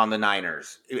decent on the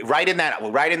Niners. Right in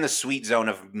the sweet zone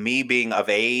of me being of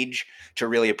age to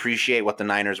really appreciate what the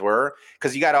Niners were.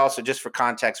 Because you got to also, just for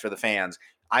context for the fans,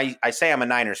 I say I'm a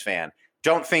Niners fan.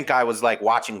 Don't think I was like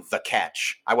watching The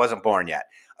Catch. I wasn't born yet.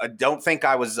 Don't think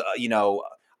I was,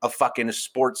 a fucking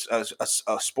sports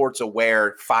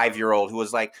aware 5-year-old who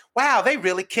was like, wow, they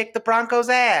really kicked the Broncos'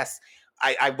 ass.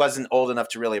 I wasn't old enough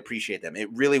to really appreciate them. It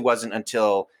really wasn't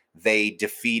until they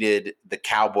defeated the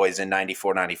Cowboys in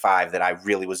 94-95 that I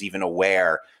really was even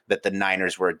aware that the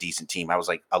Niners were a decent team. I was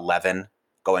like 11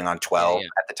 going on 12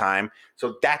 at the time.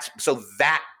 So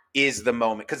that is the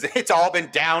moment, because it's all been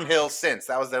downhill since.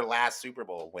 That was their last Super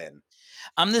Bowl win.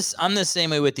 I'm the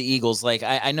same way with the Eagles. Like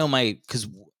I know because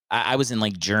I was in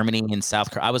like Germany and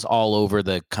South Korea. I was all over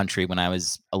the country when I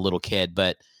was a little kid.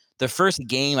 But the first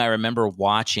game I remember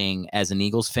watching as an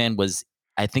Eagles fan was,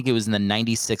 I think it was in the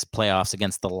 96 playoffs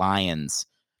against the Lions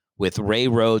with Ray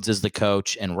Rhodes as the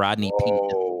coach and Rodney Peete as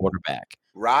the quarterback.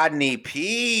 Rodney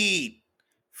Peete.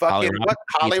 Fucking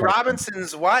Holly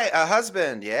Robinson's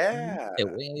husband. Yeah.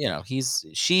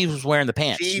 She was wearing the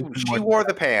pants. She wore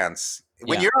the pants.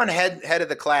 When you're on head of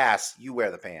the class, you wear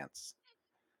the pants.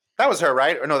 That was her,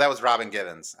 right? Or no, that was Robin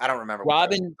Givens. I don't remember.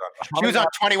 She was on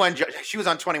 21. She was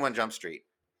on 21 Jump Street.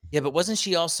 Yeah, but wasn't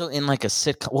she also in like a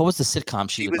sitcom? What was the sitcom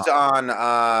she was on?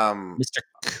 Mr.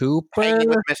 Cooper. Hanging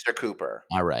with Mr. Cooper.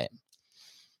 All right.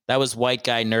 That was White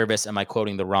Guy Nervous. Am I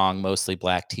quoting the wrong, mostly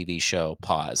black TV show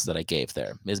pause that I gave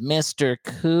there? Is Mr.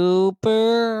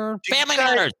 Cooper Family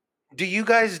Matters? Do you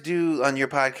guys do on your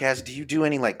podcast? Do you do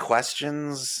any like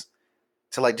questions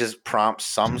to like just prompt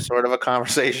some sort of a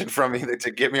conversation from me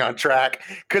to get me on track?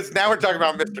 Because now we're talking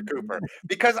about Mr. Cooper.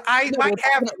 Because I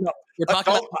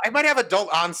might have adult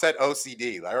onset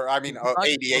OCD, or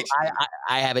ADHD.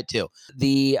 I have it too.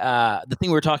 The thing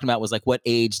we were talking about was like, what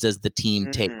age does the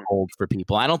team take hold for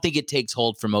people? I don't think it takes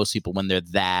hold for most people when they're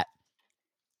that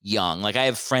young. Like I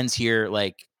have friends here,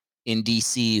 like in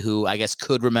DC, who I guess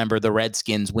could remember the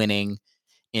Redskins winning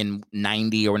in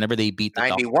 90 or whenever they beat the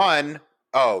 91.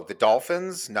 Oh, the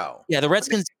Dolphins? No. Yeah, the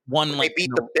Redskins won. They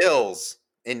beat the Bills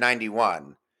in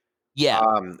 91. Yeah.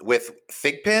 With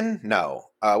Thigpen? No.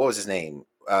 What was his name?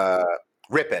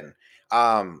 Rippon.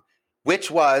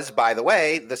 which was, by the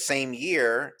way, the same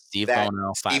year Steve that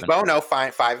Bono, Steve Bono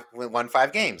won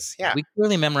 5 games. Yeah. We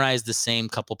clearly memorized the same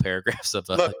couple paragraphs of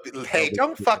Look, hey,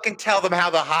 don't fucking tell them how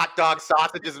the hot dog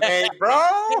sausage is made, bro.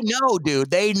 They know, dude.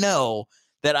 They know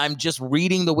that I'm just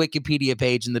reading the Wikipedia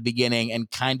page in the beginning and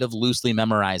kind of loosely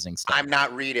memorizing stuff. I'm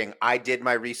not reading. I did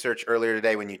my research earlier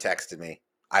today when you texted me.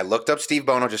 I looked up Steve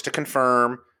Bono just to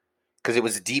confirm, because it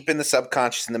was deep in the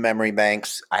subconscious in the memory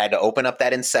banks. I had to open up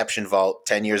that Inception vault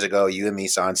 10 years ago. You and me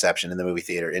saw Inception in the movie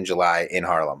theater in July in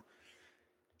Harlem.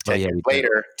 10 years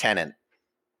later, Tenet.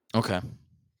 Okay.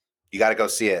 You got to go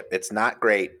see it. It's not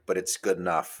great, but it's good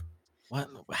enough. What?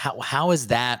 How is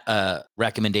that a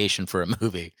recommendation for a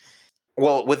movie?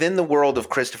 Well, within the world of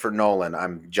Christopher Nolan,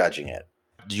 I'm judging it.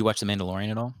 Did you watch The Mandalorian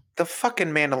at all? The fucking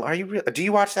Mandalorian. Are you real? Do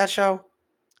you watch that show?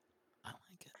 I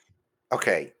like it.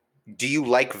 Okay. Do you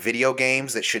like video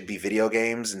games that should be video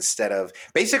games instead of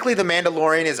basically The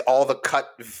Mandalorian is all the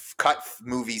cut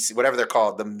movies, whatever they're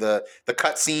called, the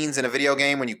cut scenes in a video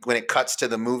game when it cuts to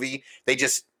the movie,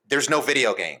 there's no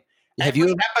video game.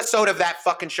 Every episode of that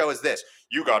fucking show is this.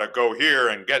 You got to go here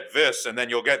and get this, and then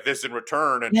you'll get this in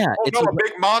return. And a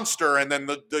big monster, and then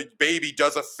the baby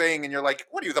does a thing, and you're like,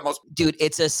 what are you, the most... Dude,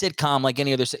 it's a sitcom like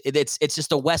any other. It's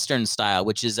just a Western style,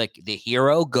 which is like the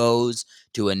hero goes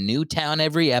to a new town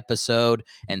every episode,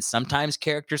 and sometimes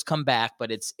characters come back, but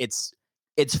it's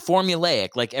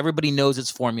formulaic. Like everybody knows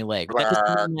it's formulaic. That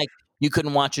doesn't mean, like, you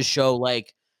couldn't watch a show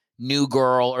like New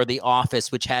Girl or The Office,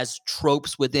 which has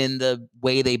tropes within the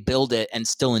way they build it, and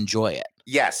still enjoy it.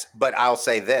 Yes, but I'll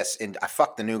say this, and I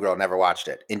fucked The New Girl, never watched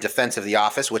it. In defense of The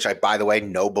Office, which I, by the way,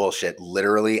 no bullshit,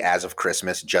 literally as of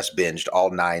Christmas, just binged all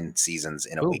 9 seasons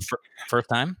in a week. First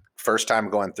time? First time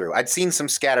going through. I'd seen some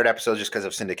scattered episodes just because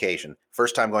of syndication.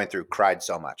 First time going through, cried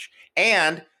so much.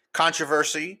 And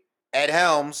controversy, Ed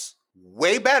Helms,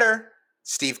 way better,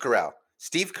 Steve Carell.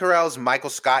 Steve Carell's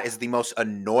Michael Scott is the most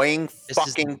annoying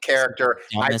fucking character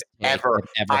I've ever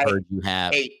heard you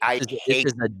have. I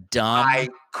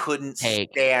couldn't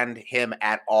stand him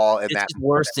at all in that.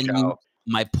 Worse than you.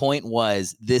 My point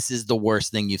was, this is the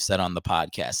worst thing you've said on the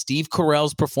podcast. Steve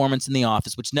Carell's performance in The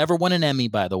Office, which never won an Emmy,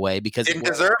 by the way, because didn't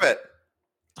deserve it.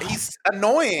 He's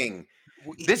annoying.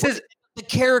 The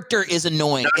character is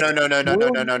annoying. No.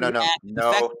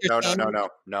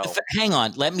 Hang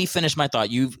on, let me finish my thought.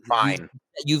 You've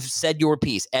said your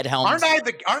piece. Ed Helms. Aren't I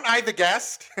the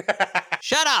guest?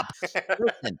 Shut up.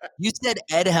 Listen, you said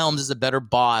Ed Helms is a better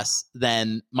boss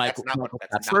than Michael.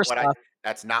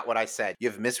 That's not what I said.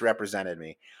 You've misrepresented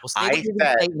me. Well, I said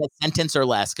in a sentence or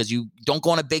less, because you don't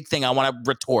go on a big thing. I want to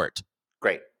retort.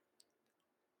 Great.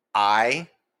 I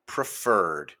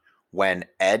preferred when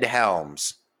Ed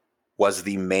Helms was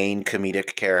the main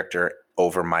comedic character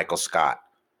over Michael Scott.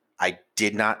 I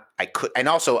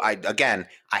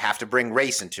have to bring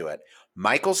race into it.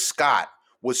 Michael Scott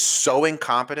was so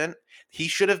incompetent. He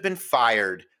should have been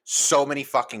fired so many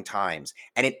fucking times.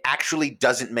 And it actually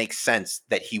doesn't make sense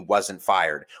that he wasn't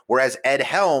fired. Whereas Ed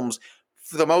Helms,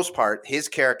 for the most part, his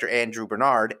character, Andrew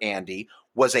Bernard, Andy,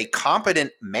 was a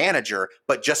competent manager,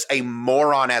 but just a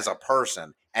moron as a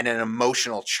person and an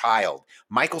emotional child.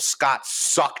 Michael Scott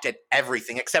sucked at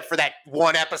everything except for that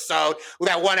one episode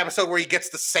where he gets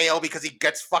the sale because he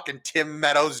gets fucking Tim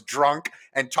Meadows drunk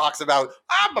and talks about,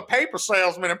 I'm a paper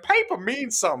salesman and paper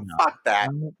means something. No, fuck that.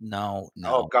 No.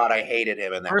 Oh God, I hated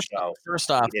him in that show.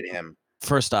 First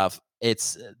off,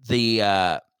 it's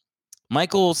the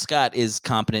Michael Scott is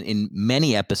competent in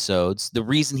many episodes. The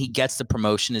reason he gets the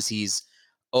promotion is he's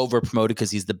over promoted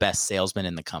because he's the best salesman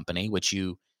in the company,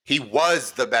 he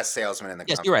was the best salesman in the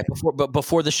company. Yes, you're right.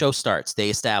 Before the show starts, they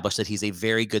establish that he's a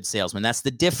very good salesman. That's the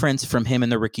difference from him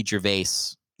and the Ricky Gervais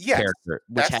character.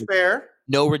 That's fair.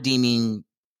 No redeeming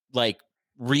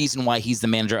reason why he's the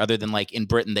manager, other than in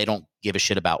Britain, they don't give a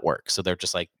shit about work. So they're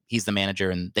just he's the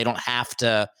manager, and they don't have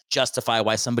to justify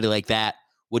why somebody like that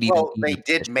would even. Well, they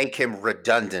did make him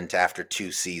redundant after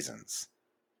 2 seasons.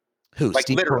 Who?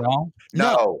 Steve Carell?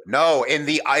 No.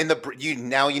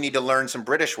 You need to learn some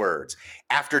British words.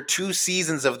 After 2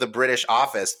 seasons of the British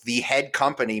Office, the head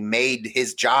company made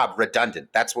his job redundant.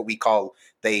 That's what we call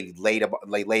they laid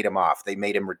him off. They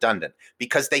made him redundant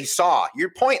because they saw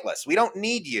you're pointless. We don't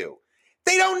need you.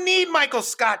 They don't need Michael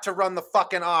Scott to run the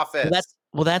fucking office.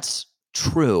 That's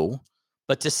true.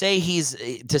 But to say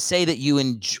that you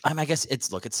enjoy, I guess it's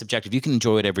subjective. You can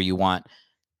enjoy whatever you want.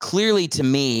 Clearly, to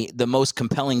me, the most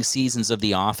compelling seasons of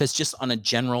The Office, just on a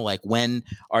general, when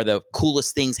are the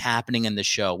coolest things happening in the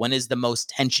show? When is the most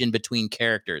tension between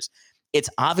characters? It's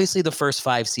obviously the first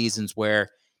 5 seasons where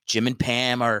Jim and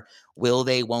Pam are will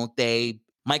they, won't they?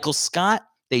 Michael Scott,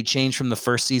 they change from the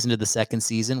first season to the second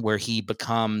season where he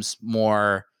becomes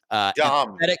more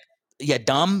Dumb. empathetic. Yeah,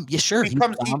 dumb. Yeah, sure. He's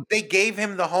dumb. They gave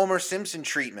him the Homer Simpson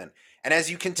treatment. And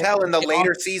as you can tell in the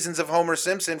later seasons of Homer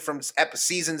Simpson, from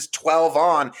seasons 12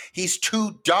 on, he's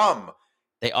too dumb.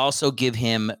 They also give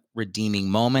him redeeming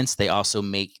moments. They also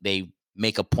make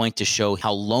a point to show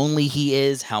how lonely he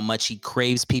is, how much he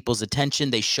craves people's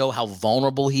attention. They show how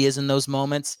vulnerable he is in those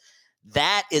moments.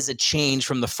 That is a change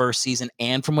from the first season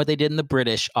and from what they did in the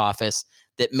British Office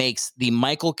that makes the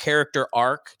Michael character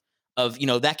arc of,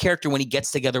 that character when he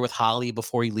gets together with Holly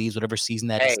before he leaves, whatever season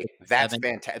that is. Hey, that's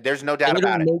fantastic. There's no doubt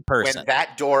about it. When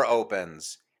that door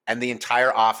opens and the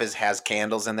entire office has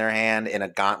candles in their hand in a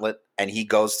gauntlet, and he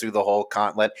goes through the whole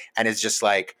gauntlet and is just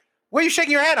like, "Why are you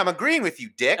shaking your head? I'm agreeing with you,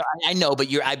 dick." I know, but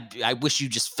I wish you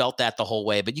just felt that the whole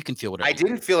way, but you can feel whatever. I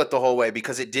didn't feel it the whole way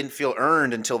because it didn't feel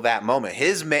earned until that moment.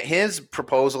 His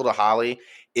proposal to Holly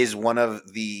is one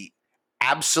of the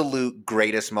absolute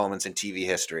greatest moments in TV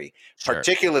history,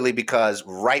 particularly because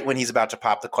right when he's about to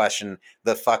pop the question,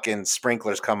 the fucking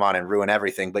sprinklers come on and ruin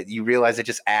everything, but you realize it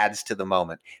just adds to the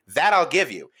moment. That I'll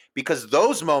give you, because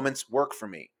those moments work for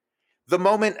me. The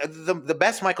moment, the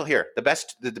best Michael here, the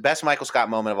best Michael Scott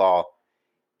moment of all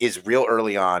is real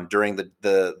early on during the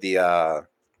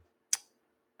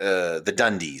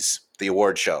Dundies, the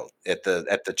award show at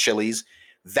the Chili's.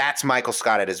 That's Michael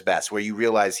Scott at his best, where you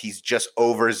realize he's just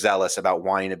overzealous about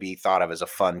wanting to be thought of as a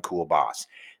fun, cool boss.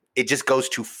 It just goes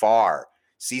too far.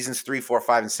 Seasons 3, 4,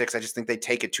 5, and 6, I just think they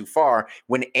take it too far.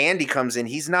 When Andy comes in,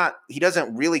 he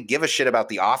doesn't really give a shit about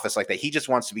the office like that. He just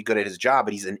wants to be good at his job,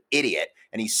 but he's an idiot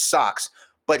and he sucks.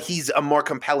 But he's a more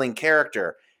compelling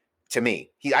character to me.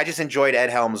 I just enjoyed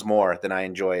Ed Helms more than I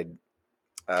enjoyed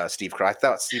Steve Carell. I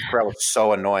thought Steve Carell was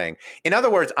so annoying. In other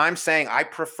words, I'm saying I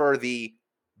prefer the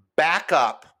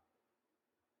backup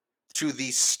to the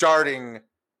starting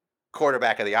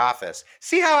quarterback of the office.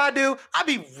 See how I do? I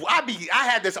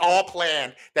had this all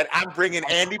planned that I'm bringing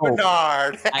Andy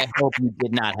Bernard. I hope you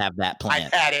did not have that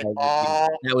planned. I had it all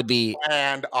that would be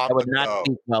planned. That would not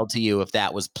speak well to you if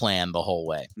that was planned the whole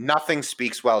way. Nothing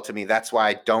speaks well to me. That's why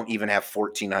I don't even have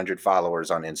 1,400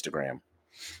 followers on Instagram.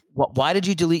 Why did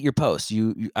you delete your post?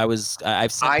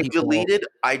 I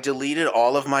deleted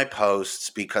all of my posts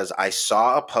because I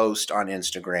saw a post on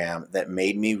Instagram that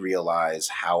made me realize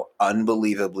how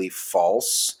unbelievably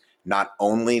false not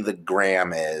only the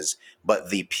gram is, but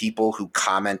the people who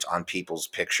comment on people's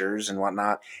pictures and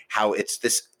whatnot. How it's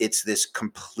this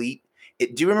complete.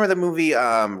 Do you remember the movie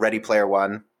Ready Player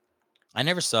One? I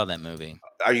never saw that movie.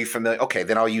 Are you familiar? Okay,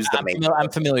 then I'll use the main. I'm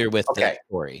familiar with the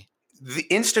story. The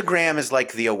Instagram is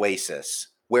like the oasis,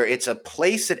 where it's a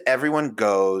place that everyone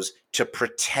goes to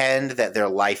pretend that their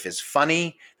life is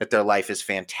funny, that their life is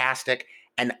fantastic.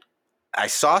 And I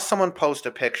saw someone post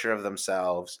a picture of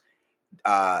themselves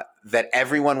that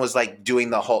everyone was like doing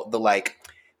the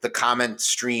comment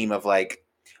stream of like,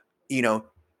 where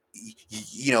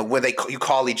you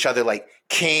call each other like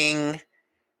king,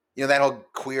 that whole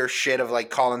queer shit of like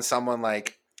calling someone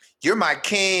like, "You're my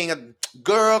king,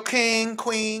 girl king,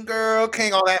 queen, girl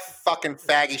king," all that fucking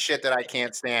faggy shit that I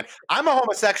can't stand. I'm a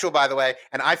homosexual, by the way,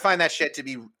 and I find that shit to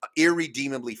be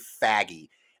irredeemably faggy.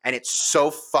 And it's so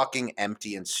fucking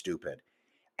empty and stupid.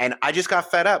 And I just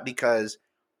got fed up because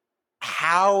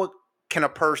how can a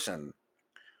person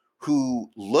who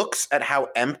looks at how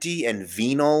empty and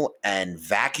venal and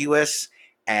vacuous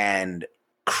and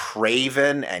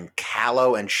craven and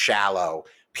callow and shallow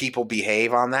people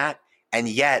behave on that, and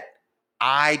yet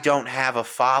I don't have a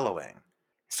following.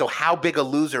 So how big a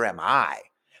loser am I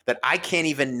that I can't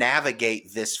even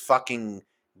navigate this fucking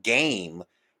game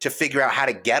to figure out how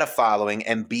to get a following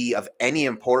and be of any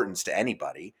importance to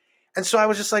anybody? And so I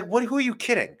was just like, who are you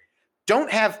kidding?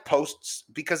 Don't have posts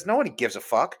because nobody gives a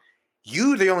fuck.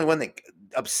 You're the only one that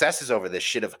obsesses over this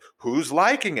shit of who's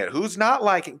liking it, who's not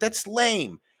liking. That's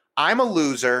lame. I'm a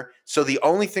loser, so the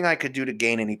only thing I could do to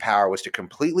gain any power was to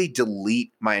completely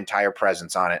delete my entire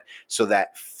presence on it so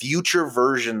that future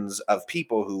versions of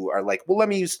people who are like, well, let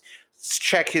me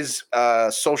check his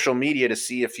social media to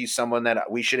see if he's someone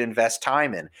that we should invest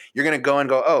time in. You're going to go and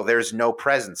go, oh, there's no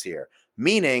presence here.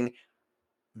 Meaning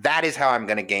that is how I'm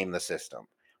going to game the system,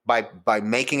 by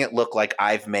making it look like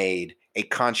I've made a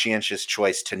conscientious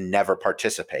choice to never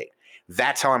participate.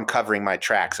 That's how I'm covering my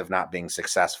tracks of not being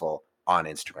successful on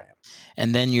Instagram.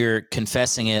 And then you're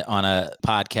confessing it on a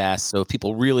podcast. So if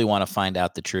people really want to find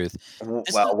out the truth,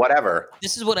 whatever.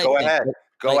 This is what Go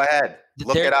ahead.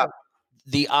 Look it up.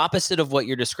 The opposite of what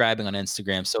you're describing on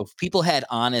Instagram. So if people had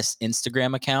honest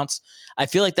Instagram accounts, I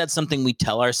feel like that's something we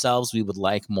tell ourselves we would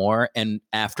like more. And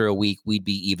after a week, we'd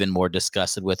be even more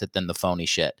disgusted with it than the phony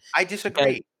shit. I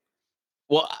disagree.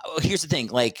 Well, here's the thing.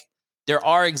 Like, there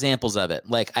are examples of it.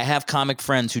 Like I have comic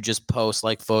friends who just post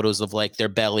like photos of like their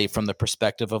belly from the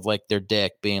perspective of like their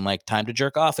dick being like time to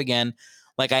jerk off again.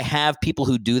 Like I have people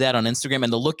who do that on Instagram,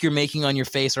 and the look you're making on your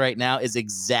face right now is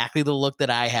exactly the look that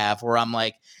I have, where I'm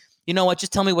like, you know what?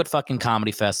 Just tell me what fucking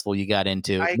comedy festival you got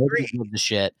into. I agree. The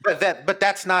shit. But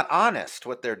that's not honest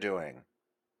what they're doing.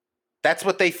 That's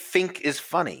what they think is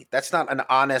funny. That's not an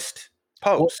honest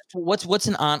post. What's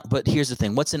an on? But here's the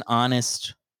thing: what's an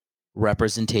honest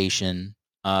representation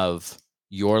of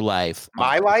your life,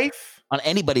 My life, on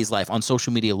anybody's life, on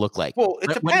social media look like? Well, it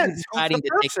When you're depends. Who's deciding the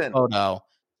to take a person? photo,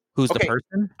 who's the Okay.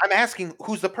 person? I'm asking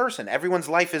who's the person. Everyone's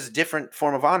life is a different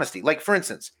form of honesty. Like, for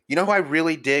instance, you know who I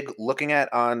really dig looking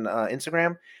at on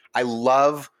Instagram? I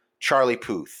love Charlie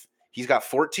Puth. He's got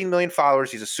 14 million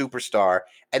followers. He's a superstar.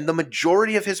 And the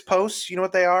majority of his posts, you know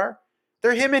what they are?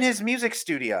 They're him in his music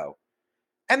studio.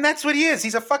 And that's what he is.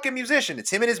 He's a fucking musician. It's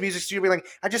him in his music studio being like,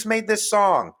 I just made this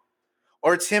song.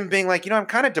 Or it's him being like, I'm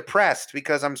kind of depressed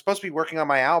because I'm supposed to be working on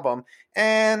my album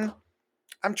and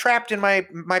I'm trapped in my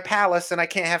palace and I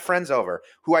can't have friends over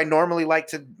who I normally like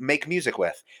to make music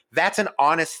with. That's an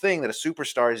honest thing that a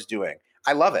superstar is doing.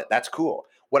 I love it. That's cool.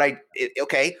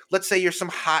 Okay, let's say you're some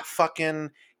hot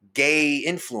fucking gay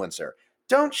influencer.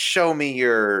 Don't show me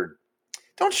you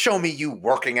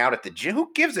working out at the gym.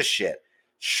 Who gives a shit?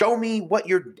 Show me what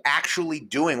you're actually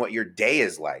doing, what your day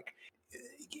is like.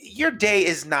 Your day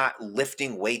is not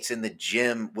lifting weights in the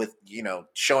gym with,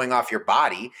 showing off your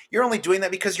body. You're only doing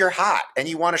that because you're hot and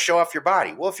you want to show off your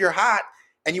body. Well, if you're hot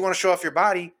and you want to show off your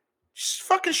body, just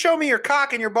fucking show me your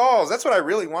cock and your balls. That's what I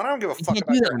really want. I don't give a fuck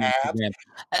about your abs.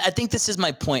 I think this is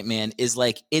my point, man, is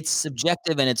like it's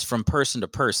subjective and it's from person to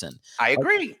person. I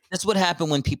agree. That's what happened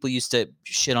when people used to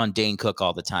shit on Dane Cook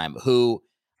all the time, who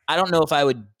I don't know if I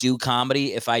would do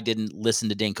comedy if I didn't listen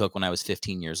to Dane Cook when I was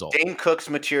 15 years old. Dane Cook's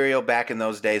material back in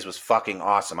those days was fucking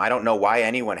awesome. I don't know why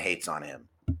anyone hates on him.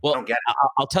 Well, I don't get it.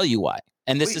 I'll tell you why.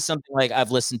 And this Please. is something like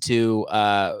I've listened to.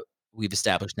 We've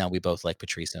established now we both like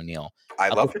Patrice O'Neal. I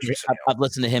love Patrice O'Neal. I've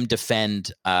listened to him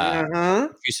defend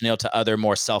Patrice O'Neal to other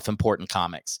more self-important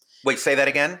comics. Wait, say that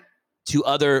again? To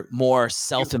other more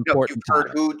self-important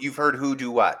comics. You've heard who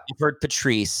do what? I've heard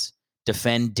Patrice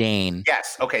defend Dane.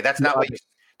 Yes. Okay, that's not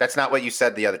what you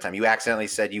said the other time. You accidentally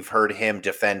said you've heard him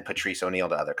defend Patrice O'Neal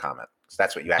to other comics.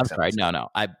 That's what you accidentally said. No.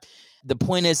 The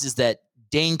point is that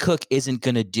Dane Cook isn't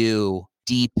going to do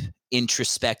deep,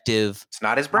 introspective. It's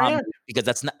not his brand. Because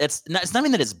it's not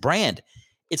even that it's brand.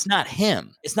 It's not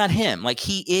him. It's not him. Like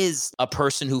he is a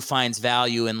person who finds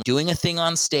value in doing a thing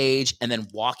on stage and then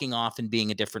walking off and being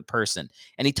a different person.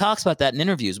 And he talks about that in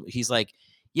interviews. He's like,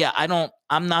 yeah,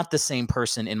 I'm not the same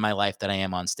person in my life that I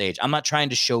am on stage. I'm not trying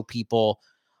to show people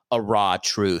a raw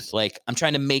truth. Like I'm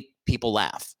trying to make people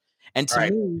laugh. And to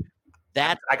me,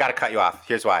 that I got to cut you off.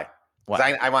 Here's why.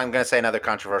 I'm going to say another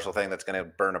controversial thing that's going to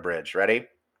burn a bridge. Ready?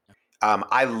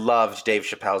 I loved Dave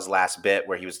Chappelle's last bit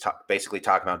where he was basically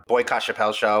talking about boycott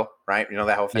Chappelle's show, right? You know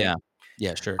that whole thing?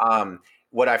 Yeah, sure.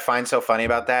 What I find so funny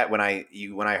about that, when I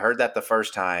heard that the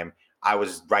first time, I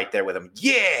was right there with him.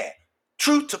 Yeah,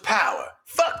 truth to power.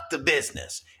 Fuck the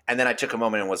business. And then I took a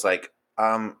moment and was like,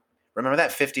 remember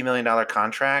that $50 million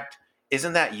contract?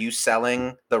 Isn't that you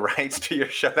selling the rights to your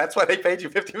show? That's why they paid you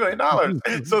 $50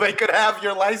 million, so they could have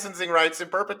your licensing rights in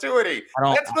perpetuity.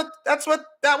 That's what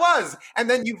that was. And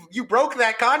then you broke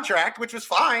that contract, which was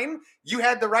fine. You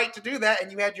had the right to do that,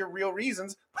 and you had your real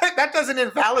reasons. But that doesn't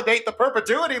invalidate the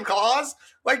perpetuity clause.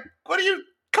 Like,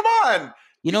 come on.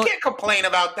 You can't complain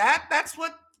about that. That's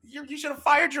what you should have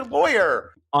fired your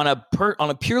lawyer. On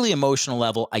a purely emotional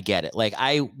level, I get it. Like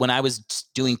when I was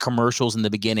doing commercials in the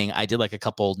beginning, I did like a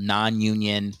couple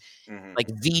non-union, like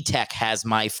VTech has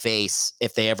my face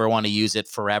if they ever want to use it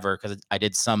forever. Cause I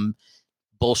did some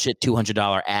bullshit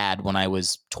 $200 ad when I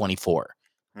was 24.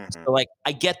 So like,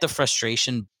 I get the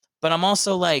frustration, but I'm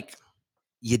also like,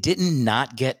 you didn't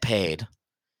not get paid.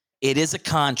 It is a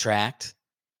contract.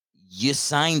 You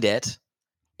signed it.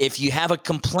 If you have a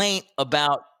complaint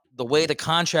about the way the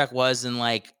contract was and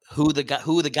like who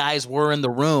the guys were in the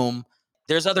room,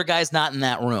 there's other guys not in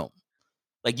that room.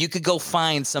 Like you could go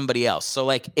find somebody else. So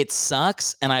like it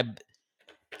sucks.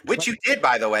 Which you did,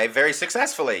 by the way, very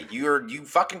successfully. You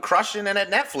fucking crushing it at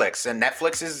Netflix, and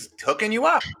Netflix is hooking you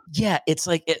up. Yeah, it's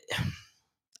like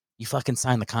you fucking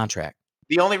signed the contract.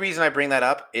 The only reason I bring that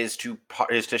up is to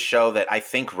show that I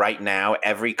think right now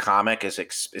every comic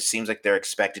it seems like they're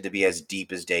expected to be as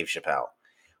deep as Dave Chappelle.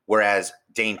 Whereas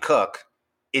Dane Cook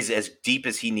is as deep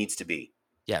as he needs to be.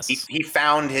 Yes. He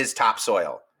found his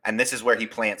topsoil, and this is where he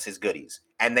plants his goodies,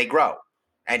 and they grow.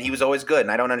 And he was always good,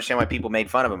 and I don't understand why people made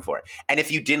fun of him for it. And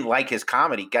if you didn't like his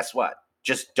comedy, guess what?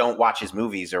 Just don't watch his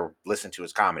movies or listen to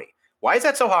his comedy. Why is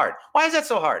that so hard? Why is that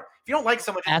so hard? If you don't like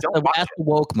someone, just don't watch Ask the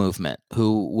woke movement,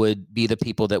 who would be the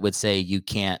people that would say you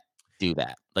can't do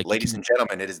that. Like, ladies and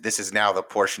gentlemen, this is now the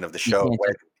portion of the show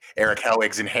where Eric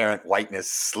Helwig's inherent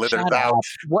whiteness slithers out.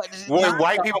 Where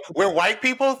white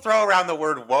people throw around the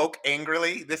word woke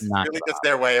angrily, this is really just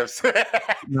their way of saying,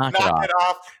 knock it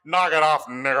off,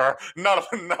 nigger. None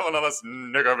of this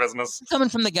nigger business. Coming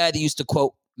from the guy that used to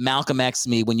quote Malcolm X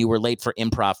me when you were late for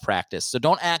improv practice. So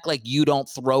don't act like you don't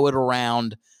throw it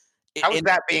around. How is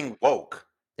that being woke?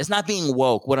 It's not being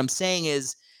woke. What I'm saying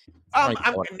is,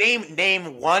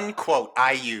 name one quote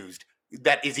I used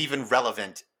that is even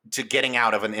relevant to getting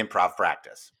out of an improv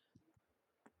practice.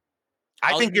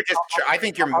 I think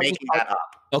you're making that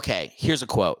up. Okay, here's a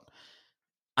quote.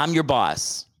 I'm your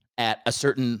boss at a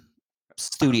certain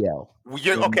studio.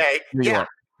 Yeah.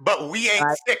 But we ain't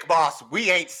sick, boss. We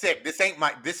ain't sick. This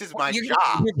is my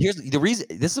job. Here's the reason.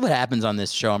 This is what happens on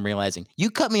this show. I'm realizing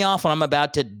you cut me off when I'm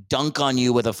about to dunk on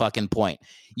you with a fucking point.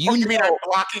 You mean I'm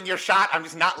blocking your shot? I'm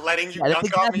just not letting you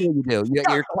dunk on me. What you do.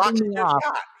 You're cutting me off.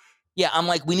 Shot. Yeah, I'm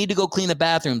like, we need to go clean the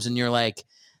bathrooms, and you're like,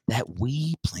 that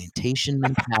wee plantation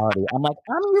mentality. I'm like,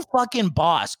 I'm your fucking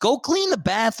boss. Go clean the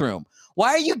bathroom. Why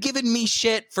are you giving me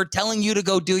shit for telling you to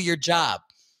go do your job?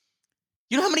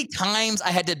 You know how many times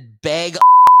I had to beg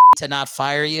to not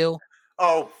fire you?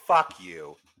 Oh, fuck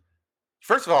you.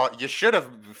 First of all, you should have.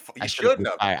 You should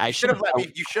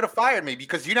have fired me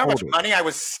because you know how much money I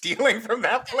was stealing from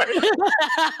that place.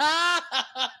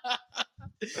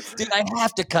 Dude, I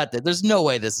have to cut that. There's no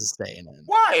way this is staying in.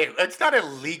 Why? It's not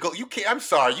illegal. You can't. I'm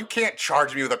sorry. You can't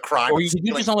charge me with a crime. Or you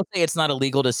just want to say it's not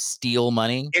illegal to steal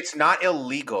money? It's not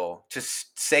illegal to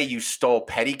say you stole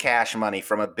petty cash money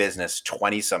from a business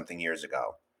 20-something years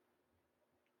ago.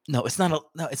 No, it's not.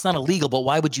 It's not illegal. But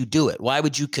why would you do it? Why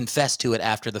would you confess to it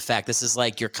after the fact? This is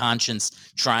like your conscience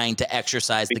trying to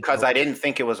exercise. Because I didn't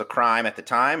think it was a crime at the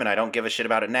time, and I don't give a shit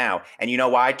about it now. And you know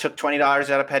why I took $20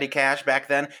 out of petty cash back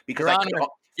then? Because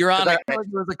Your Honor, it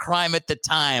was a crime at the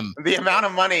time. The amount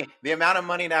of money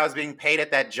that I was being paid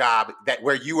at that job, that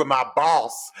where you were my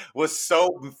boss, was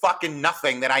so fucking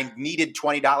nothing that I needed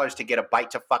 $20 to get a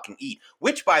bite to fucking eat.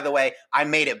 Which, by the way, I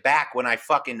made it back when I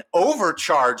fucking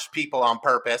overcharged people on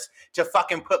purpose to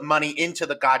fucking put money into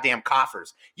the goddamn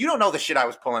coffers. You don't know the shit I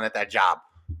was pulling at that job.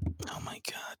 Oh my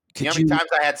God. You know how many times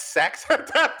I had sex at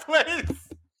that place?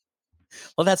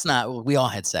 Well, that's not. We all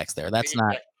had sex there. That's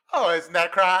not. Oh, isn't that a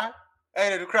crime?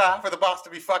 Ain't it a crime for the boss to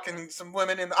be fucking some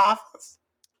women in the office?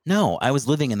 No, I was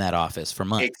living in that office for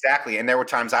months. Exactly. And there were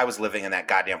times I was living in that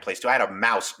goddamn place too. I had a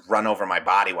mouse run over my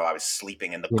body while I was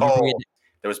sleeping in the cold.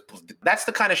 That's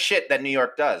the kind of shit that New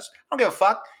York does. I don't give a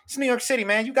fuck. It's New York City,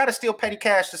 man. You got to steal petty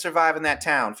cash to survive in that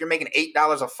town. If you're making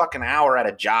 $8 a fucking hour at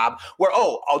a job, where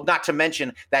not to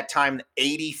mention that time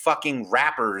 80 fucking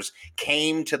rappers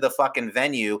came to the fucking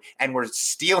venue and were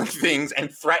stealing things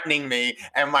and threatening me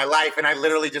and my life, and I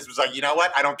literally just was like, you know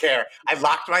what? I don't care. I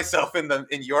locked myself in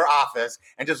your office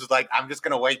and just was like, I'm just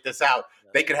gonna wait this out.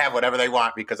 They could have whatever they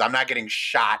want because I'm not getting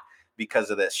shot because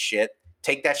of this shit.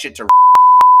 Take that shit to.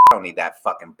 I don't need that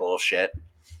fucking bullshit.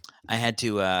 I had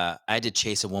to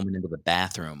chase a woman into the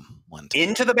bathroom one time.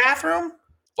 Into the bathroom?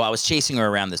 Well, I was chasing her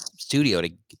around the studio to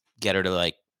get her to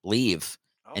like leave,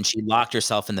 and she locked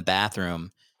herself in the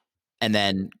bathroom, and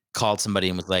then called somebody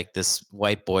and was like, "This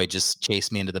white boy just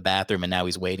chased me into the bathroom, and now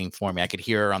he's waiting for me." I could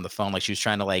hear her on the phone, like she was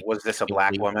trying to like. Was this a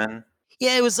black woman?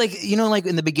 Yeah, it was like, like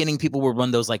in the beginning, people would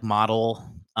run those like model.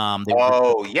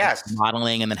 Yes,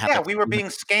 modeling, and then we were being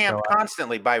scammed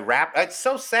constantly by rap. It's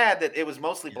so sad that it was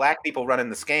mostly black people running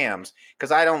the scams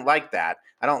because I don't like that.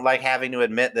 I don't like having to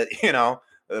admit that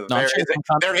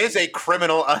there is a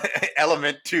criminal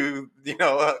element to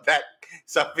that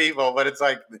some people, but it's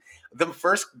like the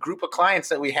first group of clients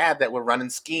that we had that were running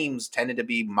schemes tended to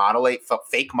be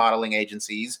fake modeling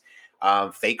agencies,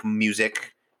 fake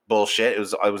music bullshit. It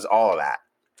was all of that.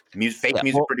 Fake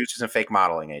music producers and fake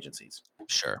modeling agencies.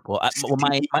 Sure. Well,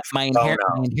 my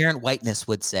inherent whiteness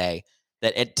would say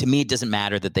that to me, it doesn't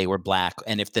matter that they were black.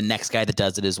 And if the next guy that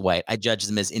does it is white, I judge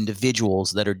them as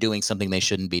individuals that are doing something they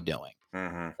shouldn't be doing.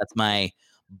 Mm-hmm. That's my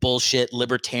bullshit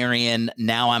libertarian.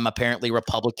 Now I'm apparently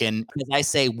Republican because I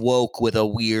say woke with a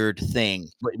weird thing.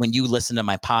 But when you listen to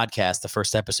my podcast, the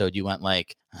first episode, you went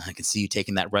like, I can see you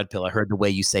taking that red pill. I heard the way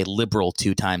you say liberal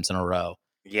 2 times in a row.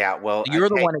 Yeah, well, you're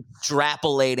the one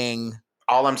extrapolating.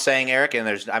 All I'm saying, Eric,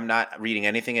 and I'm not reading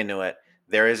anything into it.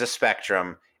 There is a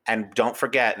spectrum, And don't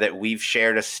forget that we've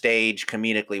shared a stage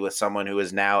comedically with someone who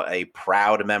is now a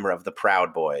proud member of the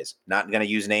Proud Boys. Not going to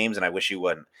use names, and I wish you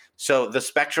wouldn't. So the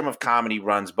spectrum of comedy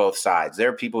runs both sides. There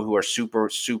are people who are super,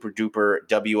 super duper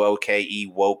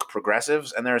WOKE woke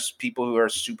progressives, and there's people who are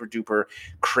super duper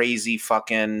crazy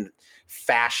fucking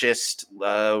fascist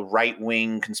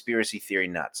right-wing conspiracy theory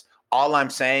nuts. All I'm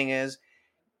saying is,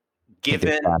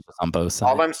 given on both sides.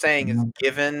 all I'm saying is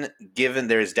given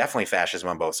there's definitely fascism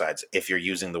on both sides if you're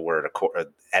using the word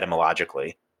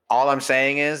etymologically. All I'm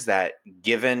saying is that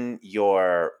given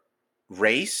your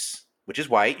race, which is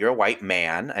white, you're a white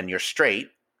man and you're straight,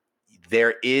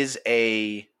 there is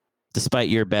a despite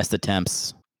your best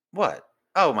attempts. What?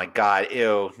 Oh my God!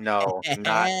 Ew! No,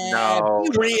 not no.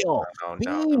 Be real.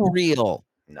 Be real.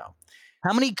 No.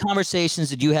 How many conversations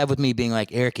did you have with me being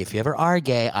like, Eric, if you ever are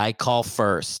gay, I call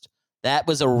first? That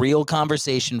was a real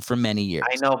conversation for many years.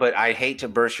 I know, but I hate to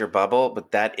burst your bubble,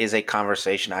 but that is a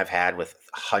conversation I've had with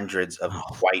hundreds of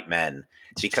white men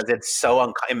because it's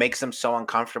so it makes them so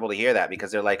uncomfortable to hear that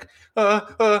because they're like,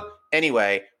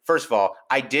 Anyway, first of all,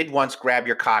 I did once grab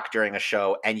your cock during a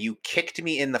show and you kicked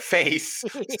me in the face.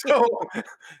 So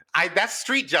that's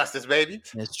street justice, baby.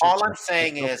 All I'm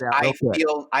saying is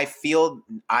I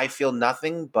feel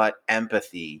nothing but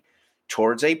empathy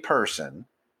towards a person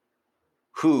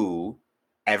who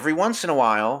every once in a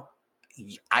while,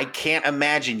 I can't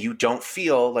imagine you don't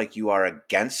feel like you are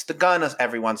against the gun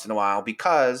every once in a while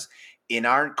because in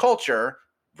our culture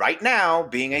right now,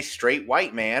 being a straight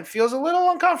white man feels a little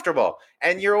uncomfortable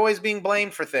and you're always being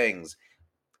blamed for things.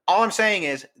 All I'm saying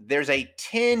is there's a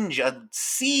tinge, a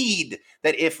seed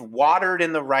that if watered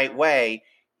in the right way,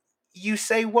 you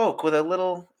say woke with a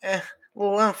little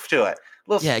oomph to it.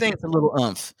 It gets a little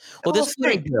oomph. Well, this is what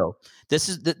I do.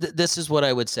 This is what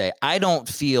I would say. I don't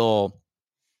feel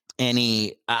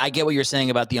any. I get what you're saying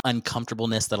about the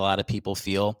uncomfortableness that a lot of people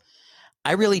feel.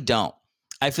 I really don't.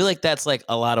 I feel like that's like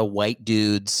a lot of white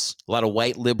dudes, a lot of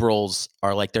white liberals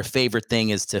are like their favorite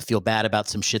thing is to feel bad about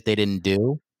some shit they didn't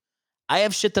do. I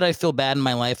have shit that I feel bad in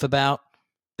my life about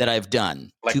that I've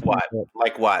done. Like what?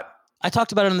 Like what? I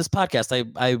talked about it on this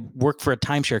podcast. I worked for a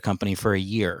timeshare company for a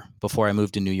year before I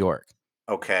moved to New York.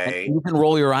 Okay. And you can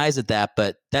roll your eyes at that,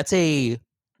 but that's a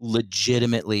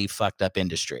legitimately fucked up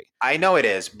industry. I know it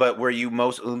is, but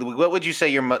what would you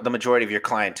say the majority of your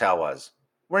clientele was?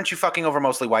 Weren't you fucking over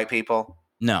mostly white people?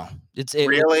 No. It's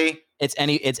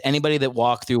anybody that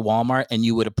walked through Walmart and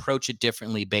you would approach it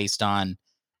differently based on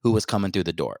who was coming through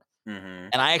the door. Mm-hmm.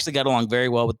 And I actually got along very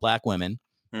well with black women.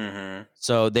 Mm-hmm.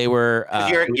 So they were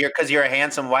because you're a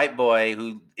handsome white boy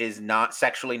who is not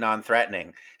sexually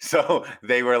non-threatening. So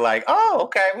they were like, "Oh,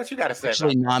 okay, what you got to say?"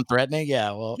 Sexually non-threatening,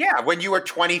 yeah. Well, yeah. When you were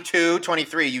 22,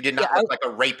 23, you did not look like a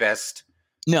rapist.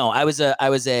 No, I was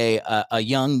a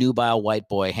young nubile white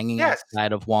boy hanging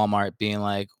outside of Walmart, being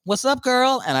like, "What's up,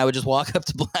 girl?" And I would just walk up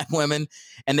to black women,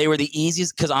 and they were the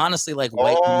easiest because honestly, like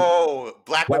white women,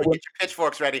 black women, get your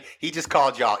pitchforks ready. He just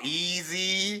called y'all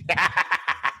easy.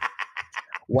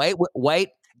 White.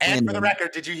 And women. For the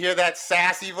record, did you hear that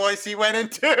sassy voice he went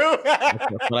into?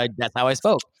 That's how I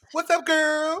spoke. What's up,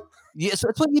 girl? Yeah, so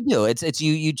that's what you do. It's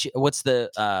you. What's the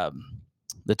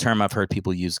term I've heard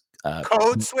people use?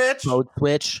 Code switch. Code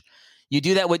switch. You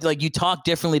do that with you talk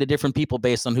differently to different people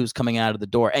based on who's coming out of the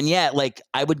door. And yeah,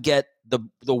 I would get the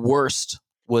worst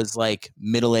was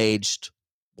middle-aged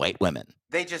white women.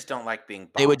 They just don't like being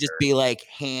bothered. They would just be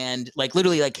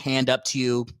literally hand up to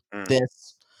you.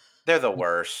 This. They're the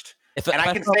worst.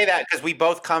 I can say that because we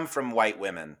both come from white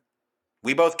women.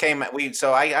 We both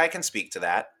so I can speak to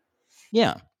that.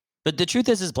 Yeah. But the truth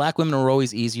is black women are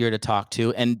always easier to talk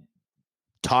to, and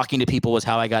talking to people was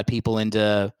how I got people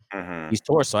into these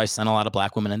tours. So I sent a lot of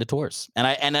black women into tours. And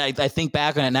I think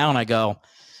back on it now and I go,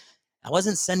 I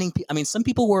wasn't sending some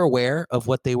people were aware of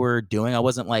what they were doing. I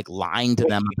wasn't lying to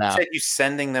them about. You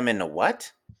sending them into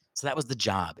what? So that was the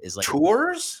job, is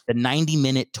tours? The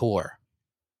 90-minute tour.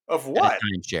 Of what?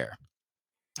 Timeshare.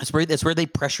 That's where they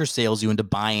pressure sales you into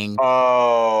buying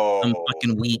some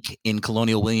fucking week in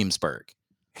Colonial Williamsburg.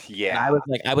 Yeah.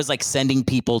 And I was sending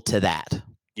people to that.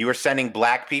 You were sending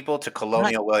black people to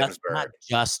Colonial Williamsburg. Not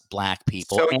just black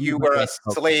people. So you were a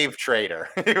slave trader.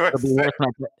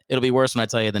 It'll be worse when I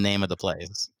tell you the name of the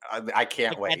place. I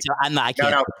can't wait. I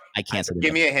can't say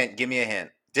Give me a hint. Give me a hint.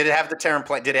 Did it have the term?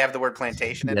 Did it have the word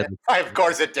plantation in it? Of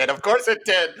course it did. Of course it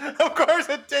did. Of course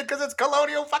it did. Because it's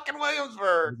Colonial fucking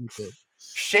Williamsburg.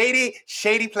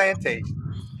 Shady plantation.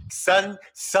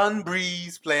 Sun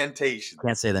breeze plantation.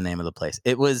 Can't say the name of the place.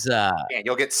 It was.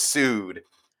 You'll get sued.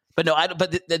 But no, I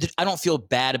don't feel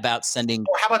bad about sending.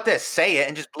 Well, how about this? Say it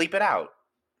and just bleep it out.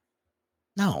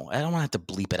 No, I don't want to have to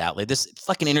bleep it out. Like, this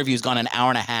fucking interview's gone an hour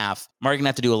and a half. I'm already gonna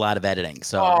have to do a lot of editing.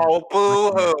 So, oh,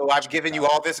 boo-hoo. I've given you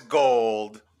all this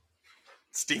gold.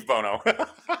 Steve Bono.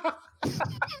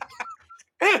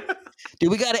 dude,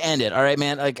 we got to end it. All right,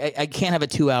 man. Like, I can't have a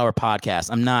 2-hour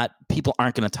podcast. People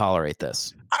aren't going to tolerate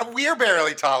this. We're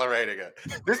barely tolerating it.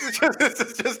 This is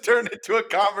just turned into a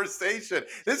conversation.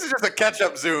 This is just a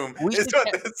catch-up Zoom. We should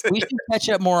catch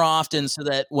up more often so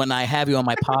that when I have you on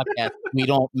my podcast, we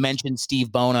don't mention Steve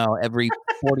Bono every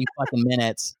 40 fucking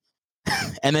minutes.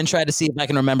 And then try to see if I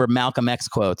can remember Malcolm X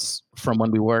quotes from when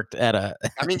we worked at a.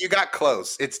 I mean, you got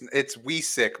close. It's we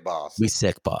sick, boss. We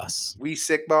sick, boss. We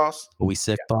sick, boss. We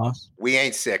sick, boss. We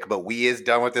ain't sick, but we is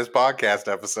done with this podcast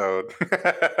episode.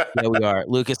 Yeah, we are.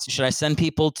 Lucas, should I send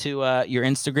people to your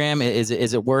Instagram? Is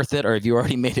it worth it, or have you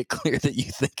already made it clear that you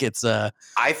think it's I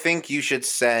think you should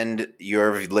send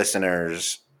your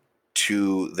listeners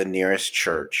to the nearest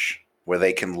church where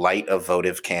they can light a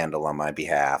votive candle on my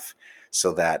behalf,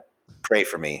 so that. Pray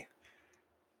for me.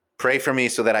 Pray for me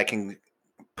so that I can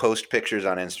post pictures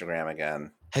on Instagram again.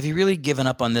 Have you really given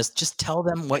up on this? Just tell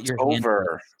them what your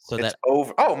over. Handle is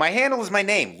Over. Oh, my handle is my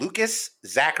name, Lucas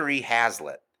Zachary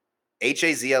Hazlett.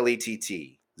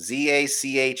 HAZLETT.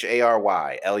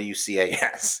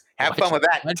 ZACHARYLUCAS. Have fun with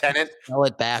that, Tenet. Spell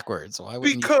it backwards. Why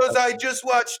because I just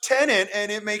watched Tenet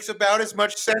and it makes about as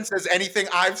much sense as anything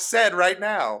I've said right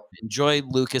now. Enjoy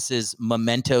Lucas's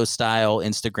Memento style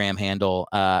Instagram handle.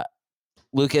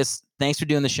 Lucas, thanks for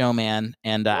doing the show, man.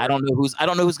 And I don't know who's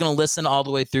going to listen all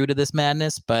the way through to this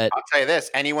madness, but I'll tell you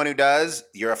this: anyone who does,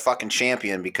 you're a fucking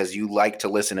champion because you like to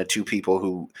listen to two people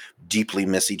who deeply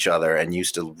miss each other and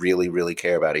used to really, really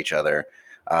care about each other.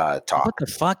 Talk. What the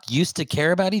fuck? Used to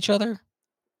care about each other?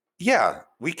 Yeah,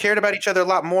 we cared about each other a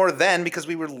lot more then because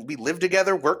we lived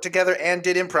together, worked together, and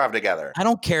did improv together. I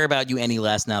don't care about you any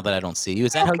less now that I don't see you.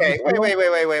 Is that okay?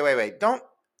 Wait. Don't.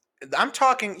 I'm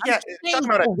talking. I'm talking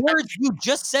about the words you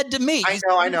just said to me.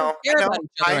 I know.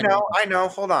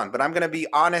 Hold on, but I'm going to be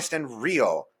honest and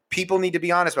real. People need to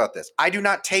be honest about this. I do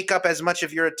not take up as much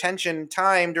of your attention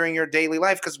time during your daily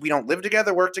life because we don't live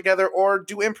together, work together, or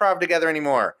do improv together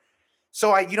anymore.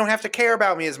 So you don't have to care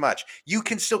about me as much. You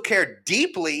can still care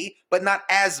deeply, but not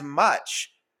as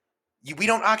much. We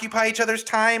don't occupy each other's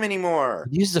time anymore.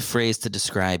 I use the phrase to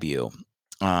describe you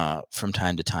from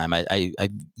time to time. I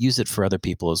use it for other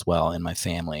people as well in my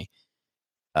family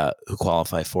who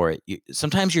qualify for it.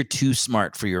 Sometimes you're too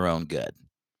smart for your own good.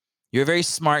 You're a very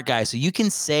smart guy, so you can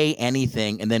say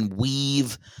anything and then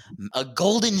weave a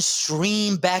golden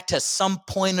stream back to some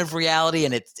point of reality,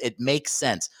 and it makes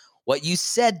sense. What you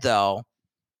said, though,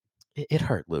 it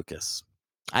hurt, Lucas.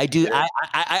 I do.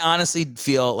 I honestly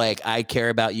feel like I care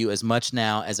about you as much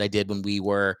now as I did when we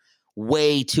were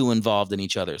way too involved in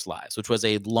each other's lives, which was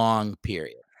a long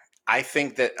period. I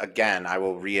think that, again, I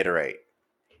will reiterate.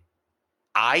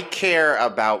 I care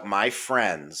about my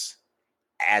friends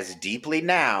as deeply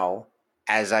now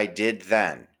as I did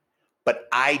then, but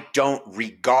I don't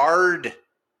regard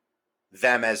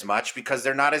them as much because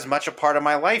they're not as much a part of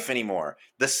my life anymore.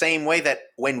 The same way that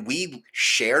when we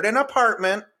shared an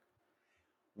apartment,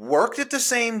 worked at the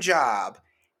same job,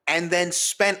 and then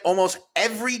spent almost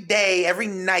every day, every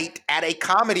night at a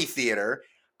comedy theater,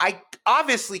 I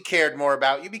obviously cared more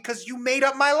about you because you made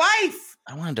up my life.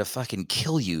 I wanted to fucking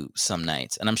kill you some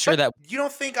nights, and I'm sure that... You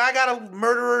don't think I got a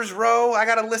murderer's row? I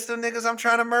got a list of niggas I'm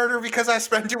trying to murder because I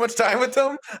spend too much time with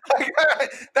them?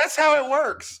 That's how it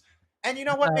works. And you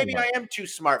know what? Maybe I am too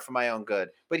smart for my own good.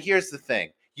 But here's the thing.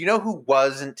 You know who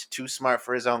wasn't too smart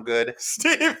for his own good?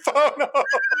 Steve Bono.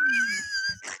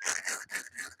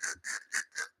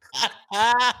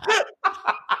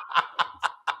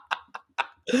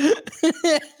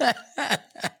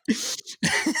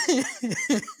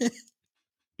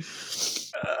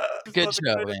 Good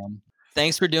show, man.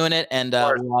 Thanks for doing it, and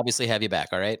we'll obviously have you back,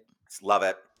 all right? Love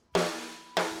it.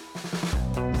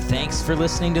 Thanks for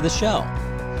listening to the show.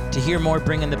 To hear more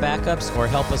Bring in the Backups or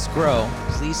help us grow,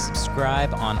 please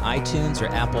subscribe on iTunes or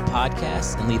Apple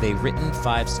Podcasts and leave a written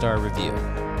 5-star review.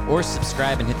 Or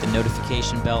subscribe and hit the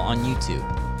notification bell on YouTube.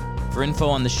 For info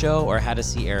on the show or how to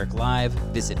see Eric live,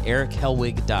 visit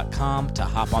erichellwig.com to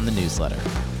hop on the newsletter.